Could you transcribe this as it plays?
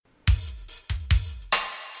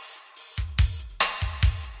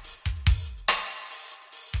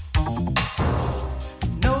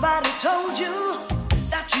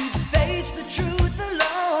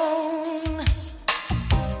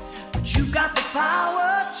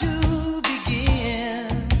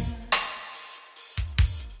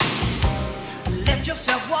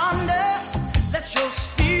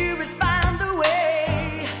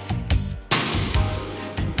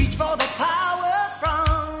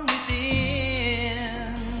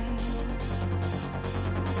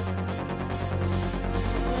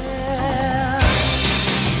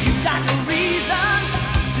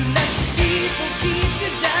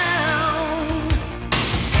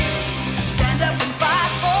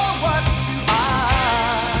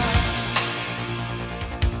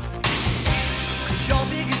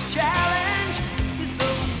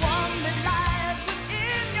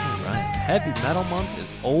Heavy Metal Month is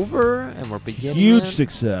over, and we're beginning. Huge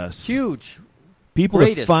success. Huge. People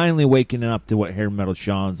Greatest. are finally waking up to what Hair Metal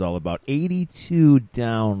Sean's all about. 82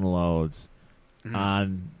 downloads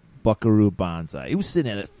on Buckaroo Banzai. It was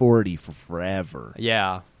sitting at 40 for forever.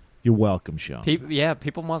 Yeah. You're welcome, Sean.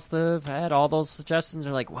 People must have had all those suggestions.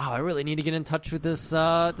 They're like, wow, I really need to get in touch with this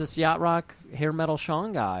this Yacht Rock Hair Metal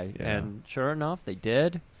Sean guy. Yeah. And sure enough, they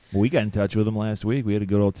did. Well, we got in touch with him last week. We had a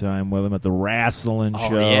good old time with him at the wrestling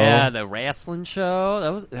show. Oh, yeah, the wrestling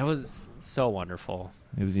show. That was so wonderful.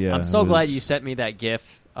 It was, yeah, I'm so glad you sent me that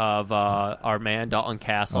GIF of our man, Dalton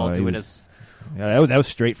Castle, doing his... Yeah, that was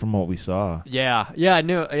straight from what we saw. Yeah, I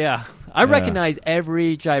knew. Yeah. I recognize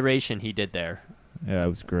every gyration he did there. Yeah, it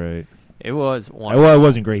was great. It was wonderful. Well, it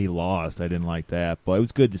wasn't great. He lost. I didn't like that. But it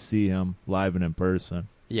was good to see him live and in person.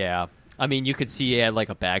 Yeah. I mean, you could see he had like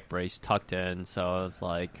a back brace tucked in, so I was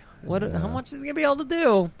like, how much is he going to be able to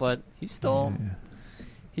do? But he still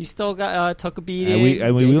got took a beating. We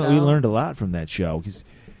learned a lot from that show. Because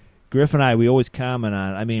Griff and I, we always comment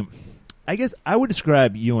on, I mean, I guess I would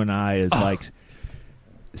describe you and I as like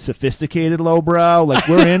sophisticated lowbrow. Like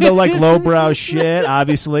we're into like lowbrow shit.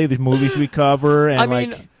 Obviously, the movies we cover, and I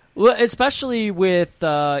mean, especially with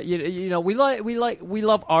we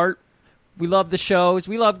love art. We love the shows.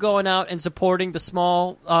 We love going out and supporting the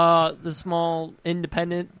small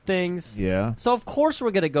independent things. Yeah. So of course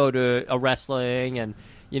we're gonna go to a wrestling and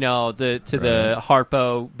the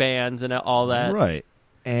Harpo bands and all that. Right.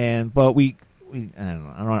 But we I don't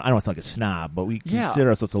know. I don't want to sound like a snob, but we consider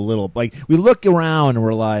ourselves a little like we look around and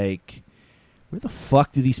we're like, where the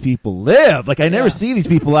fuck do these people live? Like I never see these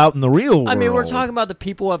people out in the real world. I mean, we're talking about the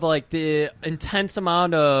people who have like the intense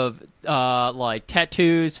amount of like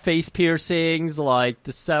tattoos, face piercings, like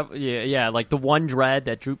like the one dread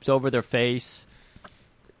that droops over their face.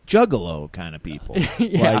 Juggalo kind of people.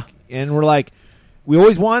 Yeah. Like, and we're like, we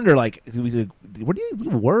always wonder, like, where do you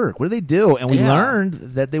work? What do they do? And we learned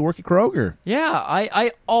that they work at Kroger. Yeah,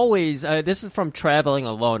 I always, this is from traveling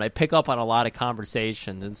alone, I pick up on a lot of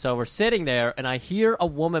conversations. And so we're sitting there, and I hear a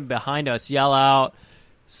woman behind us yell out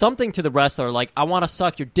something to the wrestler, like, I want to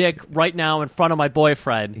suck your dick right now in front of my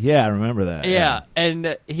boyfriend. Yeah, I remember that. Yeah,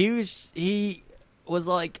 and he was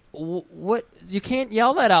like, what? You can't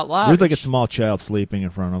yell that out loud. There's like a small child sleeping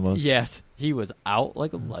in front of us. Yes, he was out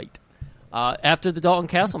like a light. After the Dalton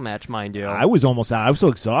Castle match, mind you. I was almost out. I was so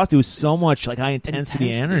exhausted. It was so much like high intensity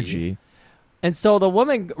energy. And so the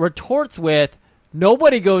woman retorts with,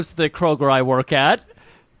 nobody goes to the Kroger I work at.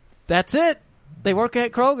 That's it. They work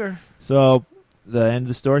at Kroger. So the end of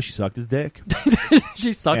the story, she sucked his dick.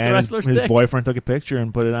 She sucked and the wrestler's his dick. boyfriend took a picture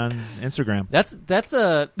and put it on Instagram. That's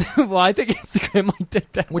a well, I think Instagram might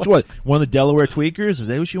take that. Which was one of the Delaware tweakers? Was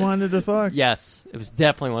that who she wanted to fuck? Yes, it was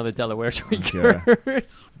definitely one of the Delaware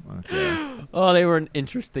tweakers. Okay. Oh, they were an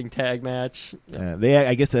interesting tag match.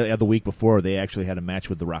 I guess the week before they actually had a match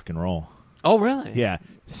with the Rock and Roll. Oh, really? Yeah,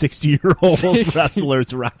 60-year-old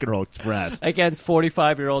wrestlers, Rock and Roll Express against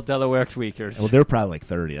 45-year-old Delaware tweakers. Well, they're probably like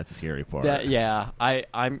 30. That's the scary part.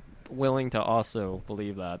 I'm willing to also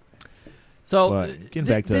believe that. So, but getting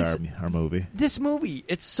back to our movie. This movie,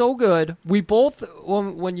 it's so good. We both,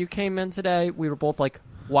 when you came in today, we were both like,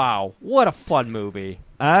 wow, what a fun movie.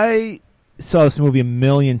 I saw this movie a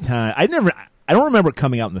million times. I don't remember it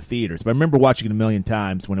coming out in the theaters, but I remember watching it a million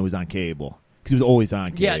times when it was on cable. Because it was always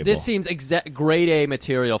on cable. Yeah, this seems grade A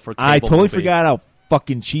material for cable. I totally movie. forgot how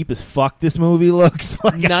fucking cheap as fuck this movie looks.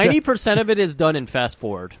 90% of it is done in fast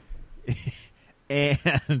forward. And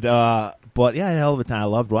but yeah, I had a hell of a time. I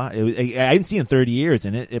loved watching it. I hadn't seen it in 30 years,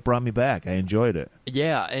 and it brought me back. I enjoyed it.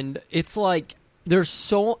 Yeah, and it's like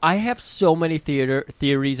I have so many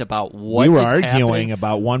theories about what we were is arguing happening.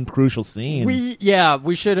 about one crucial scene. We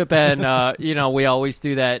should have been. We always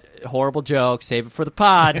do that horrible joke. Save it for the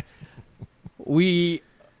pod. We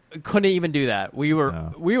couldn't even do that. We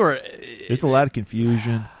were. There's a lot of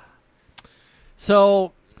confusion.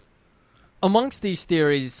 So, amongst these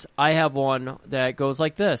theories, I have one that goes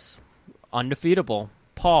like this: Undefeatable.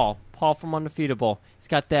 Paul from Undefeatable. He's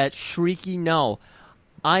got that shrieky no.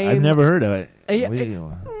 I've never heard of it.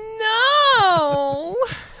 No.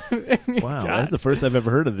 Wow, that's the first I've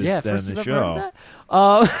ever heard of this. Yeah, on first the I've show.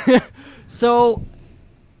 Ever heard of that. So,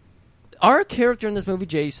 our character in this movie,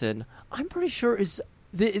 Jason, I'm pretty sure is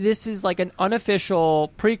this is like an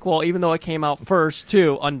unofficial prequel, even though it came out first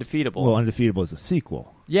to Undefeatable. Well, Undefeatable is a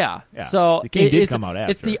sequel. Yeah. So the game did come out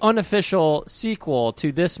after. It's the unofficial sequel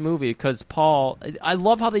to this movie because Paul. I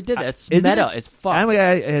love how they did that. It's Isn't meta. It's fun.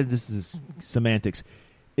 This is semantics.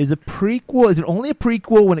 Is a prequel? Is it only a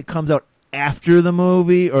prequel when it comes out after the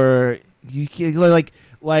movie, or you like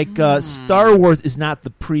Like, Star Wars is not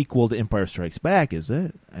the prequel to Empire Strikes Back, is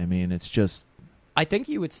it? I mean, it's just... I think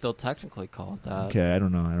you would still technically call it that. Okay, I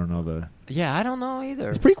don't know. I don't know the... Yeah, I don't know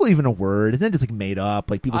either. Is prequel even a word? Isn't it just like made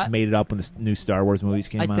up? Like people just made it up when the new Star Wars movies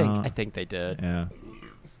came out? I think they did. Yeah.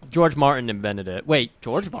 George Martin invented it. Wait,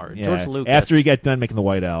 George Martin? Yeah. George Lucas. After he got done making the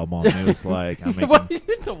White Album, it was like... I'm making... What?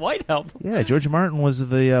 The White Album? Yeah, George Martin was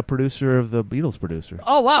the producer of the Beatles producer.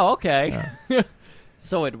 Oh, wow, okay. Yeah.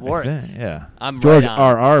 So it worked. Yeah. I'm George right on.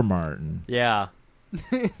 R.R. Martin. Yeah.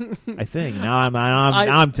 I think. Now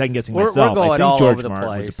I'm second guessing myself. We're going I think all George over the Martin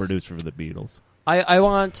place. was a producer for the Beatles. I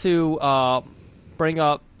want to bring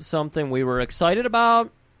up something we were excited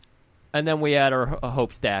about, and then we had our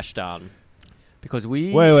hopes dashed on. Because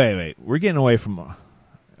we... Wait. We're getting away from...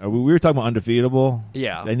 we were talking about Undefeatable?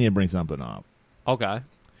 Yeah. I need to bring something up. Okay.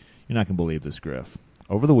 You're not going to believe this, Griff.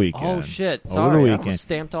 Over the weekend... Oh, shit. Over Sorry, the I weekend, was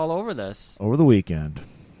stamped all over this. Over the weekend,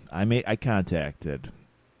 I contacted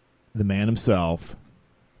the man himself,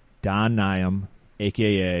 Don Nyam,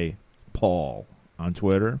 a.k.a. Paul, on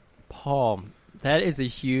Twitter. Paul... That is a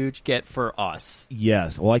huge get for us.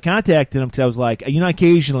 Yes. Well, I contacted him because I was like,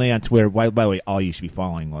 occasionally on Twitter, by the way, all you should be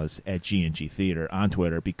following was at G&G Theater on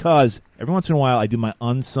Twitter, because every once in a while I do my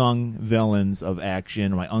unsung villains of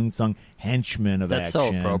action, or my unsung henchmen of action. That's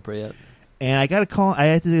so appropriate. And I got to call,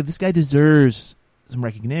 this guy deserves some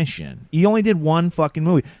recognition. He only did one fucking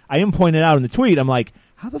movie. I even pointed out in the tweet, I'm like,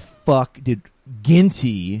 how the fuck did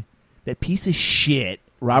Ginty, that piece of shit,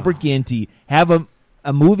 Robert Ginty, have a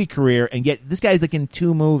movie career, and yet this guy's like in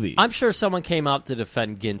 2 movies. I'm sure someone came out to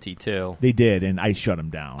defend Ginty too. They did, and I shut him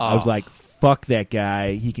down. Oh. I was like, fuck that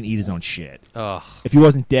guy. He can eat his own shit. Ugh. If he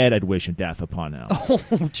wasn't dead, I'd wish death upon him. Oh,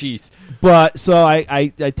 jeez. But, so I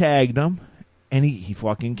tagged him, and he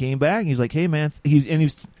fucking came back, and he's like, hey, man. He's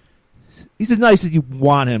as nice as you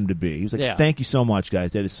want him to be. He was like, thank you so much,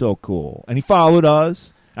 guys. That is so cool. And he followed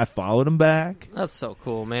us. I followed him back. That's so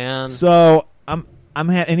cool, man. So, and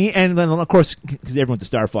then of course, because everyone's a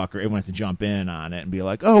Starfucker, everyone has to jump in on it and be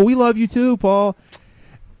like, "Oh, we love you too, Paul."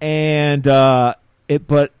 And I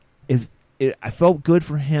felt good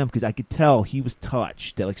for him because I could tell he was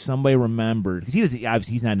touched that like somebody remembered, because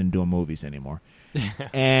he's not into doing movies anymore.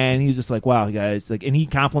 And he was just like, "Wow, guys!" Like, and he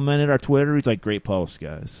complimented our Twitter. He's like, "Great post,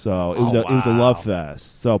 guys." So it was a love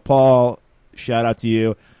fest. So Paul, shout out to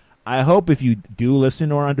you. I hope if you do listen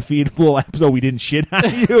to our Undefeatable episode, we didn't shit on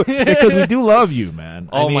you, because we do love you, man.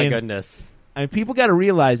 Oh, my goodness. I mean, people got to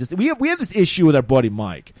realize this. We have this issue with our buddy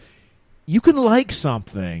Mike. You can like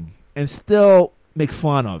something and still make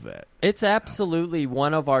fun of it. It's absolutely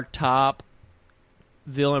one of our top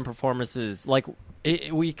villain performances. Like,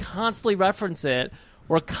 we constantly reference it.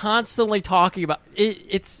 We're constantly talking about it.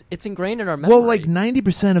 It's ingrained in our memory. Well, like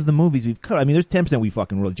 90% of the movies we've cut. I mean, there's 10% we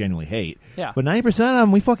fucking really genuinely hate. Yeah. But 90% of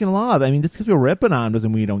them we fucking love. I mean, just because we're ripping on them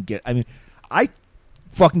doesn't mean we don't get. I mean, I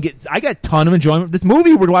got a ton of enjoyment. This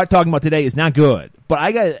movie we're talking about today is not good, but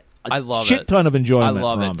I got a shit ton of enjoyment. I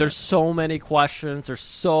love from it. There's so many questions.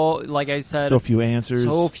 There's like I said, so few answers.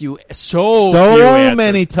 So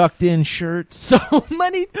many tucked in shirts. So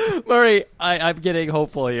many. Murray, I'm getting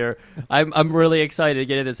hopeful here. I'm really excited to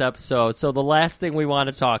get into this episode. So the last thing we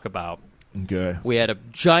want to talk about. Okay. We had a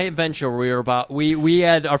giant venture where we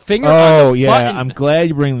had our finger. Oh on the yeah, button. I'm glad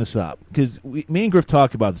you bring this up, because me and Griff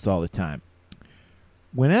talk about this all the time.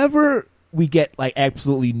 Whenever we get like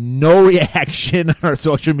absolutely no reaction on our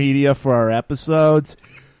social media for our episodes,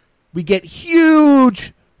 we get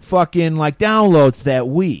huge fucking like downloads that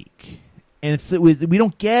week, and we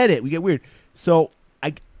don't get it. We get weird. So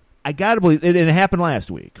I gotta believe it. And it happened last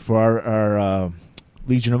week for our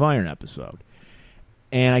Legion of Iron episode.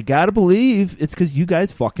 And I gotta believe it's because you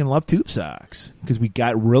guys fucking love tube socks. Because we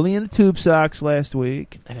got really into tube socks last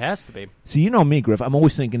week. It has to be. So you know me, Griff. I'm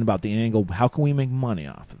always thinking about the angle. How can we make money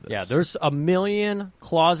off of this? Yeah, there's a million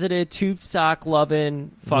closeted tube sock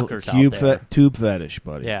loving fuckers out there. Tube fetish,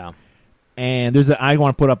 buddy. Yeah. And I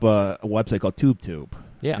want to put up a website called TubeTube.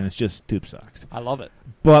 Yeah. And it's just tube socks. I love it.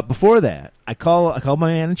 But before that, I call my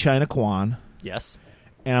man in China, Quan. Yes.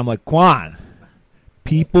 And I'm like, Quan,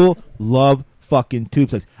 people love fucking tube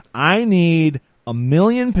socks. I need 1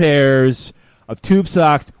 million pairs of tube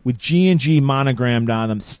socks with G&G monogrammed on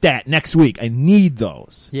them. Stat next week. I need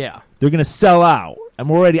those. Yeah. They're going to sell out. I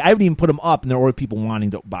haven't even put them up, and there are already people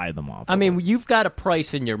wanting to buy them off. I mean, you've got a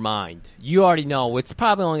price in your mind. You already know it's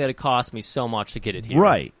probably only going to cost me so much to get it here.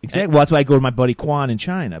 Right. Exactly. Well, that's why I go to my buddy Quan in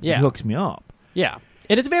China. Yeah. He hooks me up. Yeah.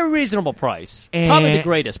 And it's a very reasonable price. Probably the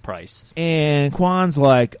greatest price. And Quan's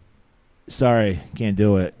like, sorry, can't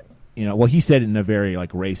do it. You know, well, he said it in a very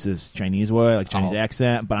like racist Chinese way, like Chinese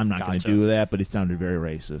accent, but I'm not going to do that. But it sounded very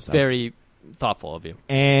racist. Very thoughtful of you.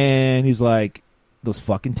 And he's like, those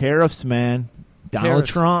fucking tariffs, man. Donald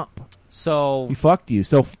Tariffs. Trump. So He fucked you.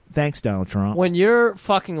 So thanks, Donald Trump. when you're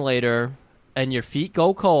fucking later and your feet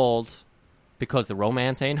go cold because the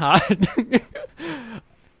romance ain't hot,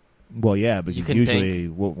 Well, yeah, You because can usually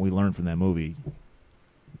what we learned from that movie,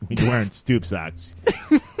 when you're wearing stoop socks,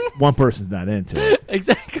 one person's not into it.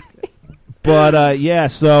 exactly. But yeah,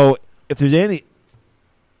 so if there's any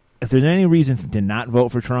reason to not vote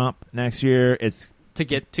for Trump next year, it's To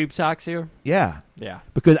get tube socks here, yeah. yeah.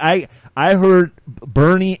 Because I heard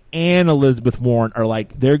Bernie and Elizabeth Warren are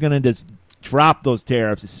like they're gonna just drop those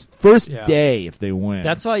tariffs first Yeah. day if they win.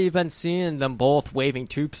 That's why you've been seeing them both waving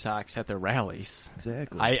tube socks at their rallies.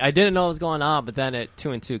 exactly. I didn't know what was going on, but then it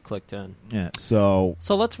 2 and 2 clicked in. Yeah. So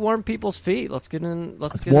So let's warm people's feet. Let's get in.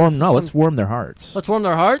 let's get warm. into No, some- let's warm their hearts. let's warm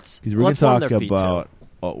their hearts. Because we're Let's gonna warm talk their feet, about. too.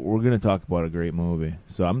 Oh, we're gonna talk about a great movie.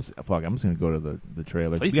 So I'm just gonna go to the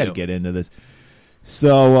trailer. Please we got to do. get into this.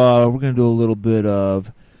 So we're gonna do a little bit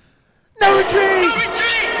of no retreat,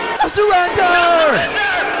 no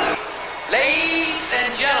surrender. Ladies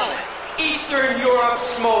and gentlemen, Eastern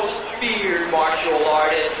Europe's most feared martial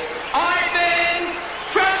artist, Ivan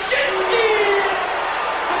Krasinski!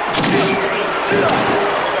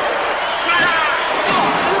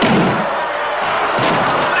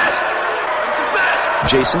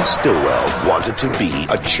 Jason Stillwell wanted to be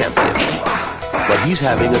a champion, but he's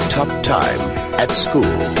having a tough time at school.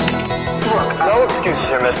 Look, no excuses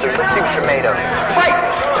here, mister. Let's see what you're made of. Fight!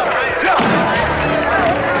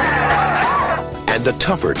 And a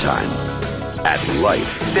tougher time at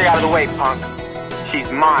life. Stay out of the way, punk. She's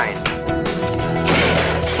mine.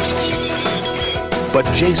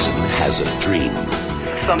 But Jason has a dream.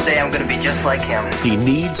 Someday I'm gonna be just like him. He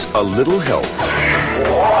needs a little help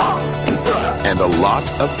and a lot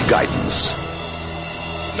of guidance.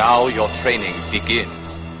 Now your training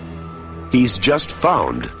begins. He's just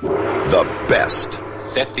found the best.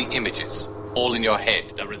 Set the images, all in your head.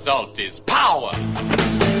 The result is power!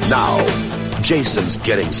 Now, Jason's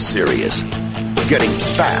getting serious, getting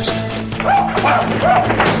fast,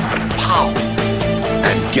 Power!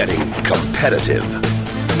 and getting competitive.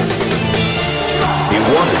 He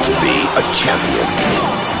wanted to be a champion,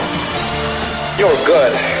 You're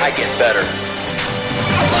good. I get better.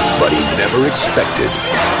 but he never expected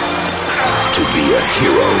to be a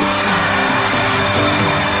hero.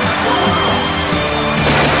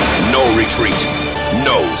 No retreat,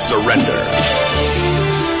 no surrender.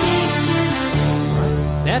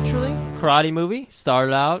 Naturally, karate movie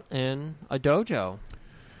started out in a dojo.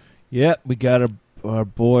 Yep, we got our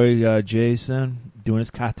boy Jason doing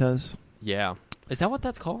his katas. Yeah. Is that what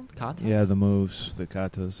that's called? Katas? Yeah, the moves, the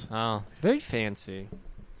katas. Oh, very fancy.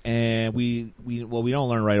 And we don't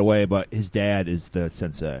learn right away, but his dad is the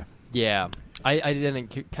sensei. Yeah. I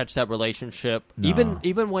didn't catch that relationship. No.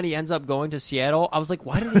 Even when he ends up going to Seattle, I was like,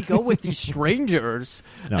 why did he go with these strangers?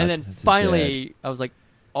 No, and then it's his finally, I was like,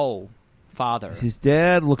 oh, father. His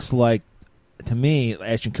dad looks like, to me,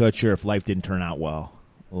 Ashton Kutcher if life didn't turn out well.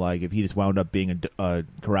 Like if he just wound up being a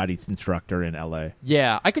karate instructor in L.A.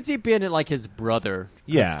 Yeah, I could see it being like his brother. 'Cause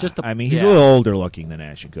Yeah, just the, I mean, he's yeah. a little older looking than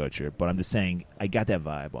Ashton Kutcher, but I'm just saying I got that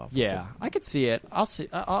vibe off. Yeah, I could see it.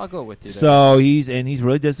 I'll go with you there. So he's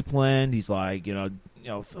really disciplined. He's like,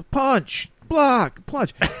 punch, block,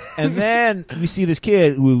 punch. And then we see this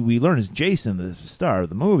kid who we learn is Jason, the star of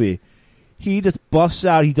the movie. He just buffs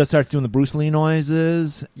out. He just starts doing the Bruce Lee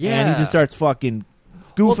noises. And Yeah. he just starts fucking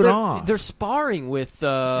goofing off. They're sparring with.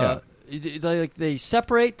 They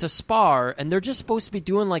separate to spar, and they're just supposed to be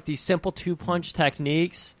doing like these simple 2-punch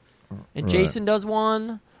techniques. And Right. Jason does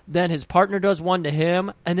one, then his partner does one to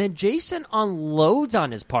him, and then Jason unloads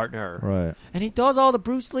on his partner. Right. And he does all the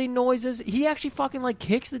Bruce Lee noises. He actually fucking like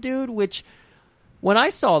kicks the dude, which when I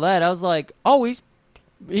saw that, I was like, oh, he's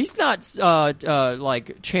not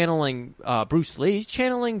like channeling Bruce Lee. He's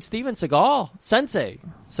channeling Steven Seagal, Sensei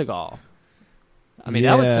Seagal. I mean,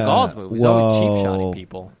 that was Yeah, Seagal's move. He's always cheap shotting well-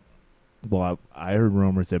 people. Well, I heard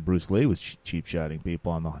rumors that Bruce Lee was cheap shotting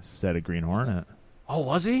people on the set of Green Hornet. Oh,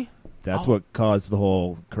 was he? That's Oh. what caused the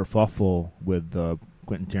whole kerfuffle with the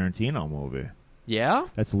Quentin Tarantino movie. Yeah.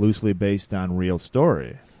 That's loosely based on real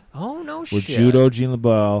story. Oh no With shit. Judo Gene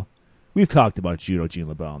LaBelle. We've talked about Judo Gene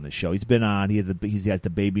LaBelle on this show. He's been on. He's got the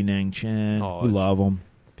baby Nang chin. Oh, We it's love him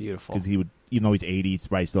Beautiful. because he would, even though he's 80, he'd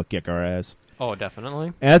probably still kick our ass. Oh, definitely.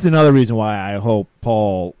 And that's another reason why I hope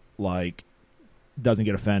Paul doesn't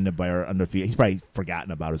get offended by our undefeated. He's probably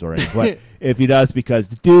forgotten about us already, but if he does, because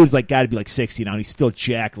the dude's got to be 60 now, and he's still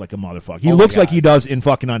jacked like a motherfucker. He Oh my looks like God. he does in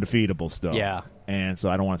fucking Undefeatable still. Yeah. And so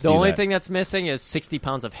I don't want to The see only that. thing that's missing is 60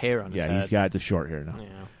 pounds of hair on his Yeah, head. he's got the short hair now. Yeah.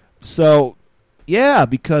 So, yeah,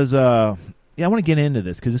 because I want to get into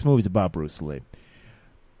this because this movie's about Bruce Lee.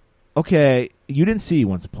 okay, you didn't see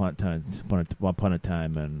Once Upon a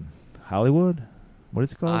Time in Hollywood? What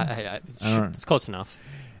is it called? It's close enough.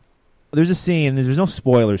 There's a scene. There's no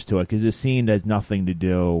spoilers to it because the scene has nothing to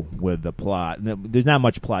do with the plot. There's not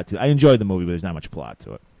much plot to it. I enjoyed the movie, but there's not much plot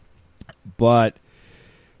to it. But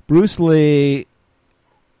Bruce Lee,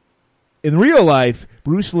 in real life,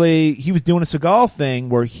 Bruce Lee, he was doing a Seagal thing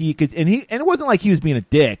where he could, and it wasn't like he was being a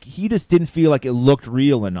dick. He just didn't feel like it looked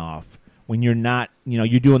real enough when you're not,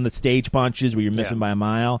 you're doing the stage punches where you're missing by a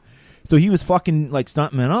mile. So he was fucking like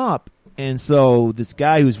stuntman up, and so this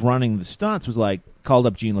guy who's running the stunts was like called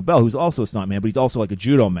up Gene LaBelle, who's also a stuntman, but he's also like a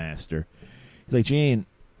judo master. He's like, Gene,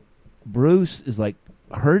 Bruce is like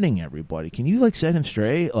hurting everybody. Can you like set him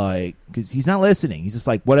straight? Like, because he's not listening. He's just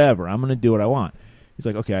like, whatever, I'm gonna do what I want. He's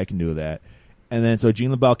like, okay, I can do that. And then so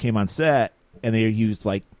Gene LaBelle came on set, and he was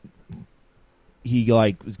like,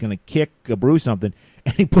 was gonna kick Bruce something,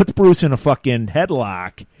 and he puts Bruce in a fucking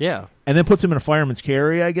headlock. Yeah. And then puts him in a fireman's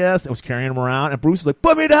carry, I guess, and was carrying him around. And Bruce is like,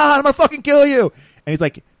 put me down, I'm gonna fucking kill you. And he's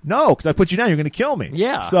like, no, because I put you down, you're gonna kill me.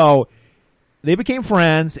 Yeah. So they became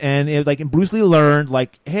friends, and and Bruce Lee learned,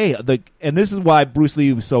 like, hey, and this is why Bruce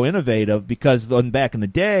Lee was so innovative, because back in the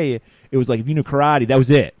day, it was like, if you knew karate, that was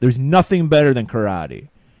it. There's nothing better than karate,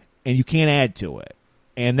 and you can't add to it.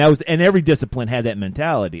 And every discipline had that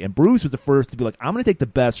mentality. And Bruce was the first to be like, I'm going to take the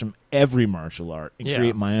best from every martial art and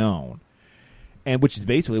create my own, and which is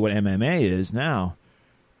basically what MMA is now.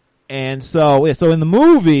 And so in the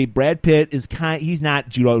movie, Brad Pitt is he's not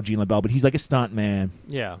judo Gene LaBelle, but he's like a stunt man.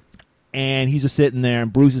 Yeah. And he's just sitting there,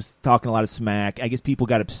 and Bruce is talking a lot of smack. I guess people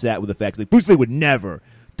got upset with the fact that Bruce Lee would never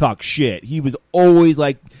talk shit. He was always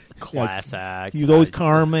like class act. He was always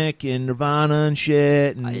karmic and Nirvana and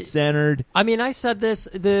shit and centered. I mean, I said this,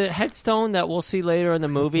 the headstone that we'll see later in the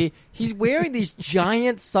movie, he's wearing these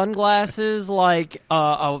giant sunglasses, like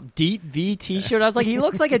a deep V t-shirt. I was like, he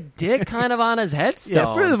looks like a dick kind of on his headstone.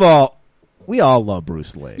 Yeah, first of all, we all love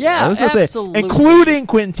Bruce Lee. Yeah, absolutely. Including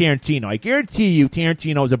Quentin Tarantino. I guarantee you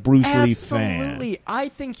Tarantino is a Bruce Lee fan. Absolutely. I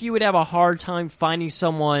think you would have a hard time finding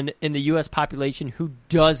someone in the U.S. population who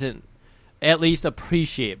doesn't at least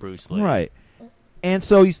appreciate Bruce Lee. Right. And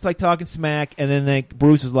so he's like talking smack, and then like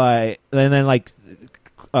Bruce is like, and then like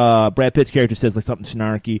Brad Pitt's character says like something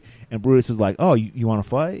snarky, and Bruce is like, "Oh, you want to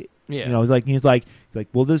fight?" Yeah. He's like,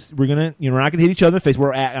 well, we're gonna, we're not gonna hit each other in the face.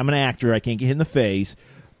 I'm an actor. I can't get hit in the face,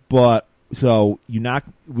 but so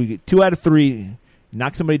we get 2 out of 3,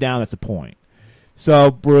 knock somebody down. That's a point. So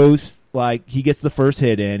Bruce, like, he gets the first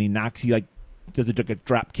hit in. He does a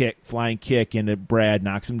drop kick, flying kick into Brad,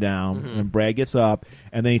 knocks him down, and Brad gets up,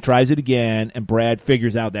 and then he tries it again, and Brad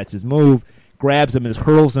figures out that's his move, grabs him, and just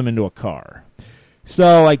hurls him into a car.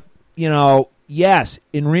 So, like, yes,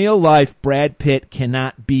 in real life, Brad Pitt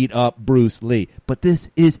cannot beat up Bruce Lee, but this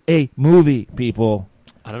is a movie, people.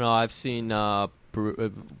 I don't know. I've seen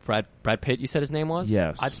Brad Pitt, you said his name was?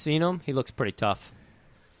 Yes. I've seen him. He looks pretty tough.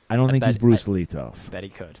 I don't think he's Bruce Lee tough. I bet he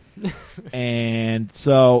could. And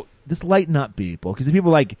so, just lighten up, people. Because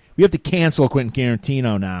people we have to cancel Quentin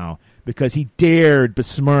Tarantino now because he dared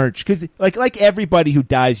besmirch. Because, like everybody who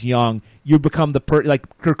dies young, you become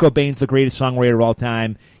like Kurt Cobain's the greatest songwriter of all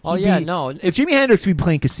time. If Jimi Hendrix would be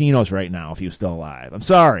playing casinos right now if he was still alive. I'm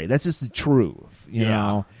sorry. That's just the truth, you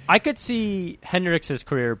know? I could see Hendrix's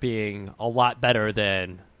career being a lot better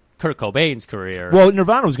than Kurt Cobain's career. Well,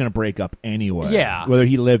 Nirvana was going to break up anyway. Yeah. Whether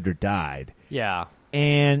he lived or died. Yeah.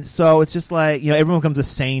 And so it's just like, everyone becomes a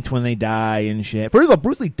saint when they die and shit. First of all,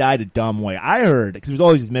 Bruce Lee died a dumb way. I heard, because there's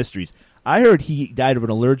always these mysteries, I heard he died of an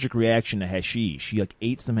allergic reaction to hashish. He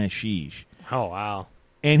ate some hashish. Oh, wow.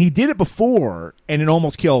 And he did it before, and it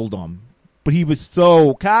almost killed him. But he was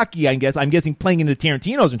so cocky, I'm guessing playing into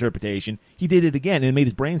Tarantino's interpretation, he did it again, and it made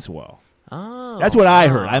his brain swell. Oh, that's what I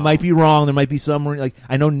heard. I might be wrong. There might be some,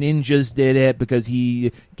 I know ninjas did it because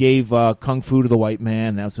he gave kung fu to the white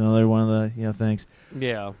man. That's another one of the things.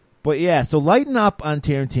 Yeah. But yeah, so lighten up on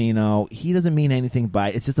Tarantino. He doesn't mean anything by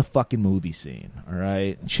it. It's just a fucking movie scene, all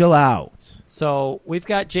right? Chill out. So we've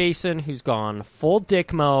got Jason who's gone full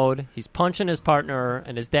dick mode. He's punching his partner,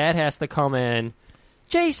 and his dad has to come in.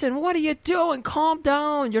 Jason, what are you doing? Calm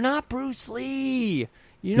down. You're not Bruce Lee.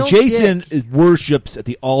 Jason worships at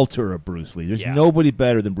the altar of Bruce Lee. There's nobody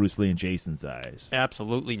better than Bruce Lee in Jason's eyes.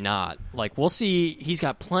 Absolutely not. Like, we'll see. He's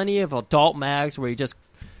got plenty of adult mags where he just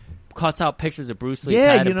cuts out pictures of Bruce Lee's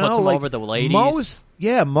head and puts them over the ladies.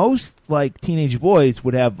 Most like teenage boys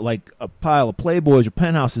would have like a pile of Playboys or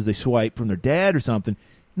Penthouses they swipe from their dad or something.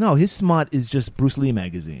 No, his smut is just Bruce Lee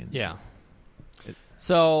magazines. Yeah.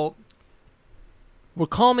 So we're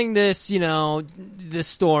calming this, this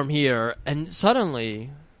storm here, and suddenly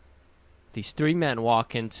these 3 men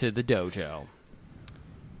walk into the dojo.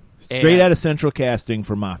 Straight out of Central Casting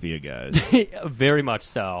for Mafia guys. Very much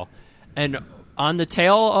so. And on the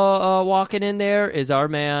tail walking in there is our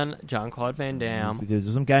man, Jean-Claude Van Damme.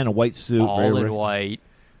 There's some guy in a white suit. All in white.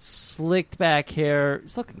 Slicked back hair.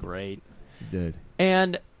 He's looking great. He did.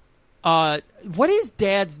 And what is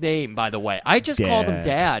Dad's name, by the way? I just called him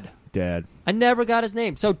Dad. Dad. I never got his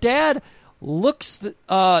name. So Dad looks...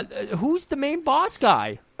 who's the main boss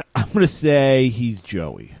guy? I'm going to say he's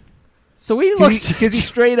Joey. So he looks... Because he's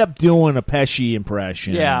straight up doing a Pesci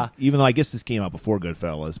impression. Yeah. Even though I guess this came out before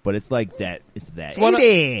Goodfellas. But it's like that. It's that.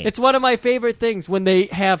 It's one of my favorite things when they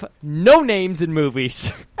have no names in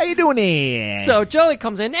movies. How you doing there? So Joey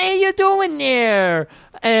comes in, hey, you doing there?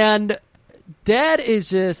 And Dad is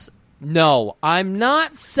just... No, I'm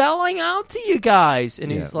not selling out to you guys.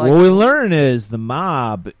 And he's like... What we learn is the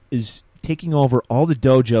mob is taking over all the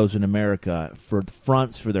dojos in America for the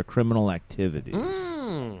fronts for their criminal activities.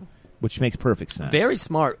 Which makes perfect sense. Very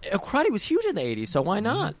smart. Karate was huge in the 80s, so why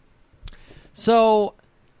not? So,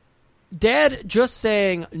 Dad just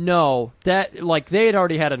saying no, that, like, they had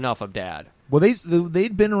already had enough of Dad. Well,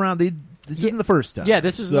 they'd been around. This isn't the first time. Yeah,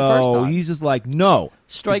 this is the first time. So he's just like, no.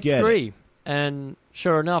 Strike three. And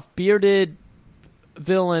sure enough, bearded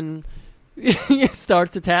villain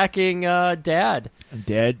starts attacking Dad. And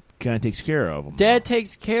Dad kind of takes care of him. Dad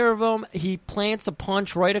takes care of him. He plants a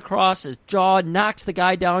punch right across his jaw, knocks the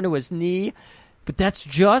guy down to his knee. But that's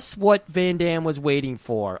just what Van Damme was waiting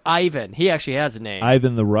for. Ivan. He actually has a name.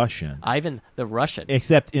 Ivan the Russian. Ivan the Russian.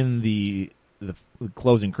 Except in the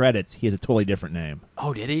closing credits, he has a totally different name.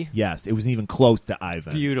 Oh, did he? Yes. It wasn't even close to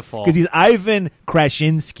Ivan. Beautiful. Because he's Ivan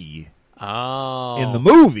Krasinski in the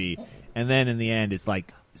movie. And then in the end, it's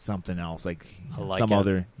like something else. Like some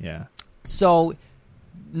other. Yeah. So...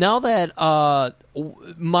 Now that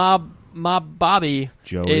Mob Bobby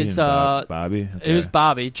Joey is Bobby, it was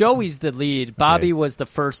Bobby. Joey's the lead. Bobby was the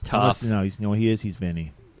first tough. No, he's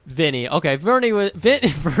Vinny. Vinny. Okay, Vinny was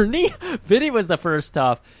the first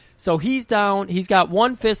tough. So he's down. He's got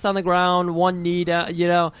one fist on the ground, one knee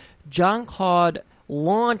down. Jean-Claude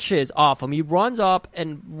launches off him. He runs up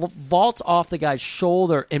and vaults off the guy's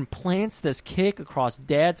shoulder and plants this kick across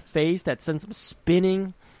Dad's face that sends him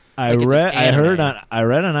spinning. I read on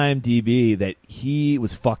IMDb that he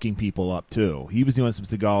was fucking people up too. He was doing some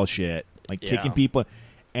Seagal shit, like kicking people,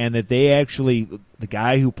 and that they actually, the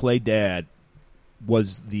guy who played Dad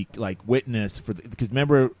was the witness for because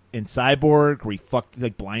remember in Cyborg where he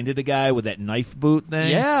blinded a guy with that knife boot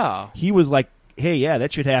thing. Yeah, he was like, hey, yeah,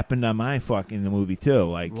 that shit happened on my fucking movie too.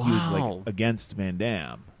 Like wow. He was against Van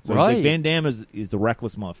Damme. So right. Van Damme is the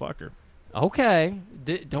reckless motherfucker. Okay.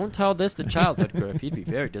 Don't tell this to childhood, Griff. He'd be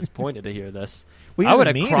very disappointed to hear this. Well, I would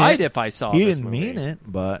have cried if I saw he this didn't movie. mean it,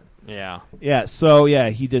 but... Yeah. Yeah, so,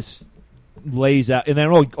 he just lays out. And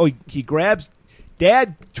then, he grabs...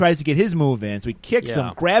 Dad tries to get his move in, so he kicks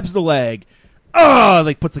him, grabs the leg,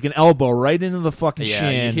 puts an elbow right into the fucking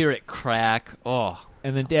shin. Yeah, you hear it crack. Oh.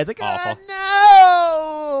 And then Dad's like, awful.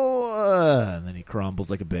 No! And then he crumbles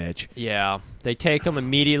like a bitch. Yeah. They take him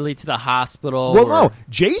immediately to the hospital. Well, no.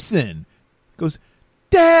 Jason goes...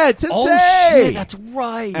 Dad, Sensei! Oh, shit, that's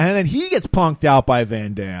right. And then he gets punked out by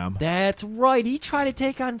Van Damme. That's right. He tried to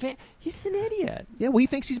take on Van... He's an idiot. Yeah, well, he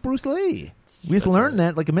thinks he's Bruce Lee. We just learned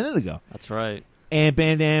that a minute ago. That's right. And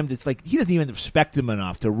Van Damme, it's he doesn't even respect him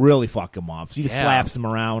enough to really fuck him up. So he just slaps him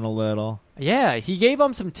around a little. Yeah, he gave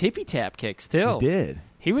him some tippy-tap kicks, too. He did.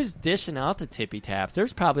 He was dishing out the tippy-taps.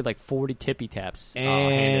 There's probably 40 tippy-taps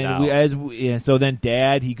handed out. So then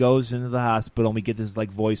Dad, he goes into the hospital, and we get this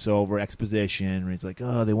voiceover exposition where he's like,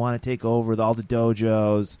 oh, they want to take over all the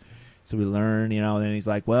dojos. So we learn, and then he's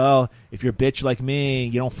like, well, if you're a bitch like me,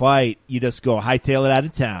 you don't fight. You just go hightail it out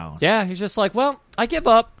of town. Yeah, he's just like, well, I give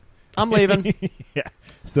up. I'm leaving. Yeah.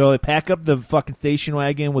 So they pack up the fucking station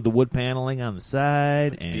wagon with the wood paneling on the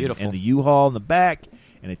side and the U-Haul in the back.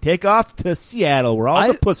 And they take off to Seattle, where all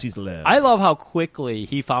the pussies live. I love how quickly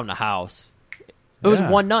he found a house. It was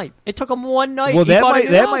one night. It took him one night. Well,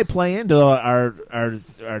 that might play into our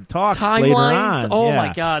talks later on. Oh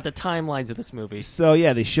my god, the timelines of this movie. So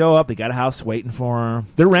they show up. They got a house waiting for them.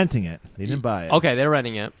 They're renting it. They didn't buy it. Okay, they're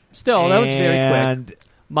renting it. Still, that was very quick.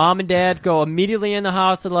 Mom and Dad go immediately in the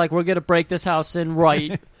house. They're like, "We're gonna break this house in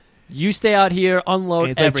right." You stay out here,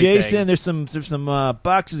 unload everything. Jason, there's some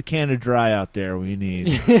boxes of Canada Dry out there we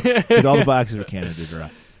need. Because all the boxes are Canada Dry.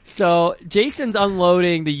 So Jason's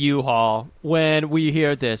unloading the U-Haul when we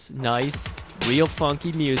hear this nice, real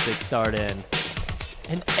funky music start in.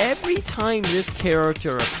 And every time this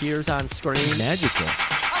character appears on screen... Magical.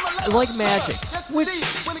 Like magic. Which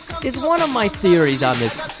is one of my theories on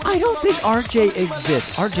this. I don't think RJ exists.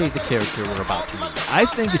 RJ's a character we're about to meet. I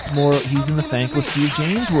think it's more he's in the thankless Steve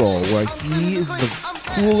James role, where he is the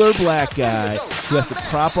cooler black guy who has to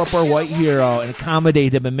prop up our white hero and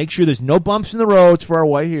accommodate him and make sure there's no bumps in the roads for our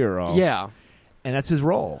white hero. Yeah. And that's his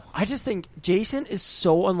role. I just think Jason is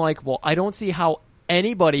so unlikable. I don't see how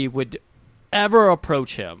anybody would ever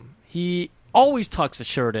approach him. He always tucks a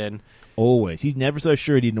shirt in. Always. He's never so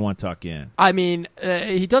sure he didn't want to tuck in. I mean,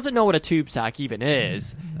 he doesn't know what a tube sock even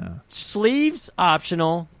is. No. Sleeves,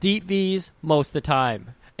 optional. Deep V's, most of the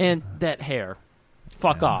time. And that hair.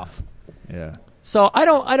 Fuck off. Yeah. So I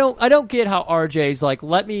don't get how RJ's like,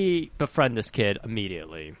 let me befriend this kid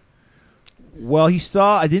immediately. Well, he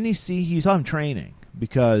saw him training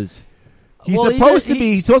because he's Well, supposed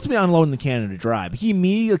to be unloading the Canada Dry, but he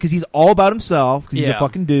immediately, because he's all about himself, because he's a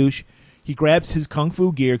fucking douche, he grabs his kung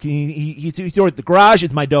fu gear. He's the garage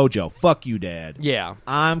is my dojo. Fuck you, Dad. Yeah.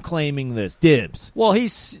 I'm claiming this. Dibs. Well,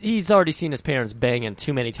 he's already seen his parents banging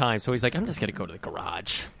too many times, so he's like, I'm just gonna go to the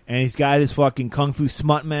garage. And he's got his fucking kung fu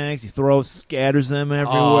smut mags. He scatters them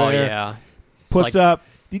everywhere. Oh yeah. Puts up.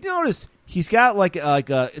 Did you notice he's got like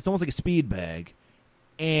it's almost like a speed bag,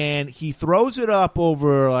 and he throws it up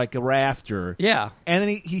over like a rafter. Yeah. And then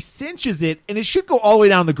he cinches it, and it should go all the way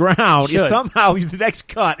down the ground. Should. And somehow the next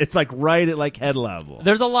cut, it's like right at like head level.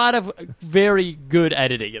 There's a lot of very good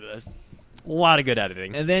editing in this. A lot of good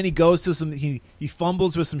editing. And then he goes to he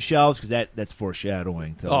fumbles with some shelves because that's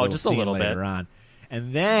foreshadowing to just a little later bit on.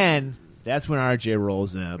 And then that's when RJ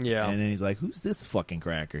rolls in. Yeah. And then he's like, "Who's this fucking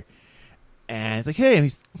cracker?" And it's like, "Hey," and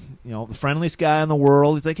he's the friendliest guy in the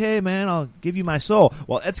world. He's like, "Hey man, I'll give you my soul."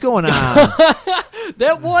 While that's going on,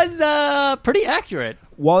 that was pretty accurate.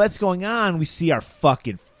 While that's going on, we see our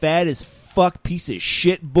fucking fat as fuck piece of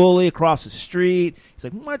shit bully across the street. He's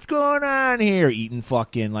like, "What's going on here?" Eating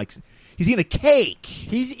fucking like. He's eating a cake.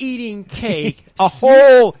 He's eating cake. A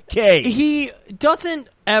whole cake. He doesn't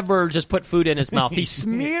ever just put food in his mouth. He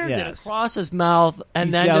smears it across his mouth, and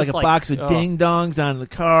he's then got just like a box of ding dongs on the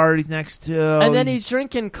card he's next to. And then he's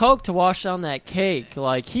drinking Coke to wash down that cake.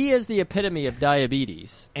 Like, he is the epitome of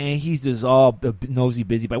diabetes. And he's just all nosy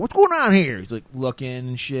busy by what's going on here. He's like looking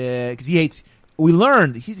and shit because he hates. We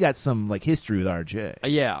learned he's got some like history with RJ.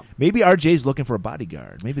 Yeah, maybe RJ's looking for a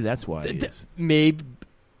bodyguard. Maybe that's why he is. Maybe.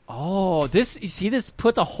 Oh, this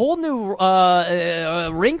puts a whole new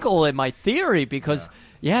wrinkle in my theory because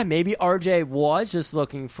maybe RJ was just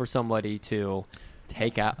looking for somebody to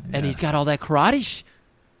take out, and he's got all that karate.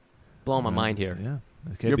 Blowing my mind here. Yeah,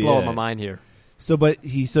 you're blowing my mind here. So,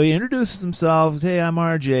 he introduces himself. Hey, I'm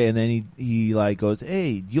RJ, and then he like goes,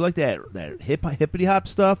 "Hey, do you like that hippity hop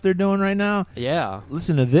stuff they're doing right now? Yeah,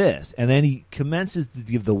 listen to this." And then he commences to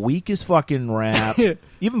give the weakest fucking rap,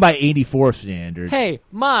 even by 84 standards. Hey,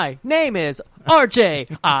 my name is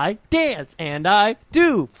RJ. I dance and I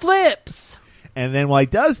do flips. And then while he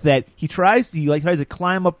does that, he tries to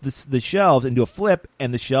climb up the shelves and do a flip,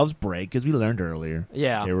 and the shelves break because we learned earlier.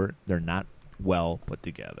 Yeah, they're not well put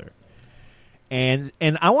together. And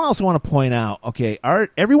I also want to point out, okay,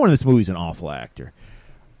 everyone in this movie is an awful actor.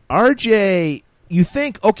 RJ, you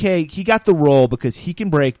think, okay, he got the role because he can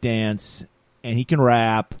break dance and he can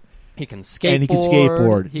rap. He can skateboard. And he can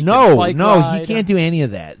skateboard. He can't do any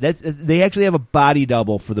of that. They actually have a body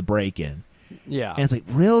double for the break-in. Yeah. And it's like,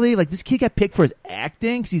 really? Like, this kid got picked for his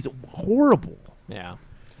acting? Because he's horrible. Yeah.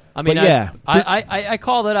 I mean, I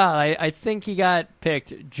called it out. I think he got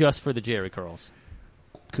picked just for the Jerry curls.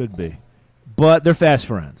 Could be. But they're fast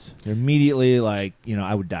friends. They're immediately like,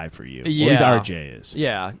 I would die for you. Yeah. Well, at least RJ is.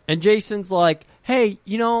 Yeah. And Jason's like, hey,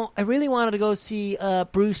 I really wanted to go see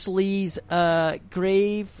Bruce Lee's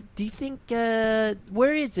grave. Do you think,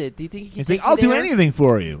 where is it? Do you think you can take me I'll do there? anything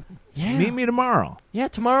for you. Yeah. Meet me tomorrow. Yeah,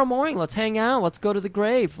 tomorrow morning. Let's hang out. Let's go to the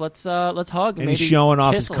grave. Let's hug. And he's showing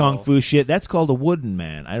off his kung fu shit. That's called a wooden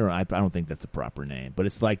man. I don't think that's the proper name, but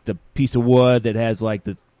it's like the piece of wood that has like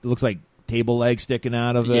it looks like table legs sticking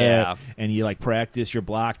out of it, and you like practice your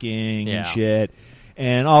blocking and shit,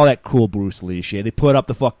 and all that cool Bruce Lee shit. They put up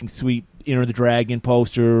the fucking sweet Enter the Dragon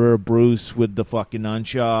poster of Bruce with the fucking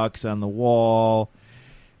nunchucks on the wall,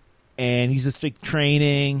 and he's just like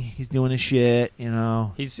training. He's doing his shit,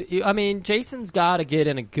 Jason's got to get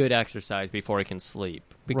in a good exercise before he can sleep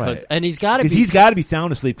and he's got to be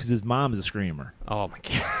sound asleep because his mom is a screamer. Oh my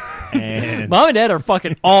god. And Mom and Dad are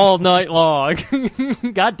fucking all night long.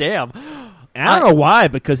 God damn. And I don't know why,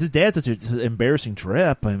 because his dad's such an embarrassing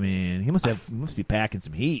trip. I mean, he must be packing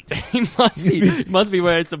some heat. He must be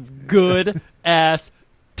wearing some good ass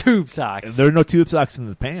tube socks. There are no tube socks in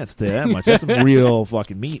the pants. To that much. That's some real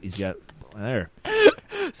fucking meat he's got there.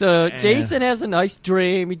 So Jason has a nice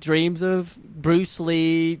dream. He dreams of Bruce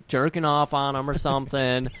Lee jerking off on him or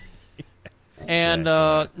something. And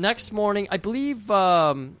next morning, I believe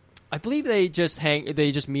they just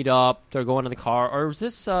meet up. They're going to the car, or is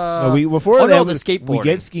this? the skateboarding. We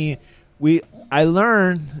get skiing. I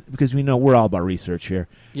learned, because we know we're all about research here.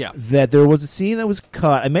 Yeah. That there was a scene that was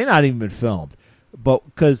cut. It may not even been filmed, but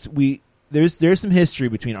because there's some history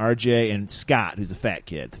between RJ and Scott, who's the fat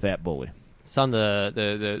kid, the fat bully. It's on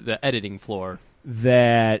the editing floor.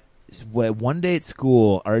 That one day at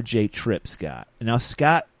school, RJ trips Scott, and now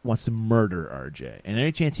Scott wants to murder RJ, and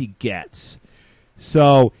any chance he gets.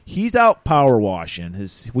 So he's out power washing.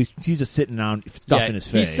 He's just sitting down, stuff in his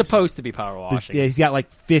face. He's supposed to be power washing. Yeah, he's got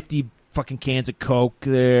like 50 fucking cans of Coke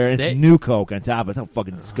there, and it's new Coke on top of it. How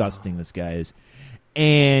fucking disgusting this guy is.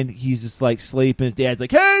 And he's just like sleeping. His dad's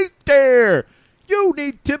like, "Hey there, you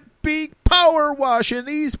need to be power washing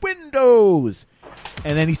these windows."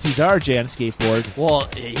 And then he sees RJ on a skateboard. Well,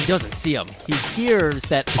 he doesn't see him. He hears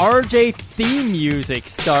that RJ theme music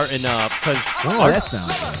starting up. That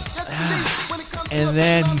sounds right. And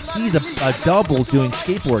then he sees a double doing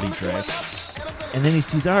skateboarding tricks. And then he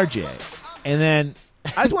sees RJ. And then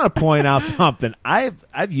I just want to point out something.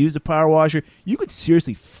 I've used a power washer. You could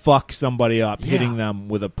seriously fuck somebody up hitting them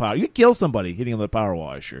with a power. You could kill somebody hitting them with a power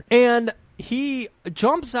washer. And he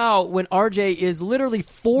jumps out when RJ is literally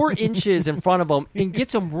 4 inches in front of him and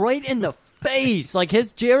gets him right in the face. Like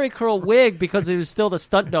his Jerry curl wig, because he was still the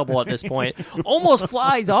stunt double at this point, almost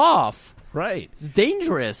flies off. Right. It's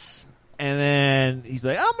dangerous. And then he's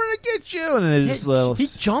like, "I'm going to get you." And then he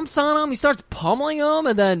jumps on him. He starts pummeling him.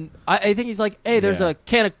 And then I think he's like, "Hey, there's a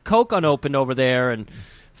can of Coke unopened over there." And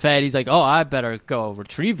Fatty's like, "Oh, I better go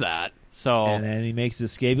retrieve that." So, and then he makes the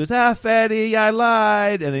escape. He goes, Fatty, I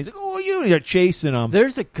lied. And then he's like, "Oh, you!" And they're chasing him.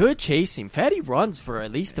 There's a good chasing. Fatty runs for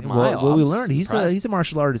at least a mile. Well, we learned he's a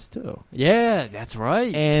martial artist too. Yeah, that's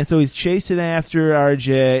right. And so he's chasing after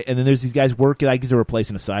RJ, and then there's these guys working. I guess they're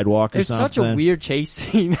replacing a sidewalk or something. There's such a weird chase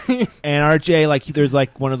scene. And RJ, there's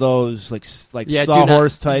one of those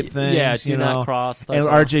sawhorse type things. Yeah, do not cross. And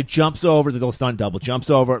RJ jumps over the little stunt double, jumps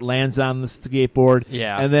over it, lands on the skateboard.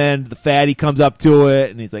 Yeah. And then the fatty comes up to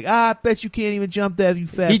it, and he's like, "I bet you can't even jump that, you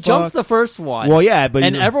fat He fuck." jumps the first one. Well, yeah, but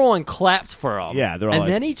everyone claps for him. Yeah, they're all and like,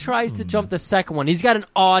 then he tries to jump the second one. He's got an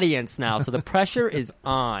audience now, so the pressure is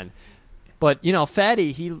on. But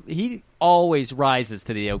Fatty, he always rises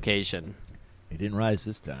to the occasion. He didn't rise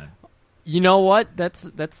this time. You know what? That's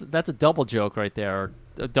a double joke right there.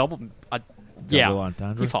 A double.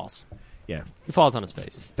 Entendre? He falls. Yeah, he falls on his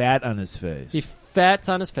face. Fat on his face. He fats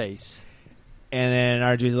on his face. And then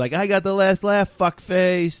RJ's like, "I got the last laugh, fuck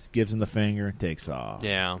face." Gives him the finger and takes off.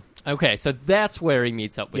 Yeah. Okay, so that's where he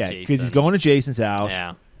meets up with Jason. Yeah, because he's going to Jason's house.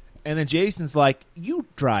 Yeah. And then Jason's like, "You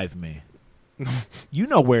drive me. You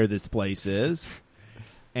know where this place is."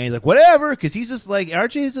 And he's like, "Whatever," because he's just like,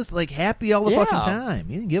 RJ is just happy all the fucking time.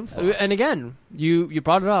 He didn't give a fuck. And again, you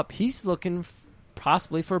brought it up. He's looking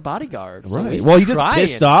possibly for a bodyguard. Right. So he just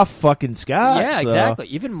pissed off fucking Scott. Yeah, exactly.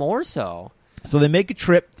 Even more so. So they make a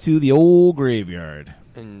trip to the old graveyard.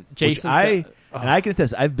 And Jason's and I can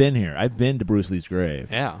attest, I've been here. I've been to Bruce Lee's grave.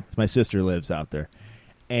 Yeah. My sister lives out there.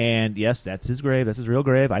 And yes, that's his grave. That's his real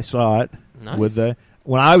grave. I saw it. Nice.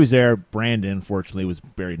 When I was there, Brandon, fortunately, was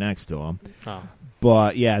buried next to him. Oh.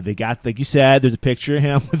 But yeah, they got, like you said, there's a picture of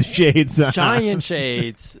him with the shades on. Giant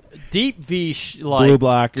shades. Deep V blue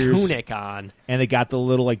blockers, tunic on. And they got the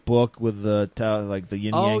little book with the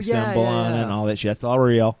yin yang symbol on it and all that shit. That's all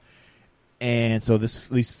real. And so at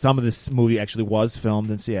least some of this movie actually was filmed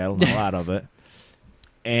in Seattle, not a lot of it.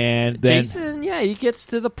 And then Jason, he gets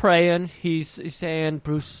to the praying. He's saying,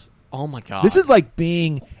 "Bruce, oh my God." This is like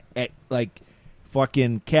being at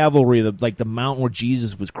fucking cavalry, the mountain where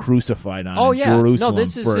Jesus was crucified on in Jerusalem.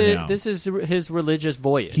 No, this is his religious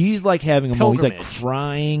voyage. He's having a moment. He's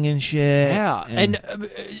crying and shit. Yeah, and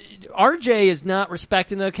RJ is not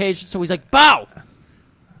respecting the occasion, so he's like, "Bow!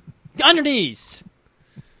 On your knees!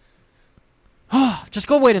 Just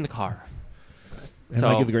go wait in the car." And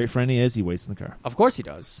like the great friend he is, he waits in the car. Of course he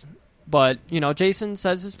does. But, Jason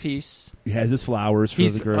says his piece. He has his flowers for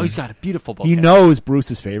the girl. Oh, he's got a beautiful bouquet. He knows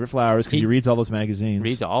Bruce's favorite flowers because he reads all those magazines.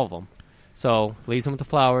 Reads all of them. So, leaves him with the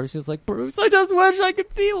flowers. He's like, "Bruce, I just wish I could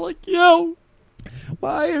feel like you."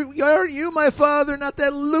 "Why aren't you my father, not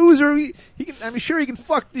that loser? I'm sure he can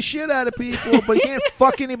fuck the shit out of people, but he can't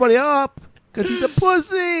fuck anybody up because he's a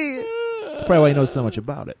pussy." That's probably why he knows so much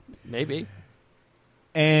about it. Maybe.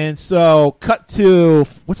 And so, cut to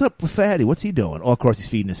what's up with Fatty? What's he doing? Oh, of course, he's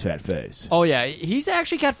feeding his fat face. Oh yeah, he's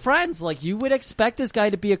actually got friends. Like you would expect this guy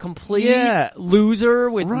to be a complete Yeah. loser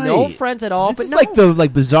with no Right. friends at all. This but is no. like the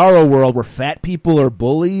Bizarro world where fat people are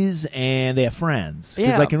bullies and they have friends. Because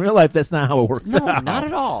Yeah. like in real life, that's not how it works no, out. not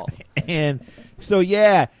at all. And so,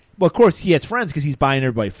 yeah. Well, of course, he has friends because he's buying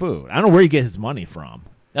everybody food. I don't know where he gets his money from.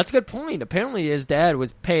 That's a good point. Apparently, his dad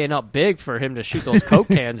was paying up big for him to shoot those Coke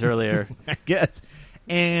cans earlier. I guess.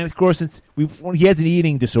 And of course, he has an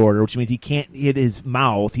eating disorder, which means he can't hit his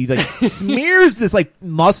mouth. He like smears this like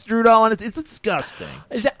mustard all on it. It's disgusting.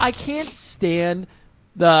 I can't stand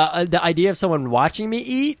the idea of someone watching me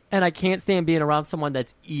eat, and I can't stand being around someone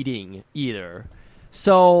that's eating either.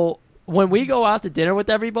 So when we go out to dinner with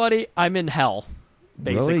everybody, I'm in hell.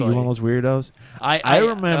 Basically, Really? You one of those weirdos? I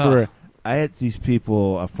remember I had these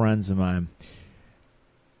people, friends of mine,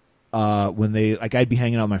 when I'd be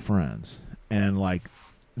hanging out with my friends, and like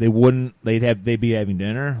they'd be having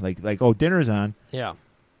dinner, like oh, dinner's on. Yeah.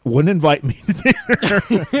 Wouldn't invite me to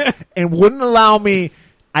dinner and wouldn't allow me.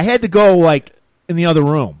 I had to go like in the other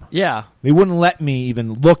room. Yeah. They wouldn't let me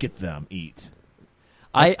even look at them eat.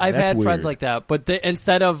 I've That's had friends weird. like that, but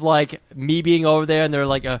instead of like me being over there and they're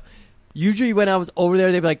like, usually when I was over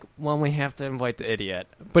there, they'd be like, well, we have to invite the idiot.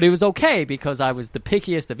 But it was okay because I was the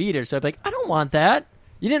pickiest of eaters. So I'd be like, I don't want that.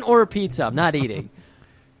 You didn't order pizza. I'm not eating.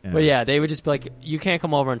 Yeah. But yeah, they would just be like, you can't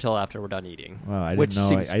come over until after we're done eating. Well, I which didn't know.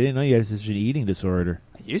 seems- I didn't know you had such an eating disorder.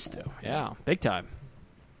 I used to. Yeah, big time.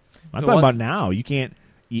 I'm It talking was- about now. You can't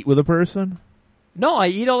eat with a person. No, I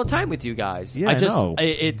eat all the time with you guys. Yeah, I know.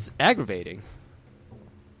 It's aggravating.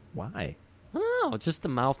 Why? I don't know. It's just the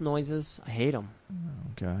mouth noises. I hate them.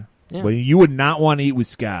 Okay. Yeah. But you would not want to eat with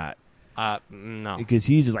Scott No. because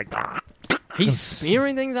he's just like. He's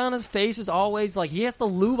smearing things on his face as always. Like, he has to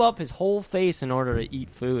lube up his whole face in order to eat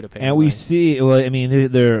food, apparently. And we see. Well, I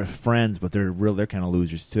mean, they're friends, but they're kind of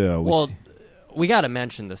losers too. We got to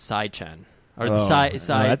mention the side chen. Or the no, side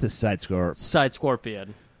that's a side score. side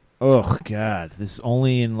scorpion. Oh God! This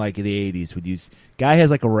only in like the 80s would use. Guy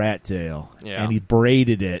has like a rat tail, Yeah. and he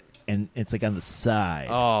braided it, and it's like on the side.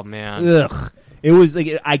 Oh, man. Ugh! It was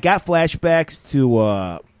like I got flashbacks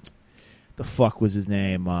to the fuck was his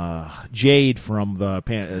name? Jade from the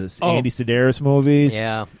Andy Sedaris movies.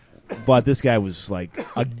 Yeah. But this guy was like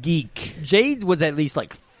a geek. Jade's was at least,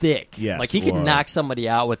 like, thick. Yes, like, he it could was. knock somebody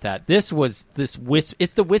out with that. This was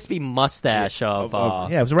it's the wispy mustache of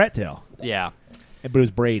Yeah, it was a rat tail, yeah. but it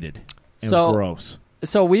was braided. It So- was gross.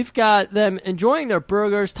 So we've got them enjoying their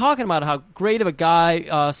burgers, talking about how great of a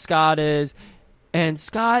guy Scott is. And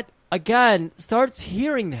Scott, again, starts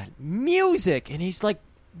hearing that music. And he's like,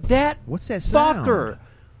 that What's that sound? fucker.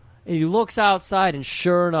 And he looks outside, and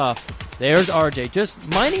sure enough, there's RJ just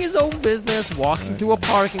minding his own business, walking through a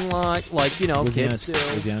parking lot like, Was he, on a, kids do.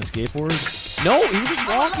 was he on a skateboard? No, he was just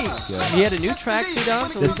walking. He had a new tracksuit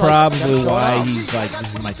on, so That's he's like, "Gotta probably show why off." he's like,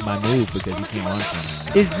 this is my move because you can't run from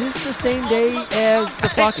him. Is this the same day as the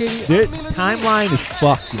fucking... The timeline is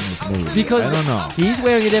fucked in this movie. Because I don't know. he's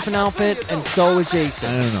wearing a different outfit, and so is I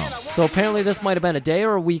Jason. don't know. So apparently this might have been a day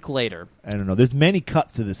or a week later. I don't know. There's many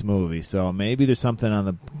cuts to this movie, so maybe there's something on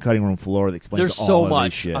the cutting room floor that explains There's all so of this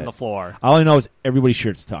much shit. on the floor. All I know is everybody's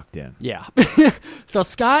shirt's tucked in. Yeah. So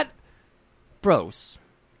Scott, bros,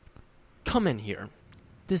 come in here.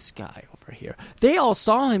 This guy over here. They all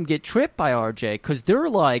saw him get tripped by RJ because they're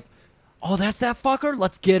like, oh, that's that fucker?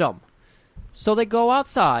 Let's get him. So they go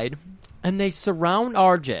outside, and they surround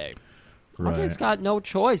RJ. Right. RJ's got no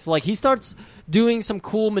choice. Like, he starts doing some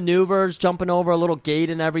cool maneuvers, jumping over a little gate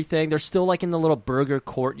and everything. They're still, like, in the little burger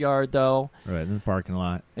courtyard, though. Right, in the parking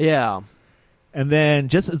lot. Yeah. And then,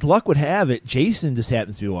 just as luck would have it, Jason just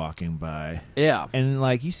happens to be walking by. Yeah. And,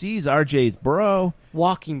 like, he sees RJ's bro,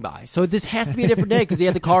 Walking by. So this has to be a different day because he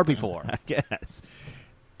had the car before. I guess.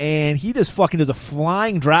 And he just fucking does a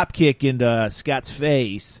flying drop kick into Scott's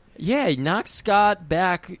face. Yeah, he knocks Scott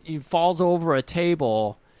back. He falls over a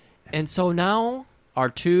table. And so now our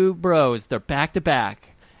two bros, they're back to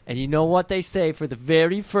back. And you know what they say for the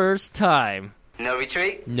very first time? No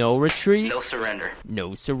retreat, No retreat, no surrender.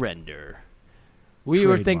 no surrender. We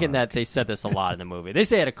were thinking Trademark. that they said this a lot in the movie. They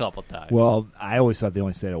say it a couple times. Well, I always thought they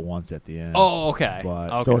only said it once at the end. Oh, okay.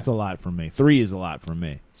 But, Okay. So it's a lot for me. 3 is a lot for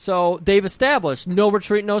me. So they've established no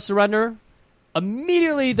retreat, no surrender.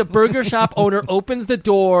 Immediately, the burger shop owner opens the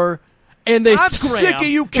door, and they I'm scram. sick of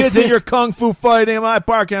you kids and your kung fu fighting in my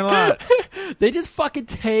parking lot. They just fucking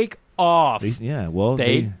take off. Yeah, well,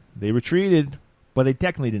 They- they retreated, but they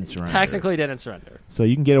technically didn't surrender. Technically didn't surrender. So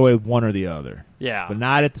you can get away with one or the other. Yeah. But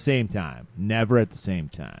not at the same time. Never at the same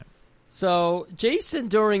time. So Jason,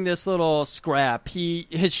 during this little scrap,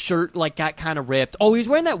 his shirt got kind of ripped. Oh, he was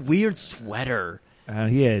wearing that weird sweater.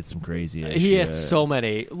 He had some crazy. He had so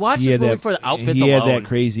many. Watch this movie for the outfits alone. He had that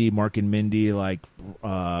crazy Mark and Mindy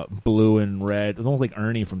blue and red. It's almost like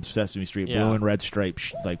Ernie from Sesame Street. Yeah. Blue and red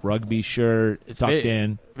striped rugby shirt. It's tucked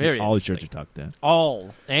in. All his shirts are tucked in.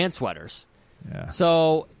 And sweaters. Yeah.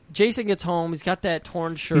 So Jason gets home. He's got that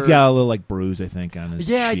torn shirt. He's got a little bruise, I think, on his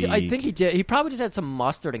cheek. I think he did. He probably just had some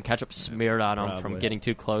mustard and ketchup smeared on him probably. from getting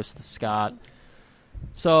too close to Scott.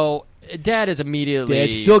 So Dad is immediately...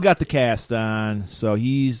 Dad still got the cast on, so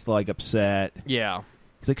he's upset. Yeah.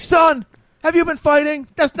 He's like, son, have you been fighting?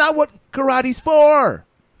 That's not what karate's for.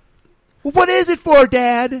 Well, what is it for,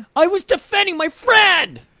 Dad? I was defending my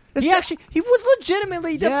friend. He was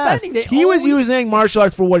legitimately defending. Yes. He was using martial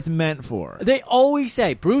arts for what it's meant for. They always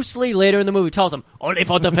say, Bruce Lee later in the movie tells him, only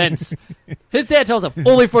for defense. His dad tells him,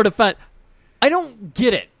 only for defense. I don't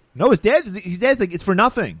get it. No, his dad's like, it's for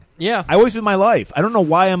nothing. Yeah. I always in my life. I don't know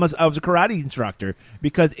why I was a karate instructor,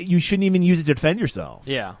 because you shouldn't even use it to defend yourself.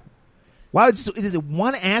 Yeah. Wow, it is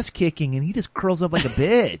one ass kicking, and he just curls up like a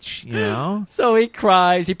bitch, you know? So he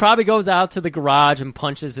cries. He probably goes out to the garage and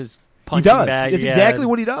punches his punching bag. It's exactly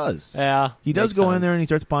what he does. Yeah. He does go in there and he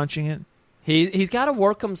starts punching it. He's got to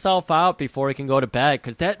work himself out before he can go to bed,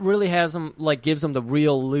 because that really has him gives him the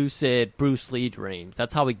real lucid Bruce Lee dreams.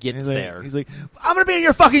 That's how he gets there. He's like, I'm gonna be in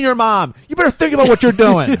here fucking your mom. You better think about what you're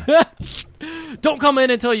doing. Don't come in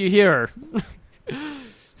until you hear her.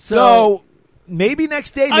 So maybe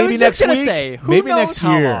next day, maybe next week, maybe next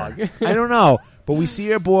year. I don't know. But we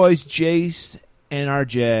see our boys Jace and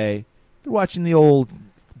RJ. They're watching the old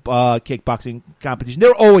kickboxing competition.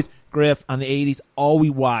 They're always. Griff, on the 80s, all we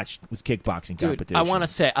watched was kickboxing competition. I want to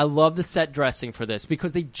say, I love the set dressing for this,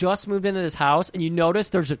 because they just moved into this house, and you notice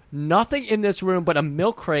there's nothing in this room but a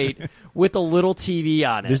milk crate with a little TV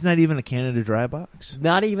on it. There's not even a Canada Dry box?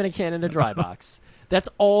 Not even a Canada Dry box. That's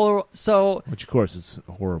all. So, which, of course, is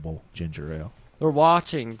a horrible ginger ale. We're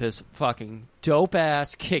watching this fucking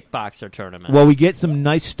dope-ass kickboxer tournament. Well, we get some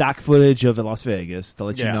nice stock footage of Las Vegas to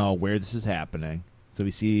let you know where this is happening. So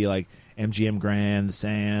we see, MGM Grand, the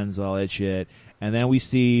Sands, all that shit. And then we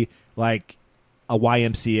see, a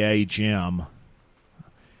YMCA gym.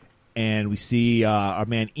 And we see our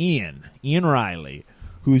man Ian Riley,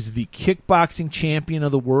 who's the kickboxing champion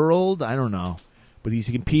of the world. I don't know. But he's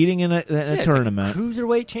competing in a tournament.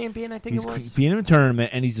 Cruiserweight champion, I think it was. He's competing in a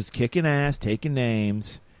tournament, and he's just kicking ass, taking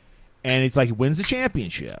names. And he's he wins the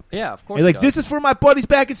championship. Yeah, of course. He's this is for my buddies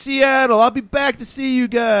back in Seattle. I'll be back to see you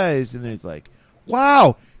guys. And then he's like,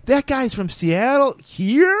 wow. That guy's from Seattle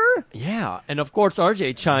here? Yeah, and of course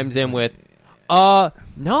RJ chimes in with,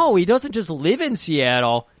 no, he doesn't just live in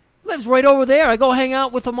Seattle. He lives right over there. I go hang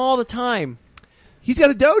out with him all the time. He's got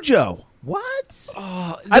a dojo. What?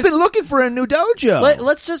 I've been looking for a new dojo.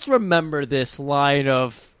 Let's just remember this line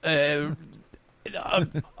of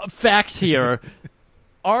facts here.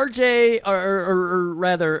 RJ, or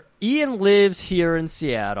rather, Ian lives here in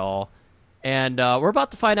Seattle. And we're about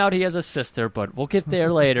to find out he has a sister, but we'll get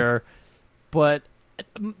there later. But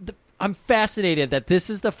I'm fascinated that this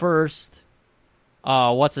is the first,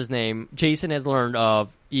 what's his name? Jason has learned of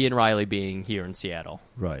Ian Riley being here in Seattle.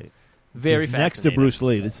 Right. Very fascinating. Next to Bruce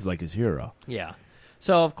Lee, this is his hero. Yeah.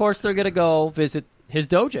 So, of course, they're going to go visit his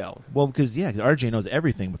dojo. Well, because RJ knows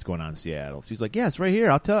everything what's going on in Seattle. So he's like, yeah, it's right here.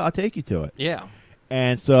 I'll take you to it. Yeah.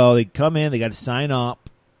 And so they come in. They got to sign up.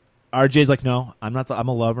 RJ's like, no, I'm not. I'm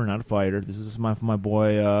a lover, not a fighter. This is my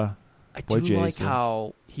boy. I do Jason. like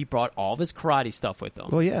how he brought all of his karate stuff with him.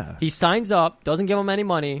 Well, yeah. He signs up, doesn't give him any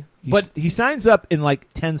money, but he signs up in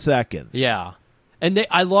 10 seconds. Yeah, and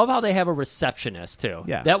I love how they have a receptionist too.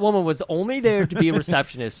 Yeah, that woman was only there to be a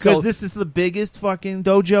receptionist because this is the biggest fucking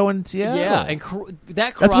dojo in Seattle. Yeah, and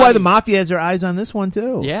that's why the mafia has their eyes on this one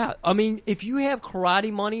too. Yeah, I mean, if you have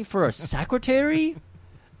karate money for a secretary.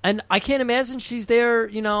 And I can't imagine she's there,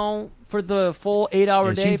 for the full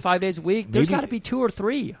 8-hour day, 5 days a week. There's got to be 2 or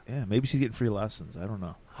 3. Yeah, maybe she's getting free lessons. I don't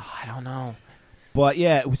know. I don't know. But,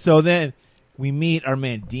 yeah, so then we meet our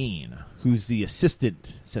man Dean, who's the assistant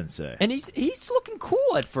sensei. And he's looking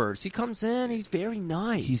cool at first. He comes in. He's very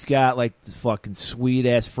nice. He's got, this fucking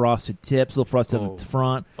sweet-ass frosted tips, little frosted on the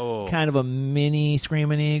front. Oh. Kind of a mini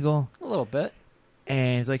Screaming Eagle. A little bit.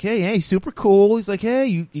 And he's like, hey, he's super cool. He's like, hey,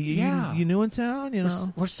 you new in town?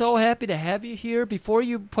 We're so happy to have you here. Before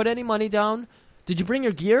you put any money down, did you bring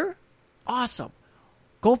your gear? Awesome.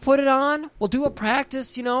 Go put it on. We'll do a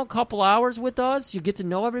practice, a couple hours with us. You get to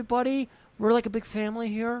know everybody. We're like a big family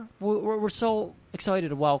here. We're so excited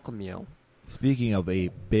to welcome you. Speaking of a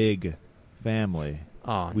big family,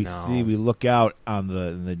 we look out on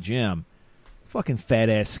the gym. Fucking fat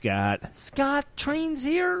ass Scott. Scott trains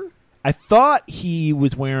here? I thought he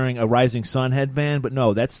was wearing a Rising Sun headband, but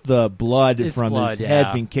no, that's the blood It's from blood, his head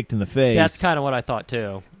yeah. being kicked in the face. That's kind of what I thought,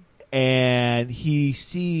 too. And he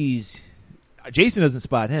sees Jason doesn't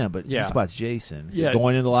spot him, but Yeah. he spots Jason. He's Yeah.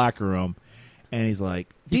 going in the locker room, and he's like,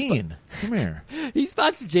 Dean, come here. He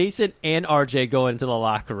spots Jason and RJ go into the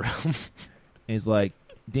locker room. And he's like,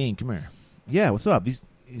 Dean, come here. Yeah, what's up? You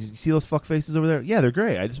see those fuck faces over there? Yeah, they're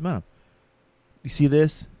great. I just met them. You see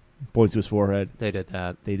this? Points to his forehead. They did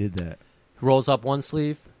that. They did that. Rolls up one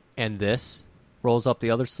sleeve, and this. Rolls up the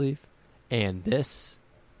other sleeve, and this.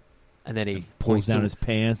 And then he Pulls down to- his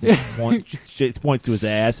pants and points to his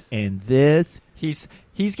ass. And this.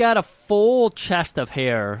 He's got a full chest of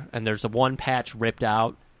hair, and there's a one patch ripped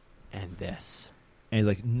out, and this. And he's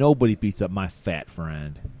like, nobody beats up my fat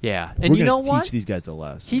friend. Yeah. We're And you gonna know what? teach these guys a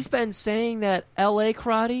lesson. He's been saying that L.A.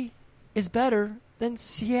 karate is better than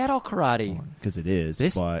Seattle karate. Because it is.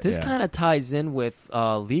 This but, kind of ties in with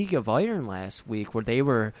League of Iron last week, where they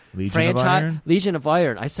were Legion of Iron? Legion of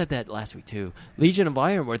Iron. I said that last week too. Legion of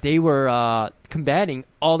Iron, where they were combating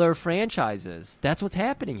other franchises. That's what's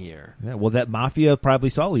happening here. Yeah, well, that Mafia probably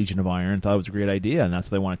saw Legion of Iron and thought it was a great idea, and that's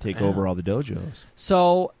why they want to take over all the dojos.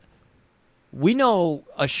 So we know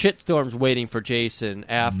a shitstorm's waiting for Jason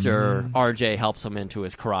after RJ helps him into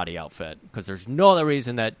his karate outfit, because there's no other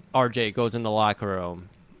reason that RJ goes in the locker room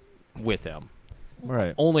with him,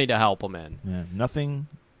 Right. only to help him in. Yeah, nothing.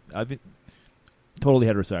 I've been totally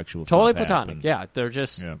heterosexual. Totally stuff platonic. happened. Yeah, they're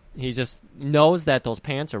just Yeah. he just knows that those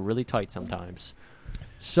pants are really tight sometimes.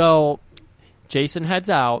 So Jason heads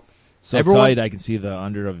out. So Everyone- tight I can see the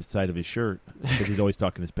under of the side of his shirt because he's always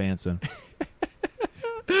tucking his pants in.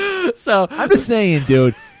 So I'm just saying,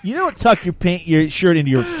 dude. You don't tuck your shirt into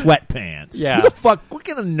your sweatpants. Yeah. Who the fuck? What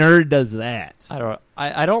kind of nerd does that?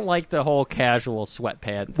 I don't like the whole casual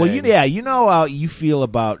sweatpant thing. Well, you know how you feel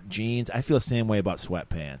about jeans. I feel the same way about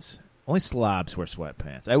sweatpants. Only slobs wear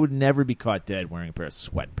sweatpants. I would never be caught dead wearing a pair of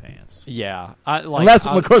sweatpants. Yeah, Unless,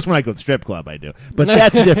 of course, when I go to the strip club, I do. But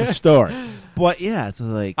that's a different story. But yeah, it's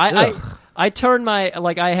like I turn my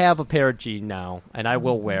I have a pair of jeans now, and I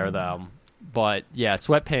will wear them. But yeah,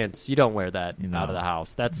 sweatpants, you don't wear that out of the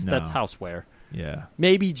house. That's housewear. Yeah.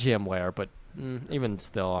 Maybe gym wear, but even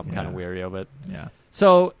still, I'm kind of weary of it. Yeah.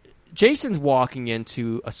 So Jason's walking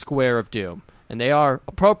into a square of doom, and they are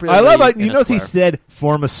appropriately. I love in you a notice he square. said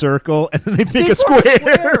form a circle, and then they pick They a form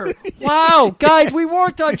square. Wow, guys, we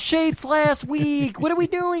worked on shapes last week. What are we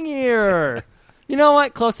doing here? You know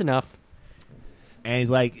what? Close enough. And he's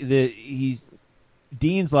like,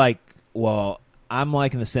 Dean's like, well, I'm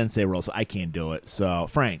liking the sensei role, so I can't do it. So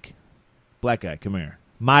Frank, black guy, come here.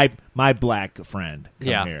 My black friend,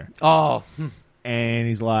 come here. Oh, And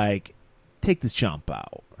he's like, take this chump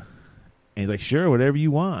out. And he's like, sure, whatever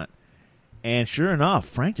you want. And sure enough,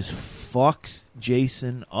 Frank just fucks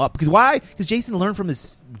Jason up. Because why? Because Jason learned from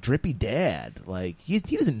his drippy dad. Like, he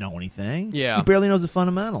doesn't know anything. Yeah. He barely knows the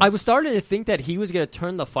fundamentals. I was starting to think that he was going to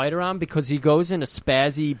turn the fight around because he goes into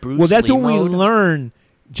spazzy Bruce Well, that's Lee when we mode. learn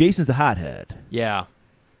Jason's a hothead. Yeah.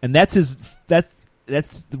 And that's the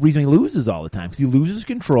reason he loses all the time. Because he loses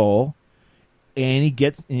control, and he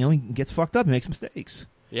gets fucked up. He makes mistakes.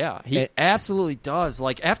 Yeah, he absolutely does.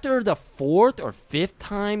 Like, after the fourth or fifth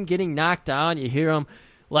time getting knocked down, you hear him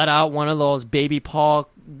let out one of those baby paw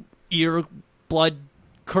ear blood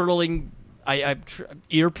curdling,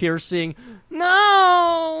 ear piercing.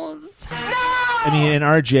 No! I mean, and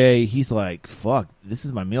RJ, he's like, fuck, this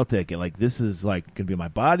is my meal ticket. Like, this is, like, going to be my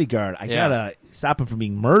bodyguard. I got to stop him from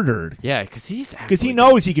being murdered. Yeah, because he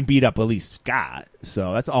knows he can beat up at least Scott.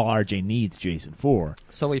 So that's all RJ needs Jason for.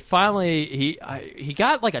 So he finally, he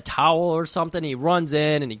got like a towel or something. He runs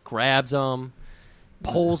in and he grabs him,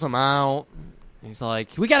 pulls him out. He's like,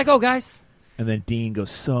 we got to go, guys. And then Dean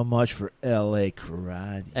goes, so much for L.A.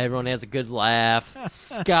 karate. Everyone has a good laugh.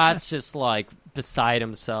 Scott's just like beside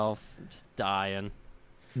himself, just dying.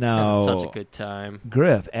 No. Having such a good time.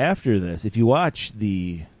 Griff, after this, if you watch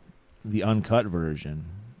the uncut version,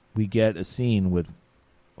 we get a scene with,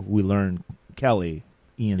 we learn Kelly,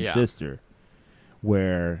 Ian's sister,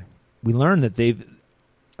 where we learn that they've,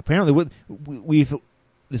 apparently, we've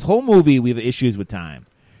this whole movie, we have issues with time.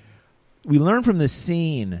 We learn from this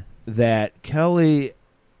scene that Kelly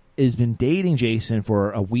has been dating Jason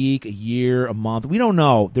for a week, a year, a month. We don't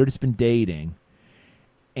know. They've just been dating.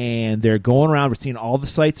 And they're going around. We're seeing all the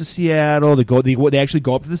sights of Seattle. They actually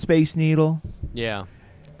go up to the Space Needle. Yeah.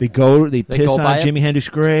 They piss go on by Jimi Hendrix's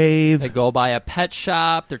grave. They go by a pet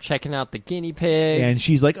shop. They're checking out the guinea pigs. And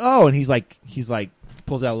she's like, oh, and he's like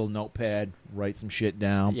Pulls out a little notepad, writes some shit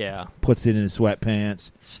down. Yeah. Puts it in his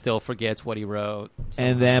sweatpants. Still forgets what he wrote.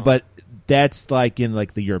 And then, but that's like in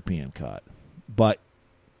like the European cut. But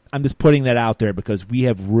I'm just putting that out there because we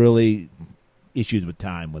have really issues with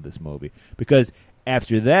time with this movie. Because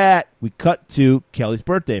after that, we cut to Kelly's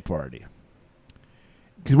birthday party.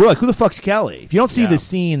 Because we're like, who the fuck's Kelly? If you don't see the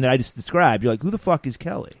scene that I just described, you're like, who the fuck is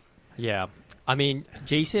Kelly? Yeah. I mean,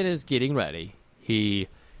 Jason is getting ready. He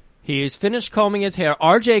is finished combing his hair.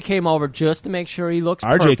 RJ came over just to make sure he looks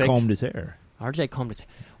perfect. RJ combed his hair. RJ combed his hair.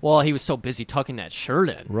 Well, he was so busy tucking that shirt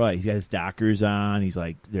in. Right. He's got his Dockers on. He's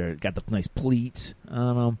like, got the nice pleats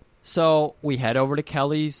on him. So we head over to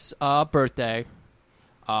Kelly's birthday.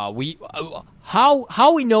 How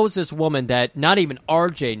he knows this woman that not even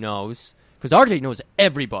RJ knows, because RJ knows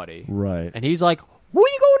everybody. Right. And he's like, who are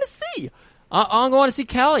you going to see? I'm going to see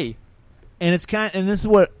Kelly. And it's and this is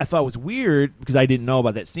what I thought was weird because I didn't know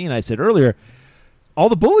about that scene I said earlier. All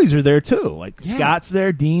the bullies are there too. Like Scott's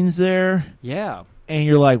there, Dean's there. Yeah. And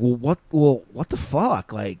you're like, what the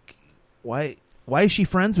fuck? Like, why is she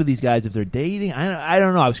friends with these guys if they're dating? I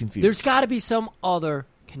don't know. I was confused. There's got to be some other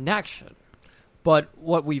connection. But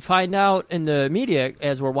what we find out in the media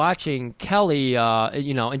as we're watching Kelly,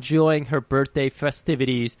 enjoying her birthday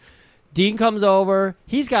festivities, Dean comes over.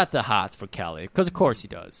 He's got the hots for Kelly because, of course, he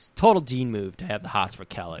does. Total Dean move to have the hots for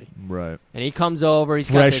Kelly. Right. And he comes over.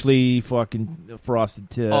 He's freshly fucking frosted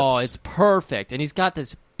tips. Oh, it's perfect. And he's got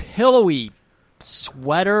this pillowy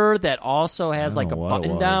sweater that also has like a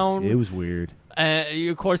button down. It was weird.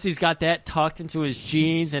 Of course, he's got that tucked into his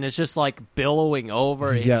jeans, and it's just like billowing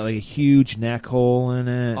over. He's got like a huge neck hole in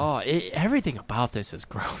it. Oh, everything about this is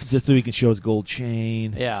gross. Just so he can show his gold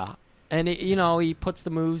chain. Yeah. And, he puts the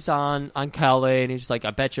moves on Kelly, and he's like,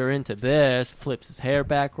 I bet you're into this. Flips his hair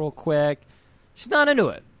back real quick. She's not into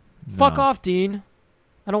it. No. Fuck off, Dean.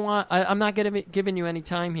 I'm not giving you any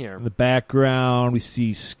time here. In the background, we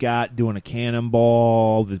see Scott doing a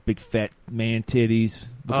cannonball, this big fat man titties,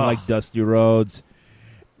 looking like Dusty Rhodes.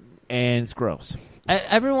 And it's gross.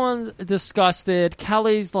 Everyone's disgusted.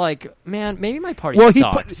 Kelly's like, man, maybe my party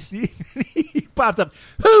sucks. He popped up,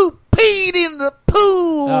 who peed in the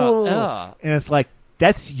pool? And it's like,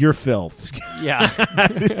 that's your filth. Yeah.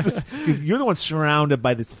 You're the one surrounded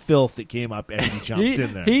by this filth that came up as you jumped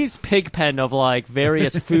in there. He's Pigpen of like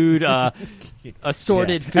various food,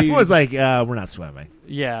 assorted food. Everyone's like, we're not swimming.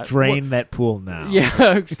 Yeah. Drain that pool now.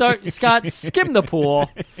 Yeah. Scott, skim the pool.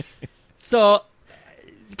 So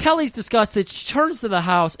Kelly's disgusted. She turns to the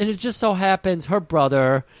house, and it just so happens her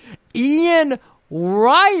brother, Ian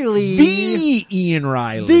Riley. The Ian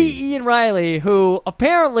Riley, who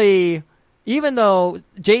apparently, even though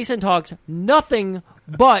Jason talks nothing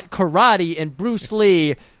but karate and Bruce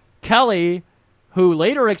Lee, Kelly, who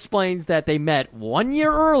later explains that they met 1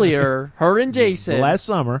 year earlier, her and Jason. Last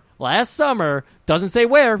summer. Doesn't say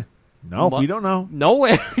where. No, we don't know.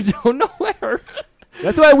 Nowhere. Don't know where.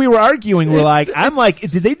 That's why we were arguing. We're like,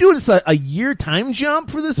 did they do this a year time jump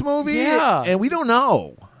for this movie? Yeah. And we don't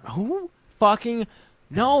know. Who fucking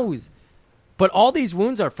knows? But all these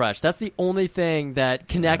wounds are fresh. That's the only thing that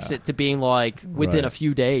connects it to being like within a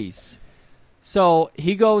few days. So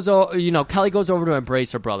he goes, Kelly goes over to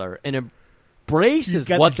embrace her brother, and embrace is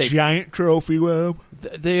what they giant trophy web.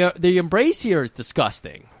 The embrace here is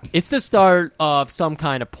disgusting. It's the start of some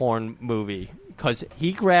kind of porn movie because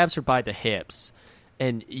he grabs her by the hips,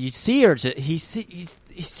 and you see her. He's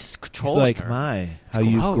just controlling her. He's like, how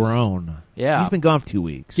you've grown. Yeah, he's been gone for 2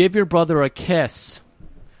 weeks. Give your brother a kiss.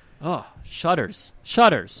 Oh, shudders.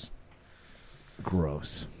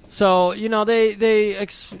 Gross. So they're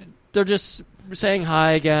just saying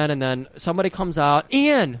hi again, and then somebody comes out.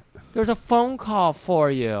 Ian, there's a phone call for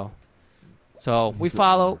you. So we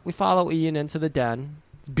follow Ian into the den.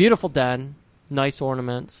 Beautiful den, nice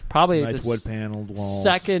ornaments, probably nice the wood-paneled walls.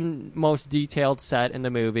 Second most detailed set in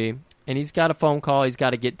the movie. And he's got a phone call. He's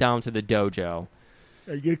got to get down to the dojo.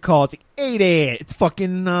 You get a call. It's like, hey there, it's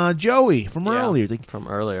fucking Joey from earlier. It's like, from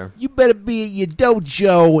earlier. You better be at your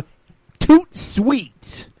dojo, toot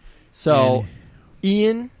sweet. So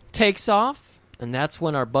Ian takes off, and that's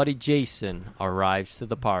when our buddy Jason arrives to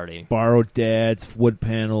the party. Borrowed Dad's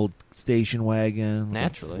wood-paneled station wagon.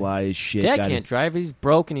 Naturally. Fly as shit. Dad can't drive. He's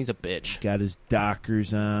broke, and he's a bitch. Got his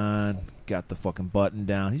Dockers on. Got the fucking button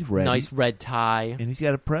down. He's ready. Nice red tie. And he's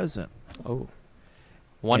got a present. Oh.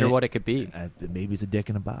 Wonder what it could be. Maybe it's a dick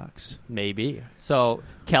in a box. Maybe. So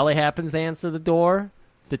Kelly happens to answer the door.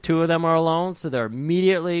 The two of them are alone, so they're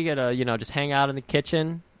immediately going to, just hang out in the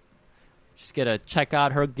kitchen. Just going to check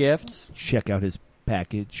out her gift. Check out his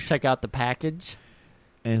package. Check out the package.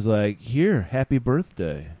 And he's like, here, happy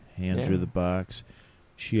birthday. Hands her the box.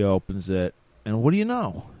 She opens it. And what do you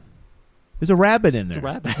know? There's a rabbit in there. a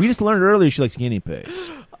rabbit. We just learned earlier she likes guinea pigs.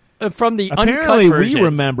 From the Apparently, uncut version. we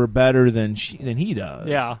remember better than he does.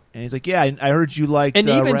 Yeah. And he's like, yeah, I heard you liked And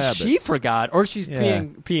even rabbits. she forgot, or she's Yeah.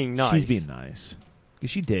 being nice. She's being nice.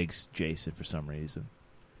 Because she digs Jason for some reason.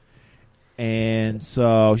 And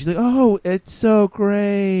so she's like, oh, it's so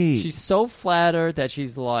great. She's so flattered that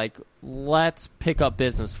she's like, let's pick up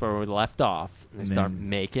business where we left off. And they And start then-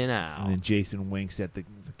 making out. And then Jason winks at the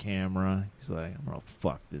camera. He's like, I'm going to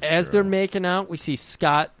fuck this As girl. they're making out, we see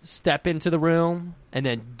Scott step into the room, and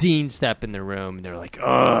then Dean step in the room, and they're like,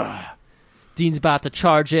 ugh. Dean's about to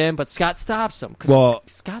charge in, but Scott stops him. Because Well-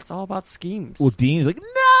 Scott's all about schemes. Well, Dean's like,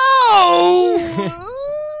 no!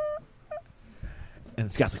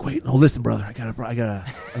 And Scott's like, wait, no, listen, brother. I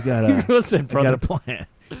gotta Listen, I got a brother. plan.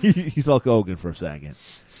 He's Hulk Hogan for a second.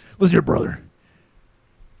 Listen here, brother.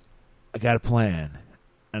 I got a plan.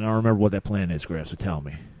 And I don't remember what that plan is, Graf, so tell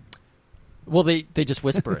me. Well, they just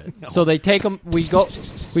whisper it. So they take him. We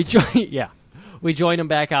join him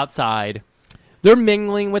back outside. They're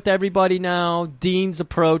mingling with everybody now. Dean's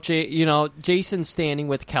approaching. Jason's standing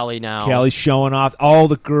with Kelly now. Kelly's showing off. All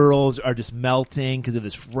the girls are just melting because of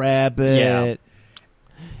this rabbit. Yeah.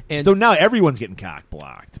 And So now everyone's getting cock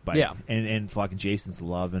blocked. Yeah. And fucking Jason's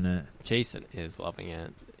loving it. Jason is loving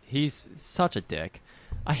it. He's such a dick.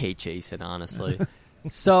 I hate Jason, honestly.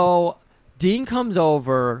 So Dean comes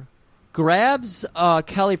over, grabs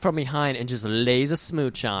Kelly from behind, and just lays a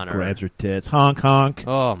smooch on her. Grabs her tits. Honk, honk.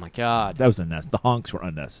 Oh, my God. That was unnecessary. The honks were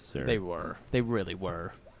unnecessary. They were. They really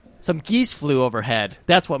were. Some geese flew overhead.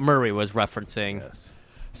 That's what Murray was referencing. Yes.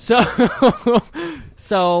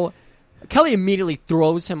 So Kelly immediately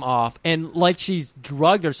throws him off, and like she's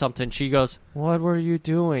drugged or something, she goes, "What were you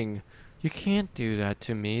doing? You can't do that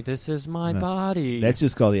to me. This is my body." That's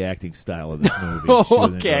just called the acting style of this movie. Oh, She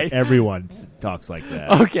wasn't okay. drunk. Everyone talks like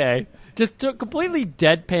that. Okay. Just completely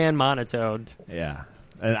deadpan monotoned. Yeah.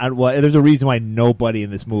 And there's a reason why nobody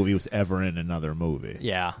in this movie was ever in another movie.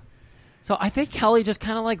 Yeah. So I think Kelly just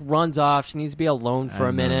kind of like runs off. She needs to be alone for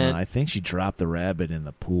a minute. I think she dropped the rabbit in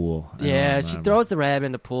the pool. I Yeah, don't she remember. throws the rabbit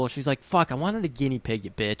in the pool. She's like, fuck, I wanted a guinea pig,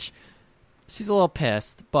 you bitch. She's a little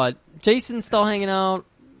pissed, but Jason's still hanging out,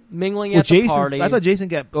 mingling at the party. I thought Jason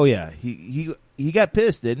got. Oh yeah, he got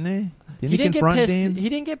pissed, didn't he? Didn't he didn't get confront pissed. Dean? He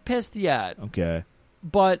didn't get pissed yet. Okay.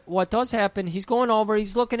 But what does happen, he's going over,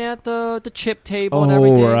 he's looking at the chip table and Oh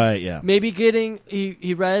everything. right, yeah. Maybe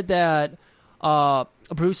he read that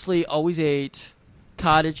Bruce Lee always ate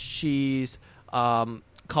cottage cheese,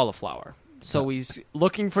 cauliflower. So he's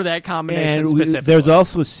looking for that combination And specifically. there's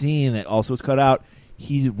also a scene that also was cut out.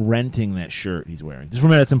 He's renting that shirt he's wearing. Just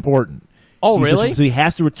remember, that's important. Oh, He's really? so he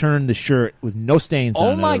has to return the shirt with no stains on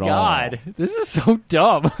it. Oh my at all. God, this is so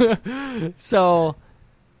dumb. So,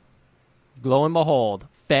 lo and behold,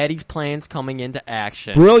 Fatty's plan's coming into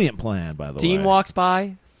action. Brilliant plan, by the way. Dean walks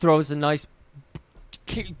by, throws a nice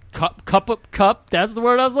cup. That's the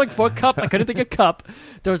word I was looking for. Cup. I couldn't think of cup.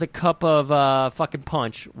 There was a cup of fucking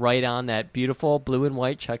punch right on that beautiful blue and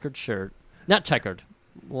white checkered shirt. Not checkered,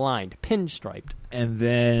 lined, pinstriped. And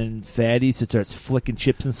then Fatty starts flicking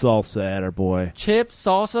chips and salsa at our boy. Chips,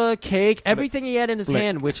 salsa, cake, everything he had in his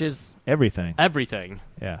hand, which is Everything. everything.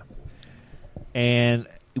 Yeah. And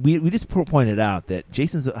we just pointed out that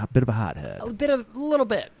Jason's a bit of a hothead. A little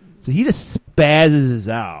bit. So he just spazzes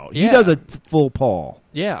out. He Yeah. does a full Paul.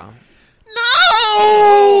 Yeah.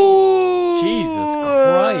 No! Jesus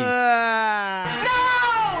Christ.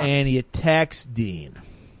 And he attacks Dean.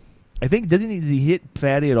 I think, does he hit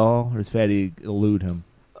Fatty at all? Or does Fatty elude him?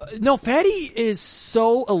 No, Fatty is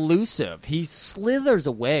so elusive. He slithers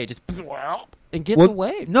away, just and gets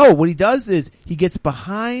away. No, what he does is he gets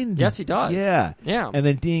behind. Yes, he does. Yeah. Yeah. And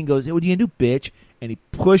then Dean goes, hey, what are you going to do, bitch? And he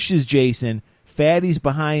pushes Jason. Fatty's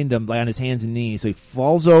behind him, like on his hands and knees. So he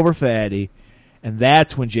falls over Fatty. And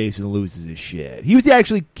that's when Jason loses his shit. He was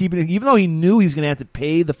actually keeping it, even though he knew he was going to have to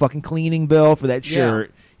pay the fucking cleaning bill for that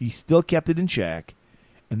shirt, he still kept it in check.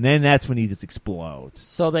 And then that's when he just explodes.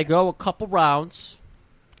 So they go a couple rounds.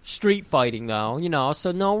 Street fighting, though,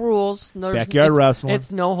 so no rules. Backyard wrestling.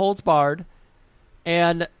 It's no holds barred.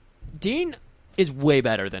 And Dean is way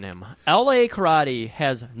better than him. L.A. Karate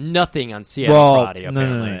has nothing on Seattle Karate,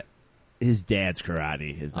 apparently. No. His dad's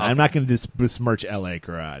karate. I'm not going to besmirch L.A.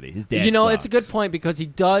 Karate. His dad It's a good point because he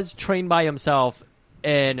does train by himself,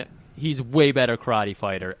 and he's way better karate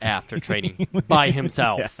fighter after training by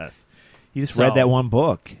himself. Yes. He just read that one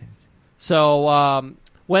book. So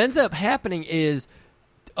what ends up happening is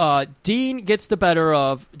Dean gets the better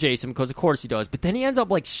of Jason because, of course, he does. But then he ends up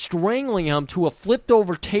like strangling him to a flipped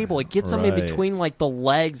over table. It gets him in Right. between like the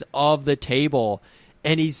legs of the table,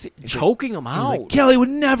 and he's choking him He's out. like, Kelly would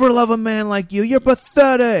never love a man like you. You're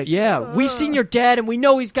pathetic. Yeah, we've seen your dad, and we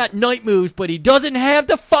know he's got night moves, but he doesn't have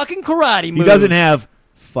the fucking karate moves. He doesn't have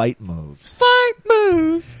fight moves. fight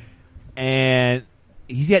moves. And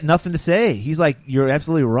he's got nothing to say. He's like, you're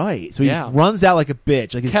absolutely right. So he Yeah. runs out like a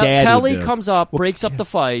bitch, like his dad Kelly would do. comes up, Well, breaks up the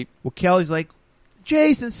fight. Well, Kelly's like,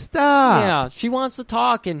 Jason, stop. Yeah, she wants to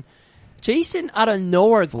talk, and Jason out of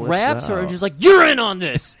nowhere grabs her out. and just like, you're in on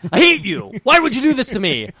this. I hate you. Why would you do this to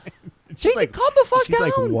me? Jason, like- calm the fuck She's down.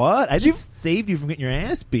 like, what? I just saved you from getting your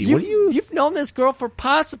ass beat. What are you? You've known this girl for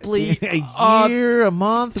possibly A year, a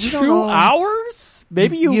month, we don't 2 know. hours?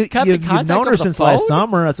 Maybe you kept in contact You've known her over the since phone? last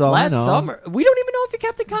summer. That's all Last I know. summer. We don't even know if you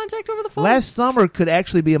kept in contact over the phone. Last summer could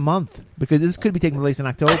actually be a month because this could be taking place in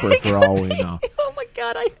October for all we know. Oh my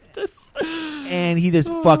god, I hate this. And he just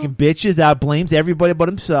fucking bitches out, blames everybody but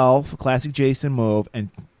himself, a classic Jason move, and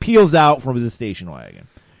peels out from the station wagon.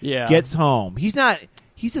 Yeah. Gets home. He's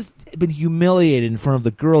just been humiliated in front of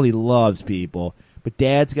the girl he loves, people. But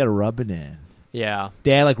Dad's got to rub it in. Yeah.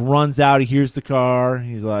 Dad, like, runs out. He hears the car.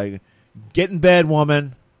 He's like, get in bed,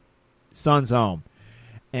 woman. Son's home.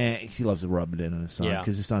 And he loves to rub it in on his son Yeah.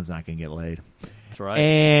 because his son's not going to get laid. That's right.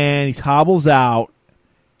 And he hobbles out.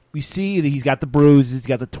 We see that he's got the bruises. He's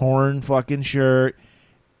got the torn fucking shirt.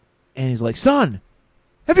 And he's like, son,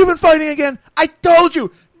 have you been fighting again? I told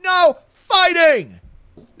you, no fighting.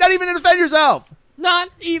 Not even to defend yourself. Not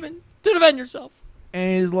even to defend yourself.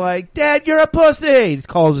 And he's like, Dad, you're a pussy. He just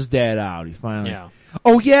calls his dad out. He finally, Yeah.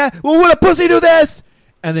 oh, yeah? Well, would a pussy do this?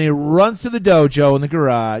 And then he runs to the dojo in the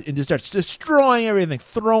garage and just starts destroying everything,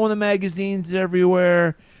 throwing the magazines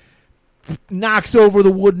everywhere, knocks over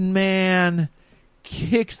the wooden man,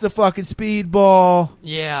 kicks the fucking speedball.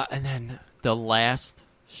 Yeah, and then the last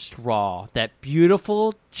straw. That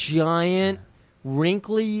beautiful, giant,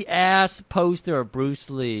 wrinkly-ass poster of Bruce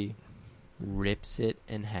Lee rips it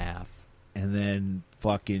in half. And then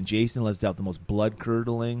fucking Jason lets out the most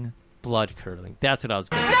blood-curdling. Blood-curdling. That's what I was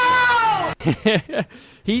going to say.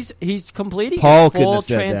 He's completing Paul his couldn't full have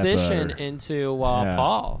said that transition better. into Yeah.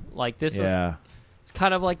 Paul. Like, this was... Yeah. It's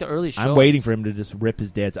kind of like the early shows. I'm waiting for him to just rip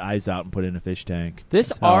his dad's eyes out and put it in a fish tank. This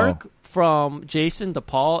That's how- arc from Jason to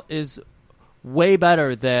Paul is way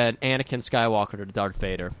better than Anakin Skywalker to Darth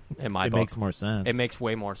Vader, in my It book. makes more sense. It makes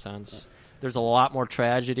way more sense. There's a lot more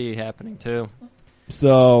tragedy happening, too.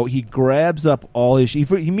 So he grabs up all his... He's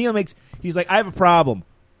like, I have a problem.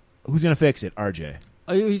 Who's going to fix it? RJ.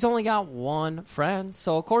 He's only got one friend,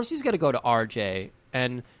 so of course he's going to go to RJ.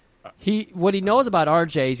 And what he knows about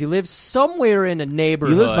RJ is he lives somewhere in a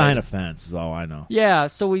neighborhood. He lives behind a fence, is all I know. Yeah,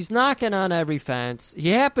 so he's knocking on every fence. He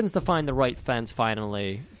happens to find the right fence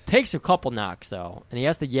finally. Takes a couple knocks, though, and he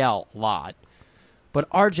has to yell a lot. But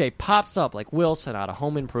RJ pops up like Wilson out of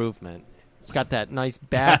Home Improvement. He's got that nice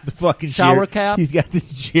bath The fucking shower cap. He's got the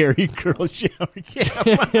Jerry curl shower cap.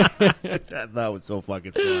 I thought it was so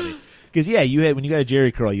fucking funny. Because, yeah, when you got a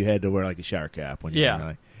Jerry curl, you had to wear like a shower cap. When you Yeah. were,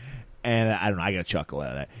 like, and I don't know, I got a chuckle out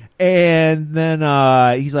of that. And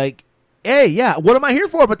then he's like, hey, yeah, what am I here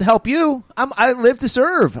for but to help you? I live to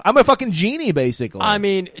serve. I'm a fucking genie, basically. I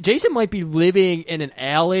mean, Jason might be living in an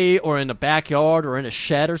alley or in a backyard or in a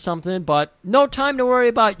shed or something, but no time to worry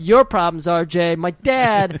about your problems, RJ. My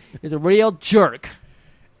dad is a real jerk.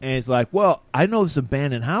 And it's like, well, I know this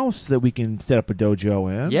abandoned house that we can set up a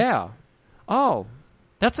dojo in. Yeah. Oh,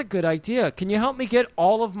 that's a good idea. Can you help me get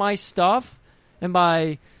all of my stuff? And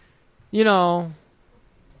by,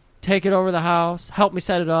 take it over the house, help me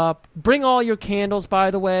set it up. Bring all your candles,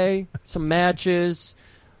 by the way, some matches.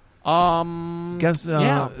 Guess,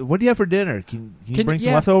 yeah. What do you have for dinner? Can you bring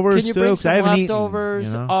some leftovers? Can you bring too? 'Cause I some haven't leftovers?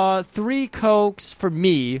 Eaten, you know? 3 Cokes for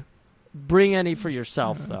me. Bring any for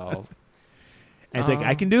yourself, though. And it's like,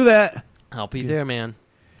 I can do that. I'll be there, man.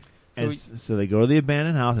 So they go to the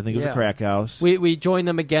abandoned house. I think it was Yeah. a crack house. We join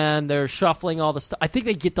them again. They're shuffling all the stuff. I think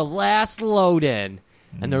they get the last load in,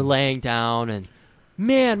 and they're laying down. And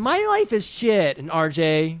man, my life is shit. And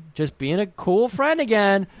RJ just being a cool friend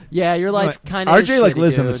again. Yeah, your life kind of. RJ like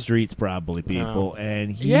lives dude. on the streets, probably people,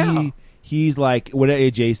 and Yeah. he's like, "What?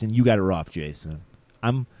 Hey, Jason, you got it rough, Jason.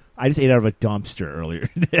 I just ate out of a dumpster earlier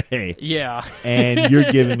today, Yeah. and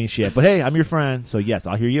you're giving me shit. But hey, I'm your friend, so yes,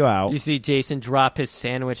 I'll hear you out." You see Jason drop his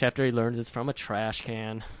sandwich after he learns it's from a trash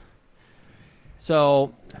can.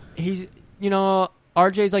 So he's,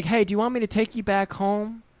 RJ's like, hey, do you want me to take you back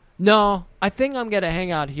home? No, I think I'm going to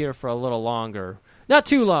hang out here for a little longer. Not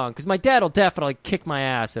too long, because my dad will definitely kick my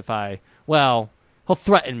ass he'll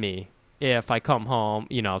threaten me if I come home,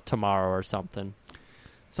 tomorrow or something.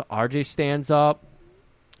 So RJ stands up.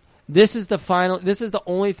 This is the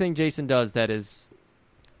only thing Jason does that is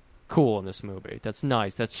cool in this movie. That's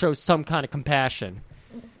nice. That shows some kind of compassion.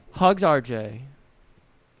 Hugs RJ.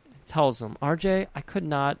 Tells him, RJ, I could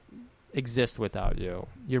not exist without you.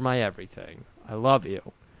 You're my everything. I love you.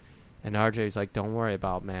 And RJ's like, don't worry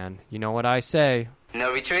about it, man. You know what I say.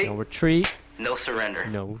 No retreat. No retreat. No surrender.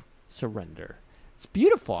 No surrender. It's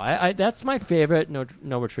beautiful. I that's my favorite. No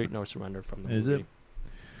retreat, no surrender from the movie. Is it?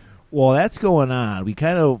 Well, that's going on. We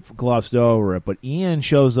kind of glossed over it, but Ian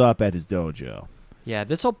shows up at his dojo. Yeah,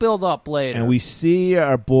 this will build up later. And we see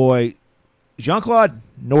our boy, Jean-Claude,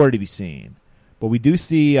 nowhere to be seen. But we do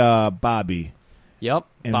see Bobby. Yep,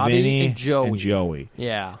 And Bobby Vinny and Joey. And Joey.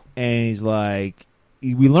 Yeah. And he's like,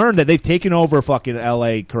 we learned that they've taken over fucking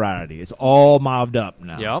L.A. karate. It's all mobbed up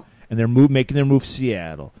now. Yep. And they're making their move to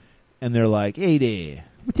Seattle. And they're like, hey there,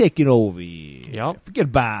 we're taking over here. Yep. Forget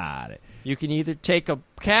about it. You can either take a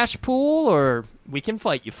cash pool or we can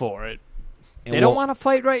fight you for it. And They don't want to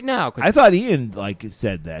fight right now. I thought Ian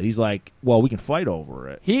said that. He's like, well, we can fight over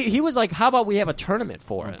it. He was like, how about we have a tournament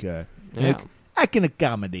for it? Okay. Yeah. Like, I can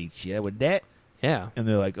accommodate you with that. Yeah. And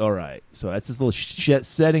they're like, all right. So that's this little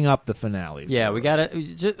setting up the finale. Yeah, for we us. got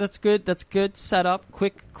it. That's good. That's good setup.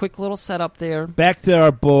 Quick little setup there. Back to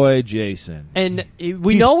our boy Jason. And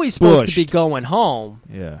we know he's supposed to be bushed. going home,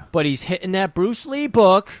 Yeah. but he's hitting that Bruce Lee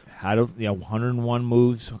book. 101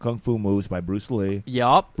 moves, kung fu moves by Bruce Lee.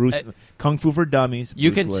 Yup. Kung Fu for Dummies.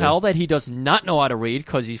 You Bruce can Lee. tell that he does not know how to read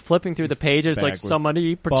because he's flipping through the pages like backward.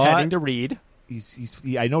 somebody pretending to read.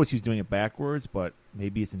 I know he's doing it backwards, but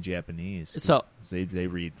maybe it's in Japanese. So they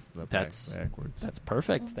read that's backwards. That's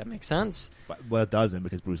perfect. That makes sense. Well, it doesn't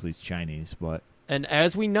because Bruce Lee's Chinese, but And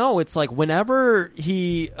as we know, it's like whenever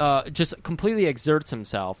he just completely exerts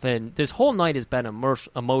himself, and this whole night has been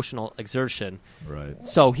emotional exertion. right.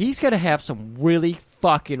 So he's going to have some really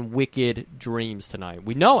fucking wicked dreams tonight.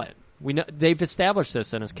 We know it. We know they've established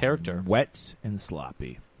this in his character. Wet and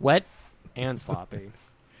sloppy. Wet and sloppy.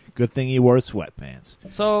 Good thing he wore sweatpants.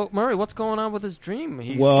 So Murray, what's going on with his dream?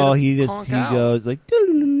 He's Well, gonna he conk out. goes like,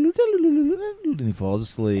 and he falls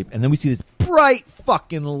asleep, and then we see this bright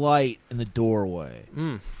fucking light in the doorway.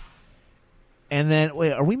 Mm. And then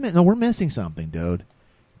wait, are we? No, we're missing something, dude.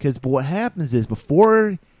 Because what happens is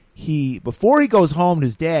before he goes home to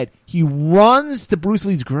his dad, he runs to Bruce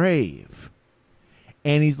Lee's grave,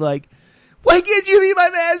 and he's like, "Why can't you be my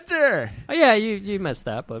master?" Oh, yeah, you missed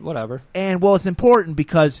that, but whatever. And well, it's important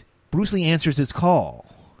because Bruce Lee answers his call.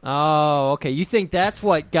 Oh, okay. You think that's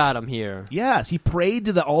what got him here? Yes, he prayed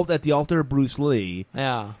to at the altar of Bruce Lee.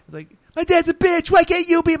 Yeah. Like, my dad's a bitch. Why can't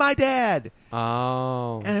you be my dad?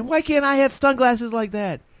 Oh. And why can't I have sunglasses like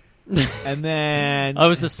that? And then, Oh, it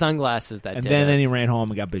was the sunglasses that and did then it. he ran home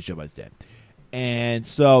and got bitched up by his dad. And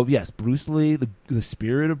so, yes, Bruce Lee, the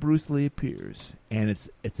spirit of Bruce Lee appears, and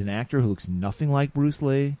it's an actor who looks nothing like Bruce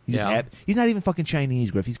Lee. He's Yeah. he's not even fucking Chinese,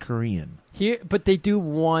 Griff. He's Korean. Here, but they do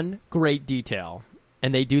one great detail,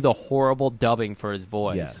 and they do the horrible dubbing for his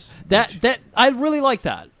voice. Yes. That I really like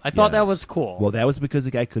that. I thought that Yes. was cool. Well, that was because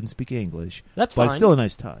the guy couldn't speak English. That's but fine. it's still a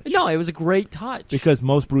nice touch. No, it was a great touch. Because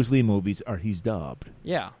most Bruce Lee movies he's dubbed.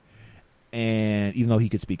 Yeah. And even though he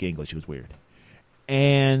could speak English, it was weird.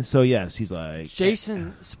 And so, yes, he's like...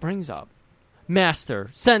 Jason springs up. Master,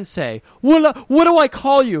 Sensei, what do I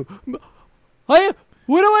call you?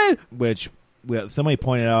 Which, somebody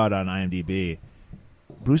pointed out on IMDb,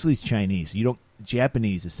 Bruce Lee's Chinese. You don't...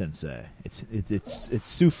 Japanese is sensei. It's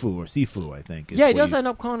Sufu or Sifu, I think. Yeah, he does end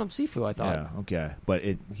up calling him Sifu, I thought. Yeah, okay. But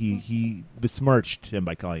he besmirched him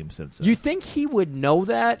by calling him sensei. You think he would know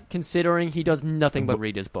that, considering he does nothing but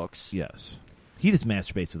read his books? Yes. He just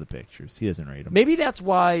masturbates to the pictures. He doesn't read them. Maybe that's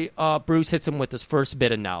why Bruce hits him with his first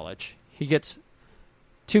bit of knowledge. He gets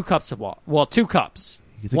 2 cups of water. Well, 2 cups.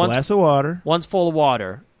 He gets a glass of water. One's full of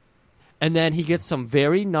water. And then he gets some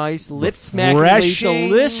very nice, lip-smackingly Refreshing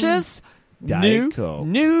delicious Diet Coke.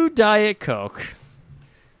 new Diet Coke.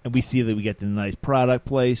 And we see that we get the nice product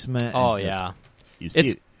placement. Oh, and yeah. You see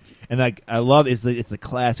It's- it. And like I love it's the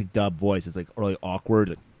classic dub voice. It's like really awkward.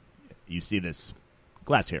 Like, you see this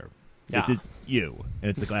glass here. This Yeah. is you, and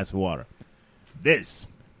it's a glass of water. This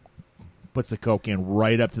puts the Coke in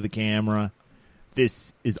right up to the camera.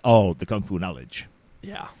 This is all the kung fu knowledge.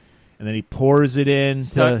 Yeah. And then he pours it in.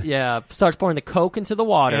 Starts pouring the Coke into the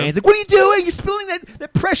water. And he's like, "What are you doing? You're spilling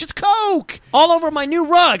that precious Coke all over my new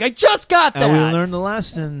rug. I just got that. And we learned the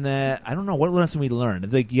lesson that I don't know what lesson we learned. I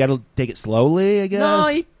think you got to take it slowly. I guess. No,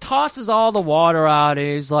 he tosses all the water out. And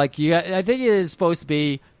he's like, I think it is supposed to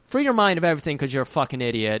be free your mind of everything because you're a fucking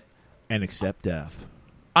idiot. And accept death.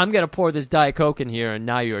 I'm going to pour this Diet Coke in here, and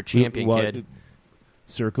now you're a champion, kid.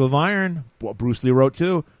 Circle of Iron. What Bruce Lee wrote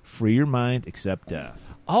too. Free your mind, accept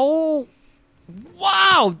death. Oh,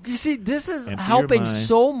 Wow! You see, this is Empty your helping mind.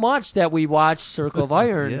 so much that we watch Circle of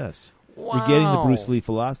Iron. Yes. Wow. We're getting the Bruce Lee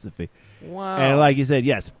philosophy. Wow. And like you said,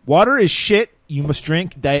 yes, water is shit. You must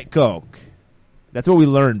drink Diet Coke. That's what we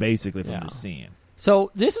learned basically from Yeah. this scene.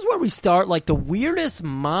 So this is where we start, like, the weirdest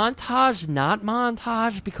montage, not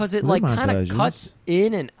montage, because it, Weird like, kind of montages. cuts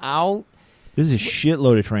in and out. This is a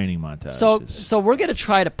shitload of training montages. So we're going to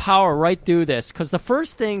try to power right through this, because the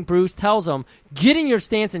first thing Bruce tells him, get in your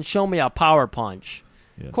stance and show me a power punch.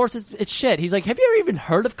 Yeah. Of course, it's shit. He's like, have you ever even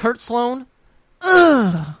heard of Kurt Sloan?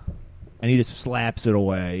 And he just slaps it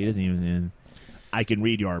away. He doesn't even. I can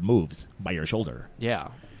read your moves by your shoulder. Yeah.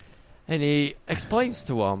 And he explains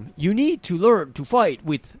to him, you need to learn to fight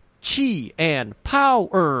with chi and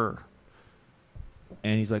power.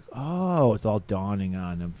 And he's like, "Oh, it's all dawning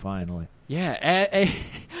on him finally." Yeah,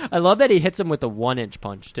 I love that he hits him with a 1-inch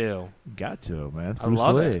punch, too. Got to, man. It's I Bruce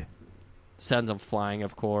love Lee. it. Sends him flying,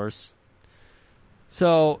 of course.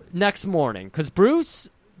 So, next morning, because Bruce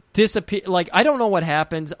disappears, like, I don't know what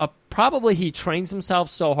happens. Probably he trains himself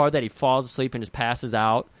so hard that he falls asleep and just passes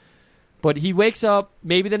out. But he wakes up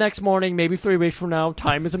maybe the next morning, maybe 3 weeks from now.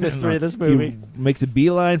 Time is a mystery of this movie. He makes a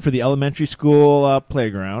beeline for the elementary school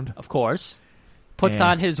playground. Of course. Puts And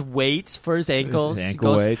on his weights for his ankles. His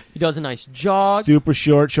ankle weight. He does a nice jog. Super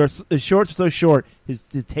short. His shorts are so short, his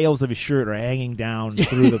tails of his shirt are hanging down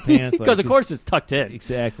through the pants. Because, of course, it's tucked in.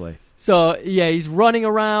 Exactly. So, yeah, he's running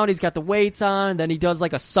around. He's got the weights on. Then he does,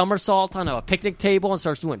 like, a somersault on a picnic table and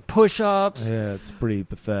starts doing push-ups. Yeah, it's pretty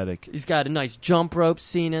pathetic. He's got a nice jump rope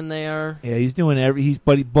scene in there. Yeah, he's doing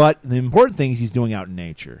but the important thing is he's doing out in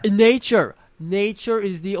nature. In nature. Nature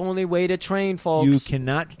is the only way to train, folks. You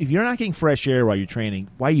cannot, if you're not getting fresh air while you're training,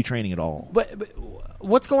 why are you training at all? But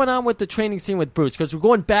what's going on with the training scene with Bruce? Because we're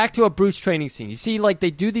going back to a Bruce training scene. You see, like,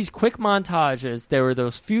 they do these quick montages. There were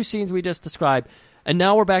those few scenes we just described. And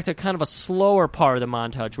now we're back to kind of a slower part of the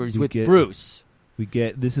montage where he's with Bruce.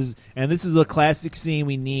 This is a classic scene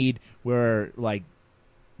we need where, like,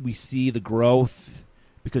 we see the growth,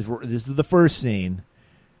 because this is the first scene.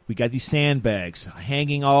 We got these sandbags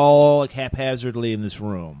hanging all, like, haphazardly in this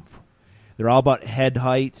room. They're all about head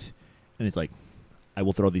height, and it's like, I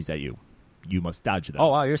will throw these at you. You must dodge them. Oh,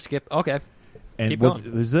 wow, you're skip. Okay. and keep what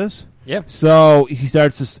going. is this? Yeah. So he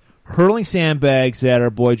starts just hurling sandbags at our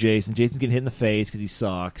boy Jason. Jason's getting hit in the face because he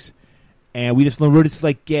sucks, and we're just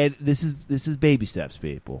like, this is baby steps,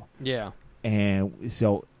 people. Yeah. And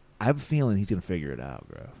so I have a feeling he's gonna figure it out,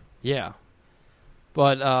 Griff. Yeah.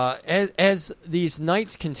 But as these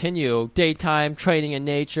nights continue, daytime training in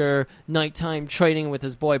nature, nighttime training with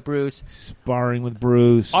his boy Bruce. Sparring with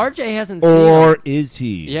Bruce. RJ hasn't seen him. Or is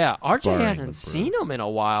he? Yeah, RJ sparring hasn't with Bruce? seen him in a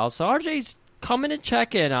while, so RJ's coming to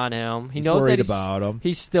check in on him. He He's knows worried that about him.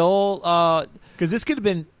 He's still, Because this could have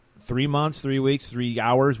been 3 months, 3 weeks, 3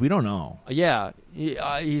 hours. We don't know. yeah,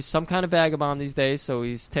 he's some kind of vagabond these days, so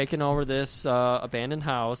he's taken over this abandoned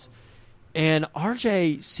house. And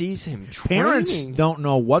RJ sees him training. Parents don't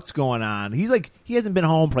know what's going on. He hasn't been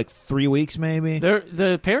home for like 3 weeks, maybe.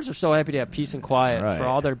 The parents are so happy to have peace and quiet Right. for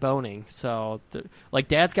all their boning. So,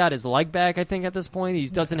 Dad's got his leg back. I think at this point he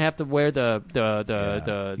doesn't have to wear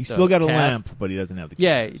the He's still got a cast. limp, but he doesn't have the cast.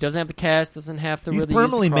 Yeah, he doesn't have the cast. Doesn't have to. He's really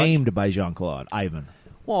permanently use the crutch. maimed by Jean-Claude. Ivan.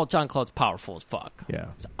 Well, John Claude's powerful as fuck. Yeah.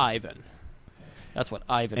 It's Ivan. That's what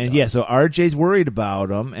Ivan And does. yeah, so RJ's worried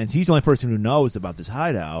about him, and he's the only person who knows about this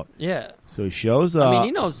hideout. Yeah. So he shows up. I mean,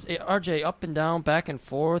 he knows RJ up and down, back and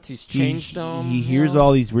forth. He's changed him. He you hears know?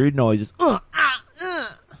 all these weird noises. And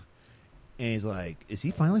he's like, is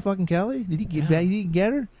he finally fucking Kelly? Did he get back? Did he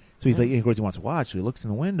get her? So he's like, of course he wants to watch, so he looks in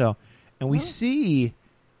the window, and we see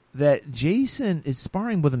that Jason is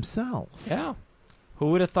sparring with himself. Yeah. Who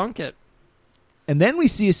would have thunk it? And then we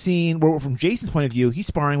see a scene where, from Jason's point of view, he's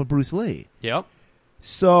sparring with Bruce Lee. Yep.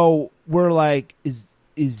 So we're like,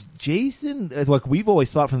 is Jason, like we've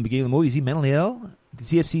always thought from the beginning of the movie, is he mentally ill? Does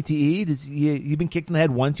he have CTE? Does he been kicked in the head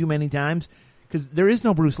one too many times? Because there is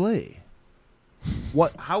no Bruce Lee.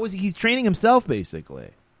 How is he's training himself, basically?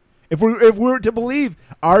 If we're to believe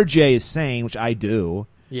RJ is sane, which I do,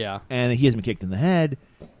 Yeah. and he hasn't been kicked in the head,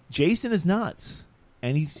 Jason is nuts,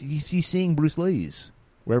 and he's seeing Bruce Lee's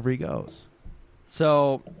wherever he goes.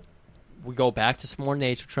 So we go back to some more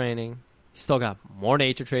nature training. Still got more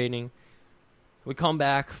nature training. We come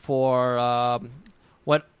back for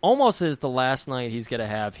what almost is the last night he's going to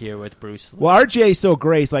have here with Bruce Lee. Well, RJ's so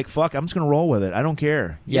great. He's like, fuck, I'm just going to roll with it. I don't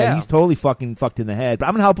care. Yeah, he's totally fucking fucked in the head, but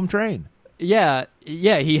I'm going to help him train. Yeah,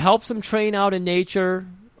 he helps him train out in nature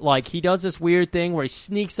Like, he does this weird thing where he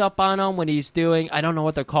sneaks up on him when he's doing, I don't know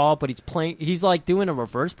what they're called, but he's like doing a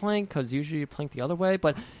reverse plank, because usually you plank the other way.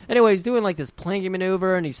 But anyway, he's doing like this planking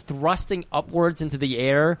maneuver, and he's thrusting upwards into the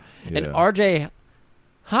air. Yeah. And RJ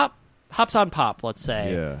hops on Pop, let's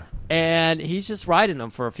say. Yeah. And he's just riding him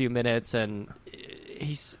for a few minutes, and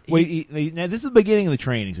now this is the beginning of the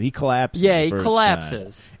training, so he collapses. Yeah, the he first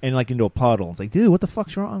collapses. time, and like into a puddle. It's like, dude, what the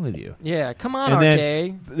fuck's wrong with you? Yeah, come on, And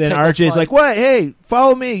RJ. Then Take a RJ's flight. like, what? Hey,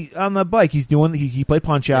 follow me on the bike. He's doing. He played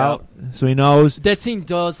Punch Out, so he knows. That scene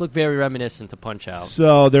does look very reminiscent to Punch Out.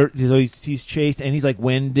 So he's chased, and he's like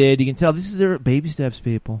winded. You can tell this is their baby steps,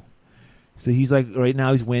 people. So he's like, right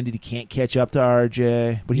now he's winded. He can't catch up to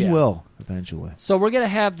RJ, but he Yeah. will eventually. So we're going to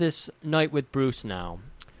have this night with Bruce now,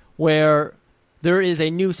 where there is a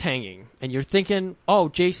noose hanging, and you're thinking, oh,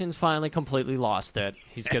 Jason's finally completely lost it.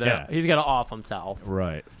 He's gonna off himself.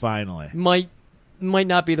 Right, finally. Might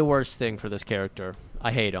not be the worst thing for this character.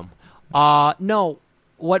 I hate him. No,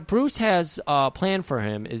 what Bruce has planned for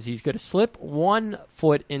him is he's going to slip one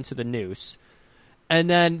foot into the noose, and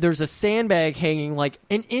then there's a sandbag hanging like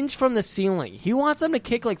an inch from the ceiling. He wants him to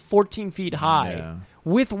kick like 14 feet high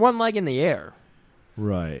with one leg in the air.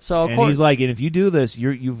 Right. So, of and course- he's like, and if you do this,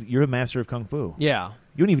 you're a master of kung fu. Yeah.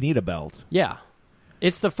 You don't even need a belt. Yeah.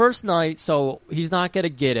 It's the first night, so he's not going to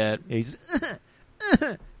get it. Yeah, he's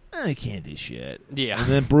I can't do shit. Yeah. And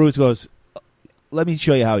then Bruce goes, let me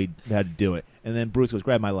show you how to do it. And then Bruce goes,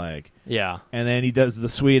 grab my leg. Yeah. And then he does the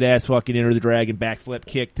sweet ass fucking Enter the Dragon backflip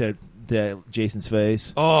kick to Jason's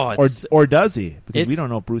face. Oh, it's or does he? Because we it's don't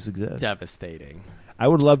know if Bruce exists. devastating. I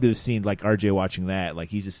would love to have seen like RJ watching that. Like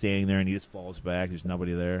he's just standing there and he just falls back. There's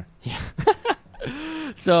nobody there.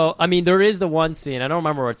 So, I mean, there is the one scene. I don't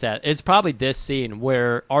remember where it's at. It's probably this scene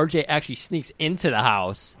where RJ actually sneaks into the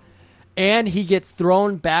house, and he gets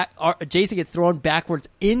thrown back. Jason gets thrown backwards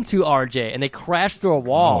into RJ, and they crash through a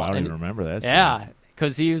wall. Oh, I don't and, even remember that. Yeah,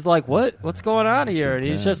 because he was like, "What's going on here?" And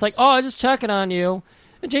he's just like, intense. "Oh, I'm just checking on you."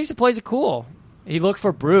 And Jason plays it cool. He looks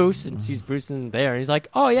for Bruce and sees Bruce in there, and he's like,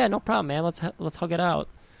 "Oh yeah, no problem, man. Let's hug it out."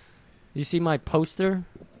 You see my poster?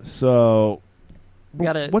 So, We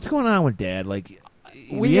gotta- what's going on with Dad? Like,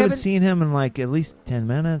 We we haven't haven't- seen him in like at least 10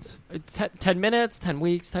 minutes. 10 minutes, 10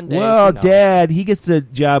 weeks, 10 days. Well, who knows? Dad, he gets the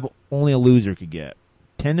job only a loser could get.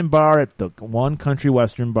 Tendon bar at the one country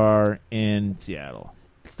western bar in Seattle.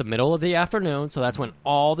 It's the middle of the afternoon, so that's when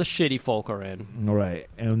all the shitty folk are in. All right.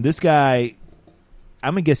 And this guy,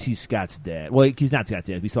 I'm going to guess he's Scott's dad. Well, he's not Scott's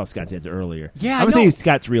dad. We saw Scott's dad earlier. Yeah, I'm I going to say know. he's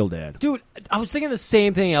Scott's real dad. Dude, I was thinking the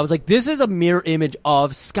same thing. I was like, this is a mirror image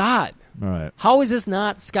of Scott. All right. How is this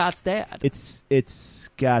not Scott's dad? It's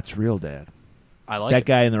Scott's real dad. I like That it.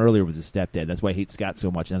 guy in the earlier was his stepdad. That's why I hate Scott so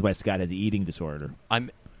much. And that's why Scott has an eating disorder.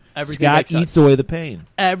 Everything Scott makes sense. eats away the pain.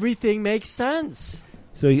 Everything makes sense.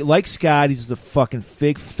 So, like Scott, he's just a fucking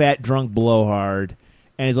big, fat, drunk blowhard.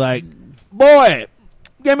 And he's like, boy,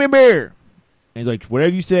 give me a beer. And he's like,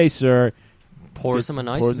 whatever you say, sir. Pours him a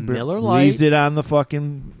nice pours the beer, Miller Lite. Leaves it on the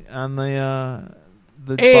fucking, on the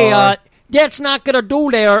Hey, bar. that's not going to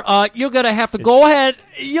do there. You're going to have to go ahead.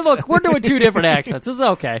 You look, we're doing two different accents. This is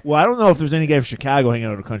okay. Well, I don't know if there's any guy from Chicago hanging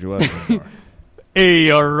out at a country western bar.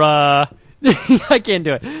 Hey, I can't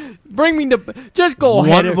do it. Bring me the, just go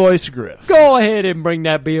ahead. One voice Griff. Go ahead and bring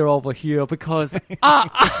that beer over here because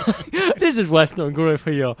this is Western Griff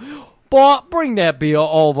here. But bring that beer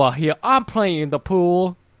over here. I'm playing the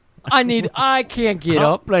pool. I can't get I'm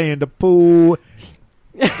up. playing the pool.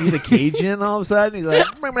 He's a Cajun all of a sudden. He's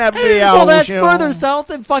like, bring me that beer. Well, that's further south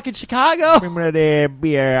than fucking Chicago. Bring me that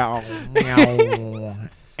beer.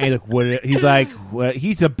 And he's like, what? He's like, what?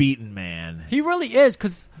 He's a beaten man. He really is,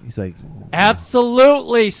 because He's like,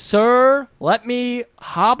 absolutely, sir. Let me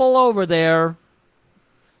hobble over there.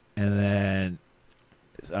 and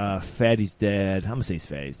then Fatty's dad. I'm gonna say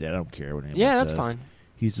Fatty's dad. I don't care what anyone Yeah, that's says. fine.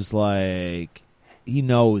 He's just like, he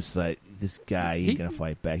knows that this guy ain't He- gonna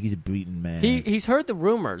fight back. He's a beaten man. He's heard the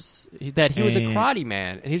rumors that he was a And- karate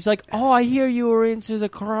man, and he's like, "Oh, I hear you were into the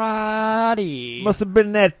karate." must have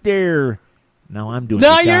been that there. Now I'm doing.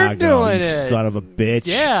 Now Chicago, you're doing you it. son of a bitch.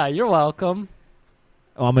 Yeah, you're welcome.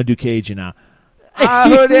 Oh, I'm gonna do Cajun now. I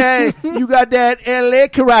heard that you got that L.A.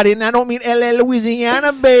 karate, and I don't mean L.A.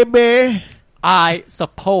 Louisiana, baby. I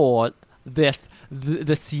support the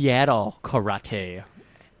Seattle karate.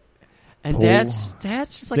 And Oh. Dad's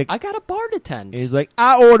just like, Sick. I got a bar to tend. He's like,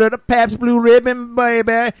 I ordered a Pabst Blue Ribbon,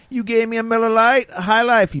 baby. You gave me a Miller Lite, a High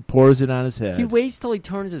Life. He pours it on his head. He waits till he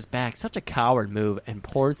turns his back, such a coward move, and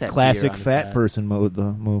pours that beer Classic on his fat head. person mode.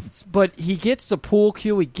 The move. But he gets the pool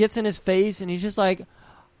cue, he gets in his face, and he's just like,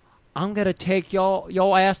 I'm going to take your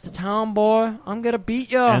ass to town, boy. I'm going to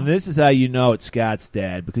beat you. And this is how you know it's Scott's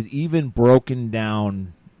dad, because even broken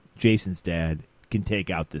down Jason's dad, can take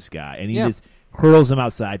out this guy. And he Yeah. just hurls him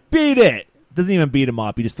outside. Beat it! Doesn't even beat him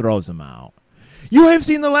up. He just throws him out. You ain't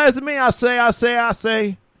seen the last of me, I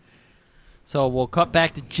say. So we'll cut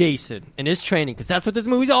back to Jason and his training, because that's what this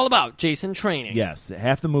movie's all about, Jason training. Yes,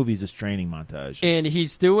 half the movie's this training montage. And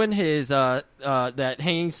he's doing his that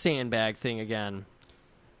hanging sandbag thing again.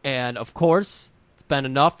 And, of course, it's been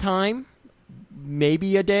enough time,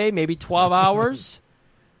 maybe a day, maybe 12 hours.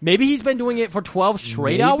 Maybe he's been doing it for 12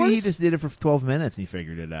 straight hours. Maybe he just did it for 12 minutes and he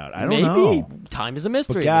figured it out. I don't Maybe. know. Time is a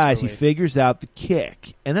mystery. But in guys, this he movie. figures out the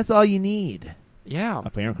kick, and that's all you need. Yeah.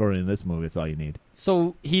 Apparently, in this movie, that's all you need.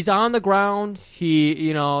 So he's on the ground.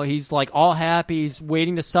 He's like all happy. He's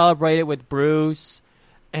waiting to celebrate it with Bruce,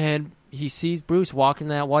 and he sees Bruce walking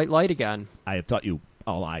that white light again. I have taught you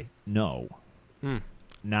all I know.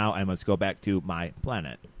 Now I must go back to my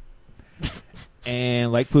planet.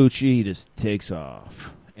 And like Poochie, he just takes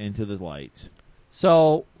off into the light.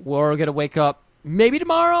 So we're gonna wake up maybe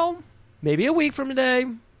tomorrow, maybe a week from today.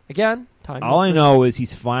 Again, time. All I know is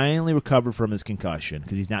he's finally recovered from his concussion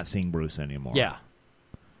because he's not seeing Bruce anymore. Yeah.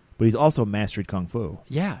 But he's also mastered Kung Fu.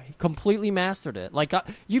 Yeah, he completely mastered it. Like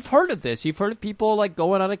you've heard of this. You've heard of people like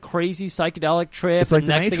going on a crazy psychedelic trip, It's like and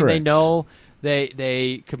the next thing they Matrix. know,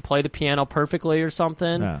 they can play the piano perfectly or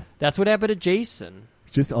something. Yeah. That's what happened to Jason.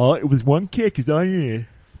 Just it was one kick. Is all you need.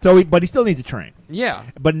 So, but he still needs to train. Yeah.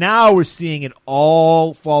 But now we're seeing it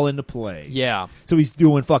all fall into place. Yeah. So he's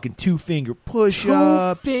doing fucking 2-finger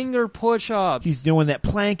push-ups. 2-finger push-ups. He's doing that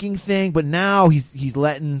planking thing, but now he's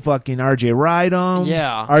letting fucking RJ ride him.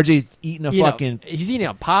 Yeah. RJ's eating a fucking. He's eating a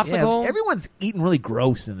Yeah, popsicle. everyone's eating really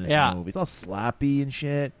gross in this Yeah. movie. It's all sloppy and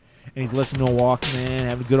shit. And he's listening to a Walkman,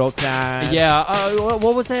 having a good old time. Yeah.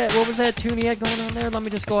 What was that? What was that tune he had going on there? Let me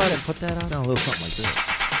just go ahead and put that on. Sound a little something like this.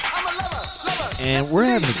 And we're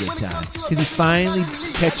having a good time because he finally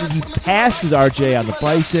he passes RJ on the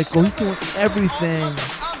bicycle. He's doing everything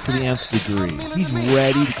to the nth degree. He's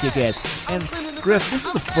ready to kick ass. And Griff, this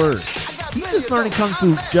is the first. He's just learning Kung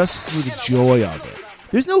Fu just for the joy of it.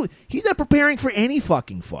 He's not preparing for any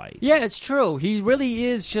fucking fight. Yeah, it's true. He really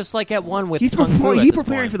is just like at one with He's Kung Fu at this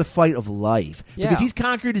preparing point. for the fight of life. Yeah. Because he's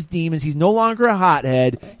conquered his demons. He's no longer a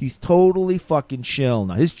hothead. He's totally fucking chill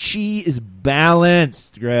now. His chi is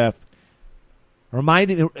balanced, Griff.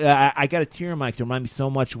 I got a tear in my eye 'cause it reminded me so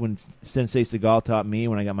much when Sensei Seagal taught me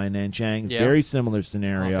when I got my Nanchang. Yeah. Very similar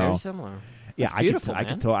scenario. Very similar. Yeah, It's beautiful, I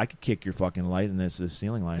man. could kick your fucking light in this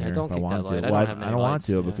ceiling light Yeah, here don't if I kick wanted that light. to. I Well, don't have I many don't want lights,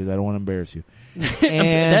 to yeah. because I don't want to embarrass you.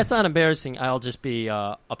 And That's not embarrassing. I'll just be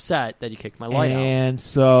upset that you kicked my light out. and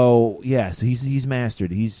so he's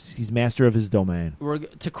mastered. He's master of his domain.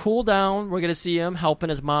 To cool down, we're gonna see him helping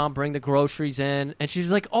his mom bring the groceries in, and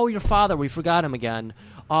she's like, "Oh, your father, we forgot him again.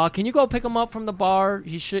 Can you go pick him up from the bar?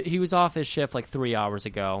 He was off his shift like 3 hours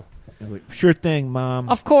ago." He's like, sure thing, Mom.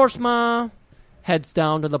 Of course, Ma. Heads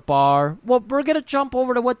down to the bar. Well, we're gonna jump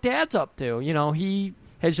over to what Dad's up to. He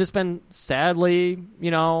has just been sadly,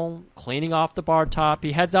 cleaning off the bar top.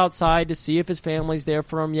 He heads outside to see if his family's there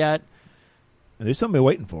for him yet. There's somebody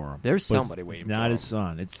waiting for him. There's But somebody it's waiting not for his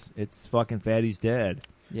son. It's fucking Fatty's dad,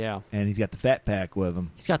 Yeah, and he's got the fat pack with him.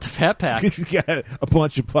 he's got the fat pack. He's got a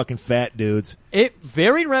bunch of fucking fat dudes. It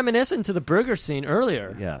very reminiscent to the burger scene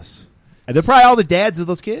earlier. Yes. And they're probably all the dads of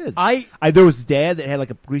those kids. I there was a dad that had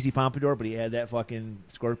like a greasy pompadour, but he had that fucking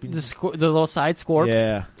scorpion. the little side scorp.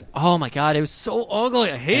 Yeah. Oh my god, it was so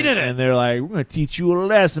ugly. I hated it. And they're like, we're going to teach you a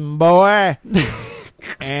lesson, boy.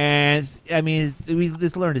 And, I mean, we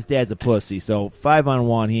just learned his dad's a pussy, so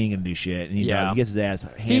 5-on-1, he ain't going to do shit. And he gets his ass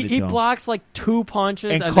handed He to him. blocks like 2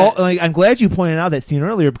 punches. And then- I'm glad you pointed out that scene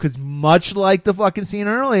earlier because much like the fucking scene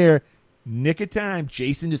earlier, nick of time,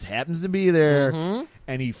 Jason just happens to be there,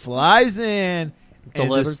 and he flies in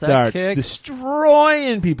Delivers and just that starts kick.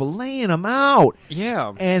 destroying people, laying them out.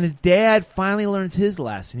 Yeah. And his dad finally learns his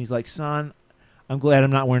lesson. He's like, son, I'm glad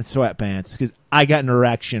I'm not wearing sweatpants because I got an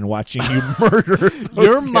erection watching you murder those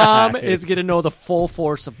Your mom guys." is going to know the full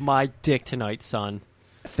force of my dick tonight, son.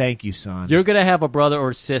 Thank you, son. You're going to have a brother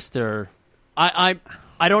or sister. I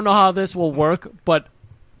don't know how this will work, but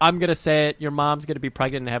I'm going to say it. Your mom's going to be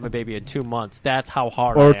pregnant and have a baby in 2 months. That's how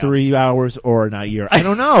hard I or am. 3 hours or a year. I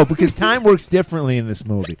don't know because time works differently in this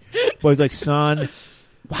movie. But he's like, son,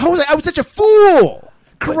 how was I was such a fool.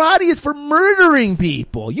 Karate is for murdering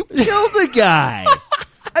people. You killed the guy.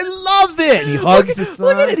 I love it. And he hugs his son.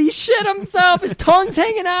 Look at it. He shit himself. His tongue's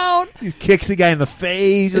hanging out. He kicks the guy in the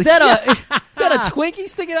face. Is that a Twinkie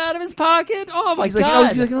sticking out of his pocket? Oh, my He's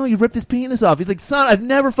God. like, no, you ripped his penis off. He's like, son, I've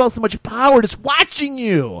never felt so much power just watching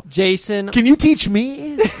you. Jason Can you teach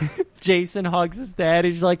me? Jason hugs his dad.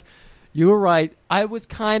 He's like, you were right. I was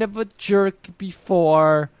kind of a jerk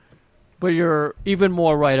before, but you're even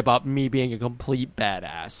more right about me being a complete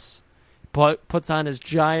badass. But puts on his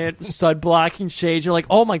giant sun-blocking shades. You're like,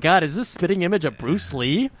 oh my god, is this spitting image of Bruce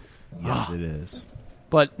Lee? Yes, it is.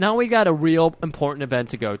 But now we got a real important event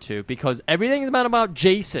to go to because everything's about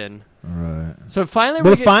Jason. Right. So finally,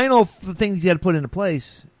 But the final things you got to put into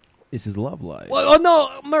place is his love life. Well, oh no,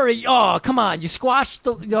 Murray! Oh, come on! You squashed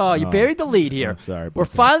the. Oh, you buried the lead here. I'm sorry. We're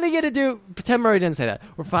finally gonna do. Pretend Murray didn't say that.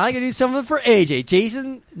 We're finally gonna do something for AJ.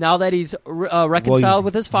 Jason, now that he's reconciled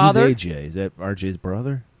with his father. Who's AJ? Is that RJ's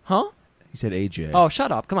brother? Huh? You said AJ. Oh, shut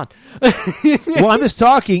up! Come on. Well, I'm just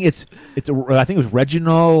talking. I think it was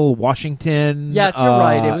Reginald Washington. Yes, you're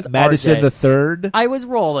right. It was Madison RJ. the Third. I was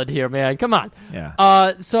rolling here, man. Come on.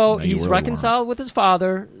 Yeah. So No, you he's really reconciled with his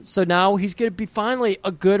father. So now he's going to be finally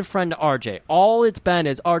a good friend to RJ. All it's been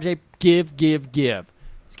is RJ give. He's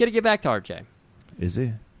going to get back to RJ. Is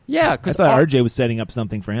he? Yeah, I because thought RJ was setting up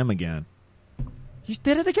something for him again. You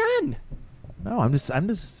did it again. No, I'm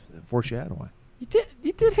just foreshadowing. You did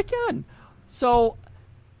it again. So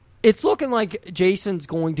it's looking like Jason's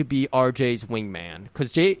going to be RJ's wingman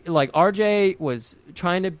because RJ was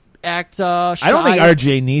trying to act shy. I don't think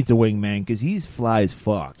RJ needs a wingman because he's fly as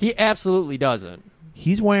fuck. He absolutely doesn't.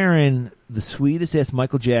 He's wearing the sweetest ass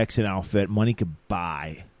Michael Jackson outfit money could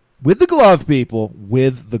buy. With the glove, people.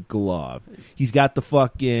 With the glove. He's got the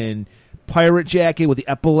fucking pirate jacket with the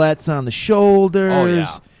epaulets on the shoulders. Oh,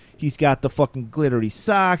 yeah. He's got the fucking glittery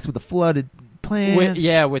socks with the flooded pants.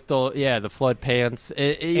 With the flood pants.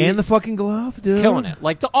 And the fucking glove, dude. He's killing it.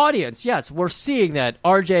 Like the audience, yes, we're seeing that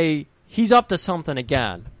RJ, he's up to something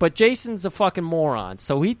again. But Jason's a fucking moron,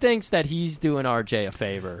 so he thinks that he's doing RJ a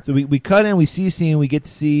favor. So we cut in, we see a scene, we get to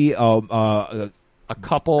see a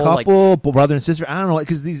couple, brother and sister. I don't know,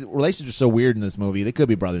 because these relationships are so weird in this movie. They could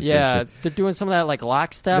be brother and sister. Yeah, they're doing some of that like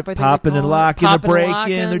lockstep. They're I think popping and locking, they're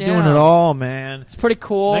breaking, they're doing it all, man. It's pretty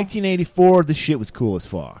cool. 1984, this shit was cool as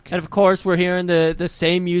fuck. And of course, we're hearing the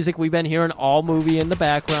same music we've been hearing all movie in the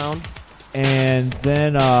background. And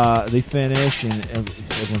then they finish, and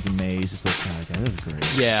everyone's amazed. It's like, God, that was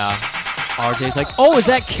great. Yeah. RJ's like, oh, is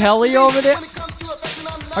that Kelly over there?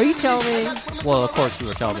 Are you telling me? Well, of course you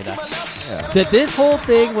were telling me that. Yeah. That this whole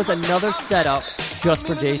thing was another setup just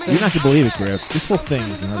for Jason? You're not going to believe it, Griff. This whole thing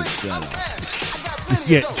was another setup to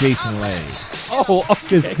get Jason laid. Oh,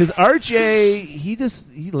 okay. Because RJ, he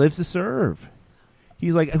lives to serve.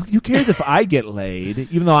 He's like, who cares if I get laid,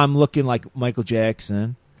 even though I'm looking like Michael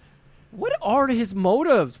Jackson? What are his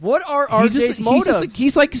motives? What are RJ's motives?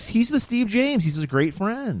 He's the Steve James. He's a great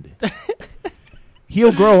friend.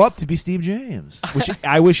 He'll grow up to be Steve James, which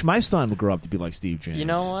I wish my son would grow up to be like Steve James. You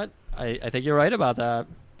know what? I think you're right about that.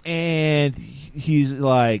 And he's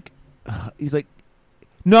like,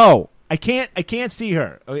 no, I can't see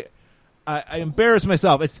her. I embarrass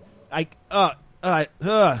myself. And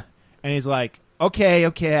he's like, okay,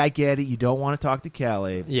 I get it. You don't want to talk to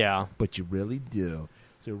Kelly. Yeah. But you really do.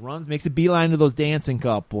 So he runs, makes a beeline to those dancing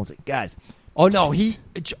couples. Like, guys. Oh, no,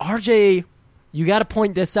 RJ, you got to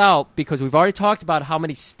point this out because we've already talked about how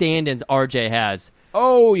many stand-ins RJ has.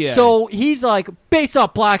 Oh, yeah. So he's like, base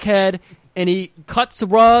up, blockhead, and he cuts the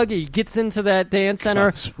rug. He gets into that dance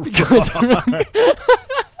center.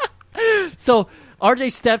 So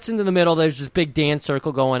RJ steps into the middle. There's this big dance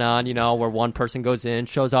circle going on, where one person goes in,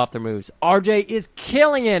 shows off their moves. RJ is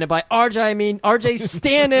killing it. And by RJ, I mean RJ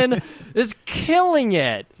standing is killing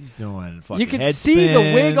it. He's doing fucking You can head see the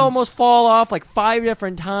spins. wig almost fall off like 5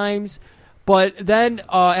 different times. But then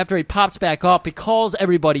after he pops back up, he calls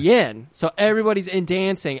everybody in. So everybody's in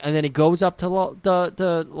dancing. And then he goes up to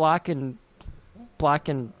the lock and block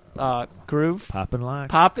and groove. Pop and lock.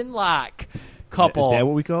 Pop and lock. Couple. Is that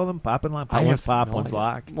what we call them? Pop and lock? One's pop, one's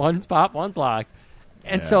lock. One's pop, one's lock.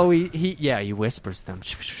 And so he whispers them.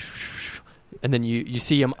 And then you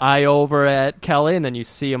see him eye over at Kelly, and then you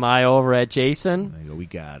see him eye over at Jason. There you go, we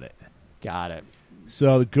got it. Got it.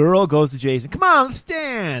 So the girl goes to Jason. Come on, let's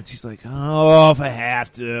dance. He's like, oh, if I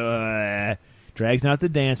have to. Drags him out to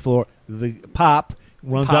the dance floor. The pop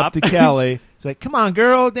runs up to Kelly. He's like, come on,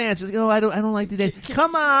 girl, dance. He's like, oh, I don't like to dance.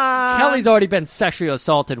 Come on. Kelly's already been sexually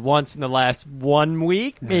assaulted once in the last 1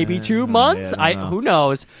 week, maybe 2 months. Who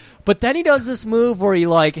knows? But then he does this move where he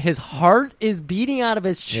his heart is beating out of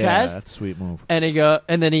his chest. Yeah, that's a sweet move. And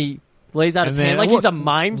then he lays out his hand like he's a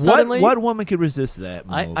mime suddenly. What woman could resist that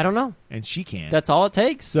move? I don't know. And she can't. That's all it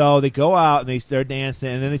takes. So they go out and they start dancing,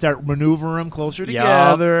 and then they start maneuvering them closer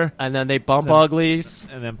together. And then they bump uglies.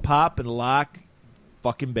 And then pop and lock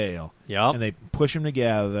fucking bail. Yep. And they push them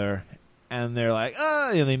together, and they're like,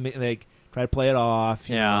 oh, and they try to play it off.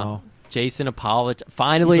 You know. Jason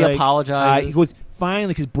finally apologizes. He goes, finally,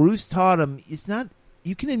 because Bruce taught him, it's not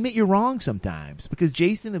you can admit you're wrong sometimes because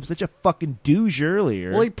Jason was such a fucking douche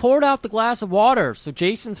earlier. Well, he poured out the glass of water, so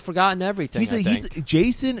Jason's forgotten everything.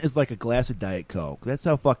 Jason is like a glass of Diet Coke. That's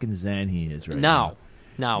how fucking zen he is right now.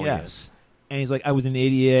 Now yes. he is. And he's like, I was an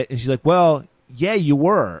idiot. And she's like, well, yeah, you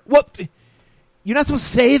were. What? You're not supposed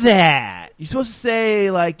to say that. You're supposed to say,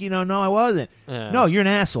 like, no, I wasn't. No, you're an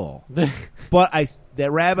asshole. But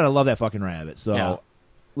that rabbit, I love that fucking rabbit. So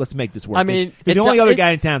let's make this work. I mean, the only other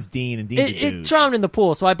guy in town's Dean, and Dean's a It douche. drowned in the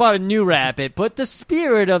pool, so I bought a new rabbit. But the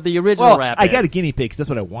spirit of the original rabbit. I got a guinea pig because that's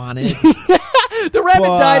what I wanted. The rabbit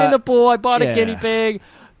died in the pool. I bought a guinea Yeah. pig.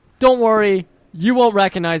 Don't worry. You won't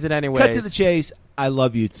recognize it anyways. Cut to the chase. I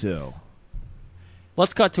love you, too.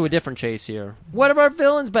 Let's cut to a different chase here. What have our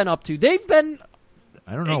villains been up to? They've been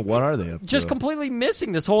I don't know. What are they up just to? completely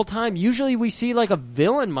missing this whole time. Usually we see like a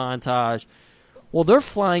villain montage. Well, they're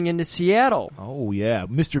flying into Seattle. Oh, yeah.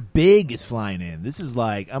 Mr. Big is flying in. This is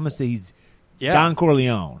like, I'm going to say he's Yeah. Don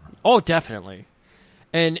Corleone. Oh, definitely.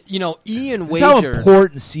 And, Ian That's how Wager.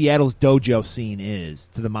 important Seattle's dojo scene is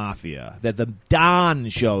to the mafia. That the Don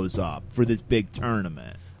shows up for this big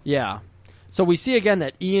tournament. Yeah. So we see again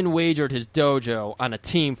that Ian wagered his dojo on a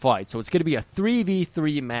team fight. So it's going to be a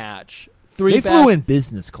 3v3 match. They flew in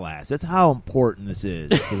business class. That's how important this is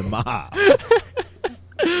to the mob.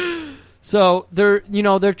 So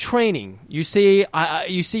they're training. You see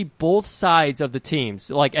both sides of the teams.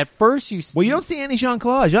 Like at first Well, you don't see any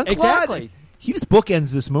Jean-Claude. Jean-Claude, Exactly. he just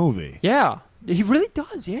bookends this movie. Yeah, he really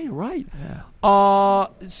does. Yeah, you're right. Yeah.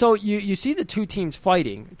 So you see the two teams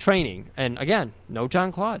fighting, training, and again, no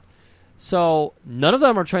Jean-Claude. So none of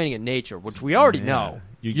them are training in nature, which we already know.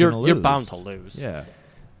 You're bound to lose. Yeah.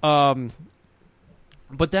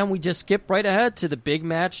 But then we just skip right ahead to the big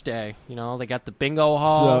match day. They got the bingo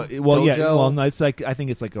hall. No, it's like I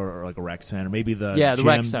think it's like a rec center, maybe the the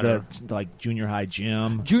rec center, the like junior high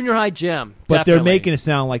gym. Junior high gym, but definitely. they're making it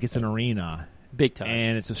sound like it's an arena, big time,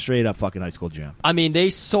 and it's a straight up fucking high school gym. I mean, they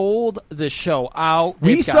sold the show out.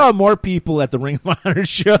 We saw more people at the Ring of Honor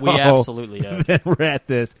show. We absolutely did. Than we're at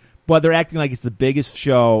this, but they're acting like it's the biggest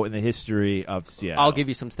show in the history of Seattle. I'll give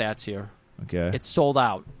you some stats here. Okay, it's sold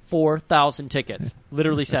out. 4,000 tickets.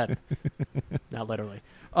 Literally said. Not literally.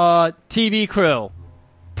 TV crew.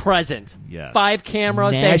 Present. Yes. 5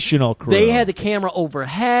 cameras. National crew. They had the camera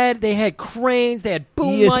overhead. They had cranes. They had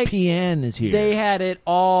boom mics. ESPN is here. They had it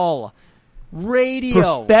all.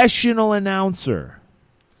 Radio. Professional announcer.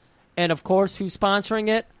 And, of course, who's sponsoring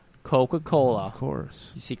it? Coca-Cola. Of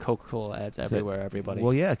course. You see Coca-Cola ads everywhere, everybody.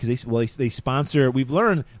 Well, yeah, because they sponsor. We've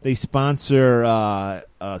learned they sponsor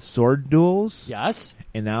sword duels. Yes.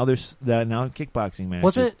 And now there's now kickboxing matches.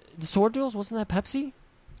 Wasn't the sword duels? Wasn't that Pepsi?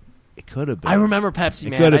 It could have been. I remember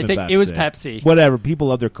Pepsi, man. Could have I been think Pepsi. it was Pepsi. Whatever. People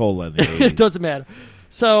love their cola in the 80s. It doesn't matter.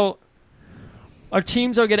 So our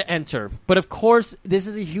teams are going to enter, but of course this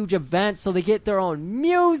is a huge event, so they get their own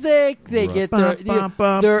music. They get their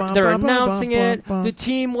they're announcing it. The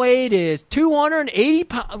team weight is 280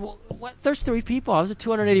 pounds. What? There's 3 people. I was at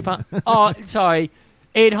 280 pounds. Oh, sorry,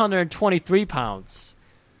 823 pounds.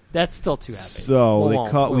 That's still too heavy. So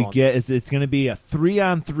it's going to be a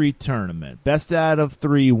 3-on-3 tournament. Best out of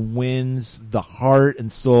 3 wins the heart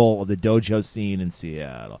and soul of the dojo scene in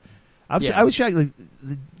Seattle. I was shocked. Like,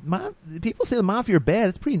 people say the mafia are bad.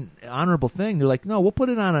 It's a pretty honorable thing. They're like, no, we'll put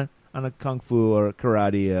it on a kung fu or a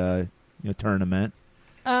karate tournament.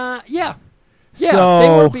 Yeah. So, they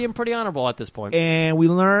were being pretty honorable at this point. And we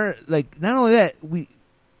learn, like, not only that, we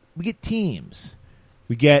get teams.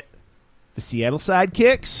 We get the Seattle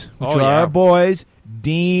Sidekicks, which are our boys,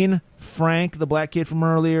 Dean, Frank, the black kid from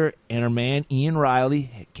earlier, and our man Ian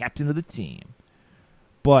Riley, captain of the team.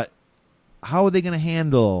 But how are they going to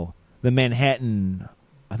handle the Manhattan?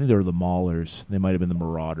 I think they were the Maulers. They might have been the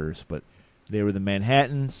Marauders, but they were the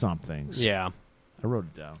Manhattan somethings. Yeah. I wrote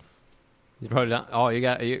it down. You wrote it down? Oh, you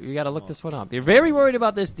got to look this one up. You're very worried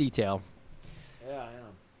about this detail. Yeah, I am.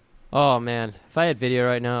 Oh, man. If I had video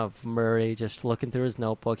right now of Murray just looking through his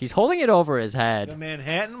notebook, he's holding it over his head. The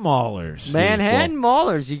Manhattan Maulers. Manhattan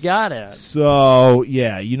Maulers, you got it. So,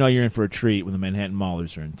 yeah, you're in for a treat when the Manhattan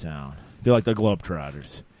Maulers are in town. They're like the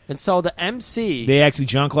Globetrotters. And so the MC...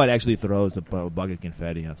 Jean-Claude actually throws a bug of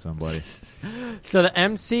confetti on somebody. So the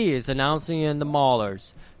MC is announcing in the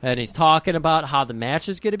Maulers, and he's talking about how the match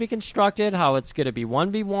is going to be constructed, how it's going to be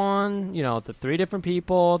 1v1, the 3 different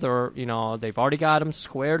people, they've already got them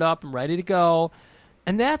squared up and ready to go.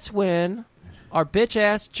 And that's when our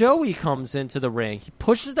bitch-ass Joey comes into the ring. He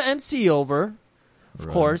pushes the MC over. Of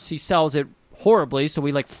course, he sells it horribly, so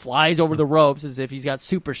he, flies over the ropes as if he's got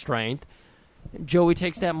super strength. And Joey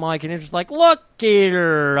takes that mic and he's just like, look,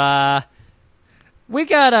 Gator, we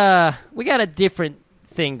got a different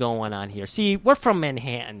thing going on here. See, we're from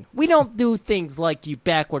Manhattan. We don't do things like you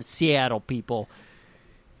backward Seattle people.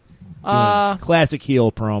 Classic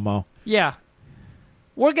heel promo. Yeah.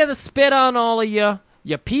 We're going to spit on all of you.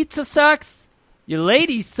 Your pizza sucks. Your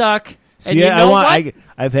ladies suck. And you know what?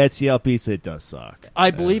 I've had Seattle pizza. It does suck.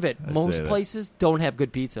 I believe it. I Most say that. places don't have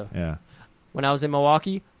good pizza. Yeah. When I was in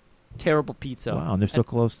Milwaukee, terrible pizza. Wow, and they're so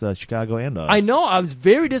close to Chicago and us. I know. I was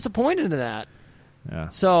very disappointed in that. Yeah.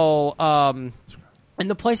 So, and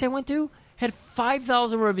the place I went to had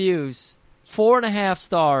 5,000 reviews, 4.5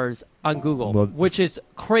 stars on Google, Well, which is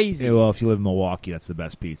crazy. Yeah, well, if you live in Milwaukee, that's the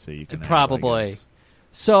best pizza you can have, I Probably. guess.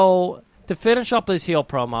 So, to finish up his heel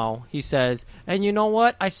promo, he says, and you know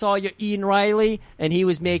what? I saw your Ian Riley, and he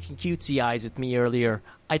was making cutesy eyes with me earlier.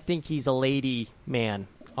 I think he's a lady man,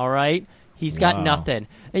 all right? He's got Wow. nothing.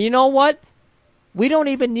 And you know what? We don't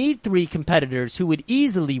even need 3 competitors who would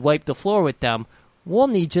easily wipe the floor with them. We'll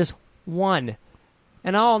need just one.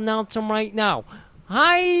 And I'll announce him right now.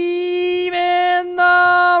 Ivan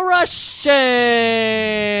the Russian!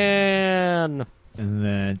 And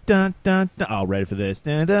then, dun, dun, dun. Oh, ready for this.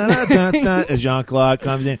 Dun, dun, dun, dun, dun. As Jean-Claude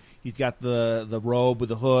comes in, he's got the robe with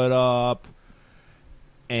the hood up.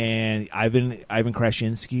 And Ivan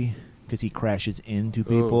Krasinski, because he crashes into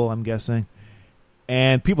people, I'm guessing.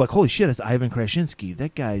 And people are like, holy shit, that's Ivan Krasinski.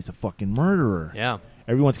 That guy's a fucking murderer. Yeah.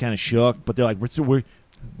 Everyone's kind of shook, but they're like, we're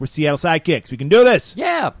Seattle sidekicks. We can do this.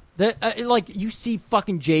 Yeah. Like, you see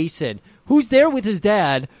fucking Jason, who's there with his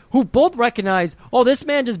dad, who both recognize, oh, this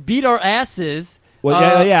man just beat our asses.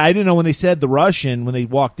 Well, yeah, I didn't know when they said the Russian, when they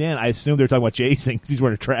walked in, I assumed they were talking about Jason because he's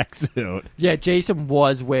wearing a tracksuit. Yeah, Jason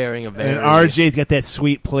was wearing a very... And RJ's got that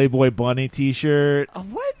sweet Playboy Bunny T-shirt.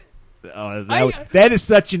 What? Oh, that is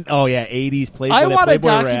such an 80s Playboy. I want a Playboy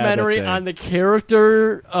documentary Rabbit on the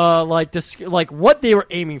character, like what they were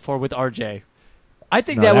aiming for with RJ. I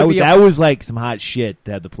think thing. that would be... that was like some hot shit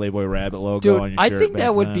to have the Playboy Rabbit logo Dude, on your I shirt think back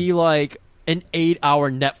that would then. be like an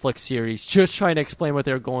 8-hour Netflix series just trying to explain what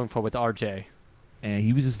they're going for with RJ. And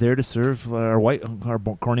he was just there to serve our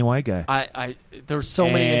corny white guy. There's so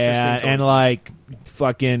many interesting choices. And like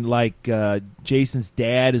fucking Jason's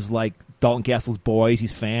dad is like Dalton Castle's boys.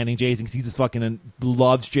 He's fanning Jason because he just fucking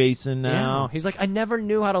loves Jason now. Yeah. He's like, I never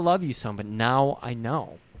knew how to love you, son, but now I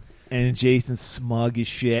know. And Jason's smug as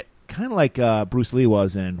shit, kind of like Bruce Lee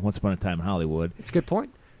was in Once Upon a Time in Hollywood. It's a good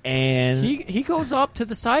point. And he goes up to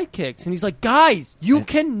the sidekicks and he's like, guys, you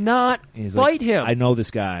cannot fight him. I know this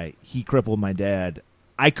guy. He crippled my dad.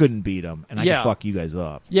 I couldn't beat him, and I can fuck you guys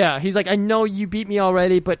up. Yeah, he's like, I know you beat me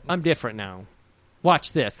already, but I'm different now.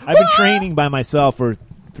 Watch this. I've been training by myself for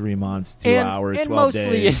 3 months, 2 hours, and 12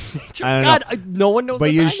 mostly days. in nature. I don't God, know. no one knows.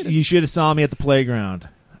 But what you should have saw me at the playground.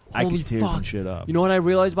 I Holy could tear fuck. some shit up. You know what I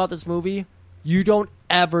realized about this movie? You don't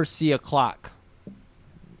ever see a clock.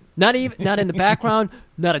 Not in the background,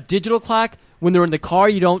 not a digital clock. When they're in the car,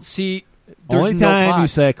 you don't see. There's Only no time you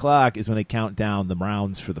clocks. see a clock is when they count down the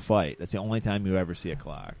rounds for the fight. That's the only time you ever see a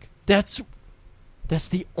clock. That's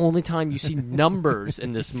the only time you see numbers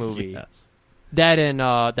in this movie. Yes. That and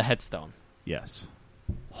the headstone. Yes.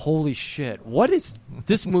 Holy shit! What is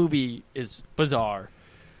this movie? Is bizarre.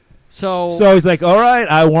 So he's like, "All right,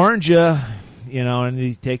 I warned you," and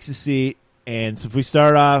he takes a seat. And so if we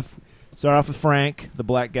start off with Frank, the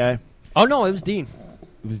black guy. oh no, it was Dean.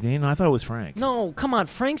 It was Dean. I thought it was Frank. No, come on,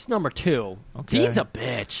 Frank's number 2. Okay. Dean's a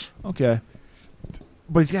bitch. Okay.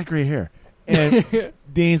 But he's got great hair. And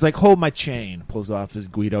Dean's like, hold my chain. Pulls off his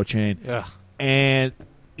Guido chain. Ugh. And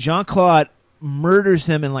Jean-Claude murders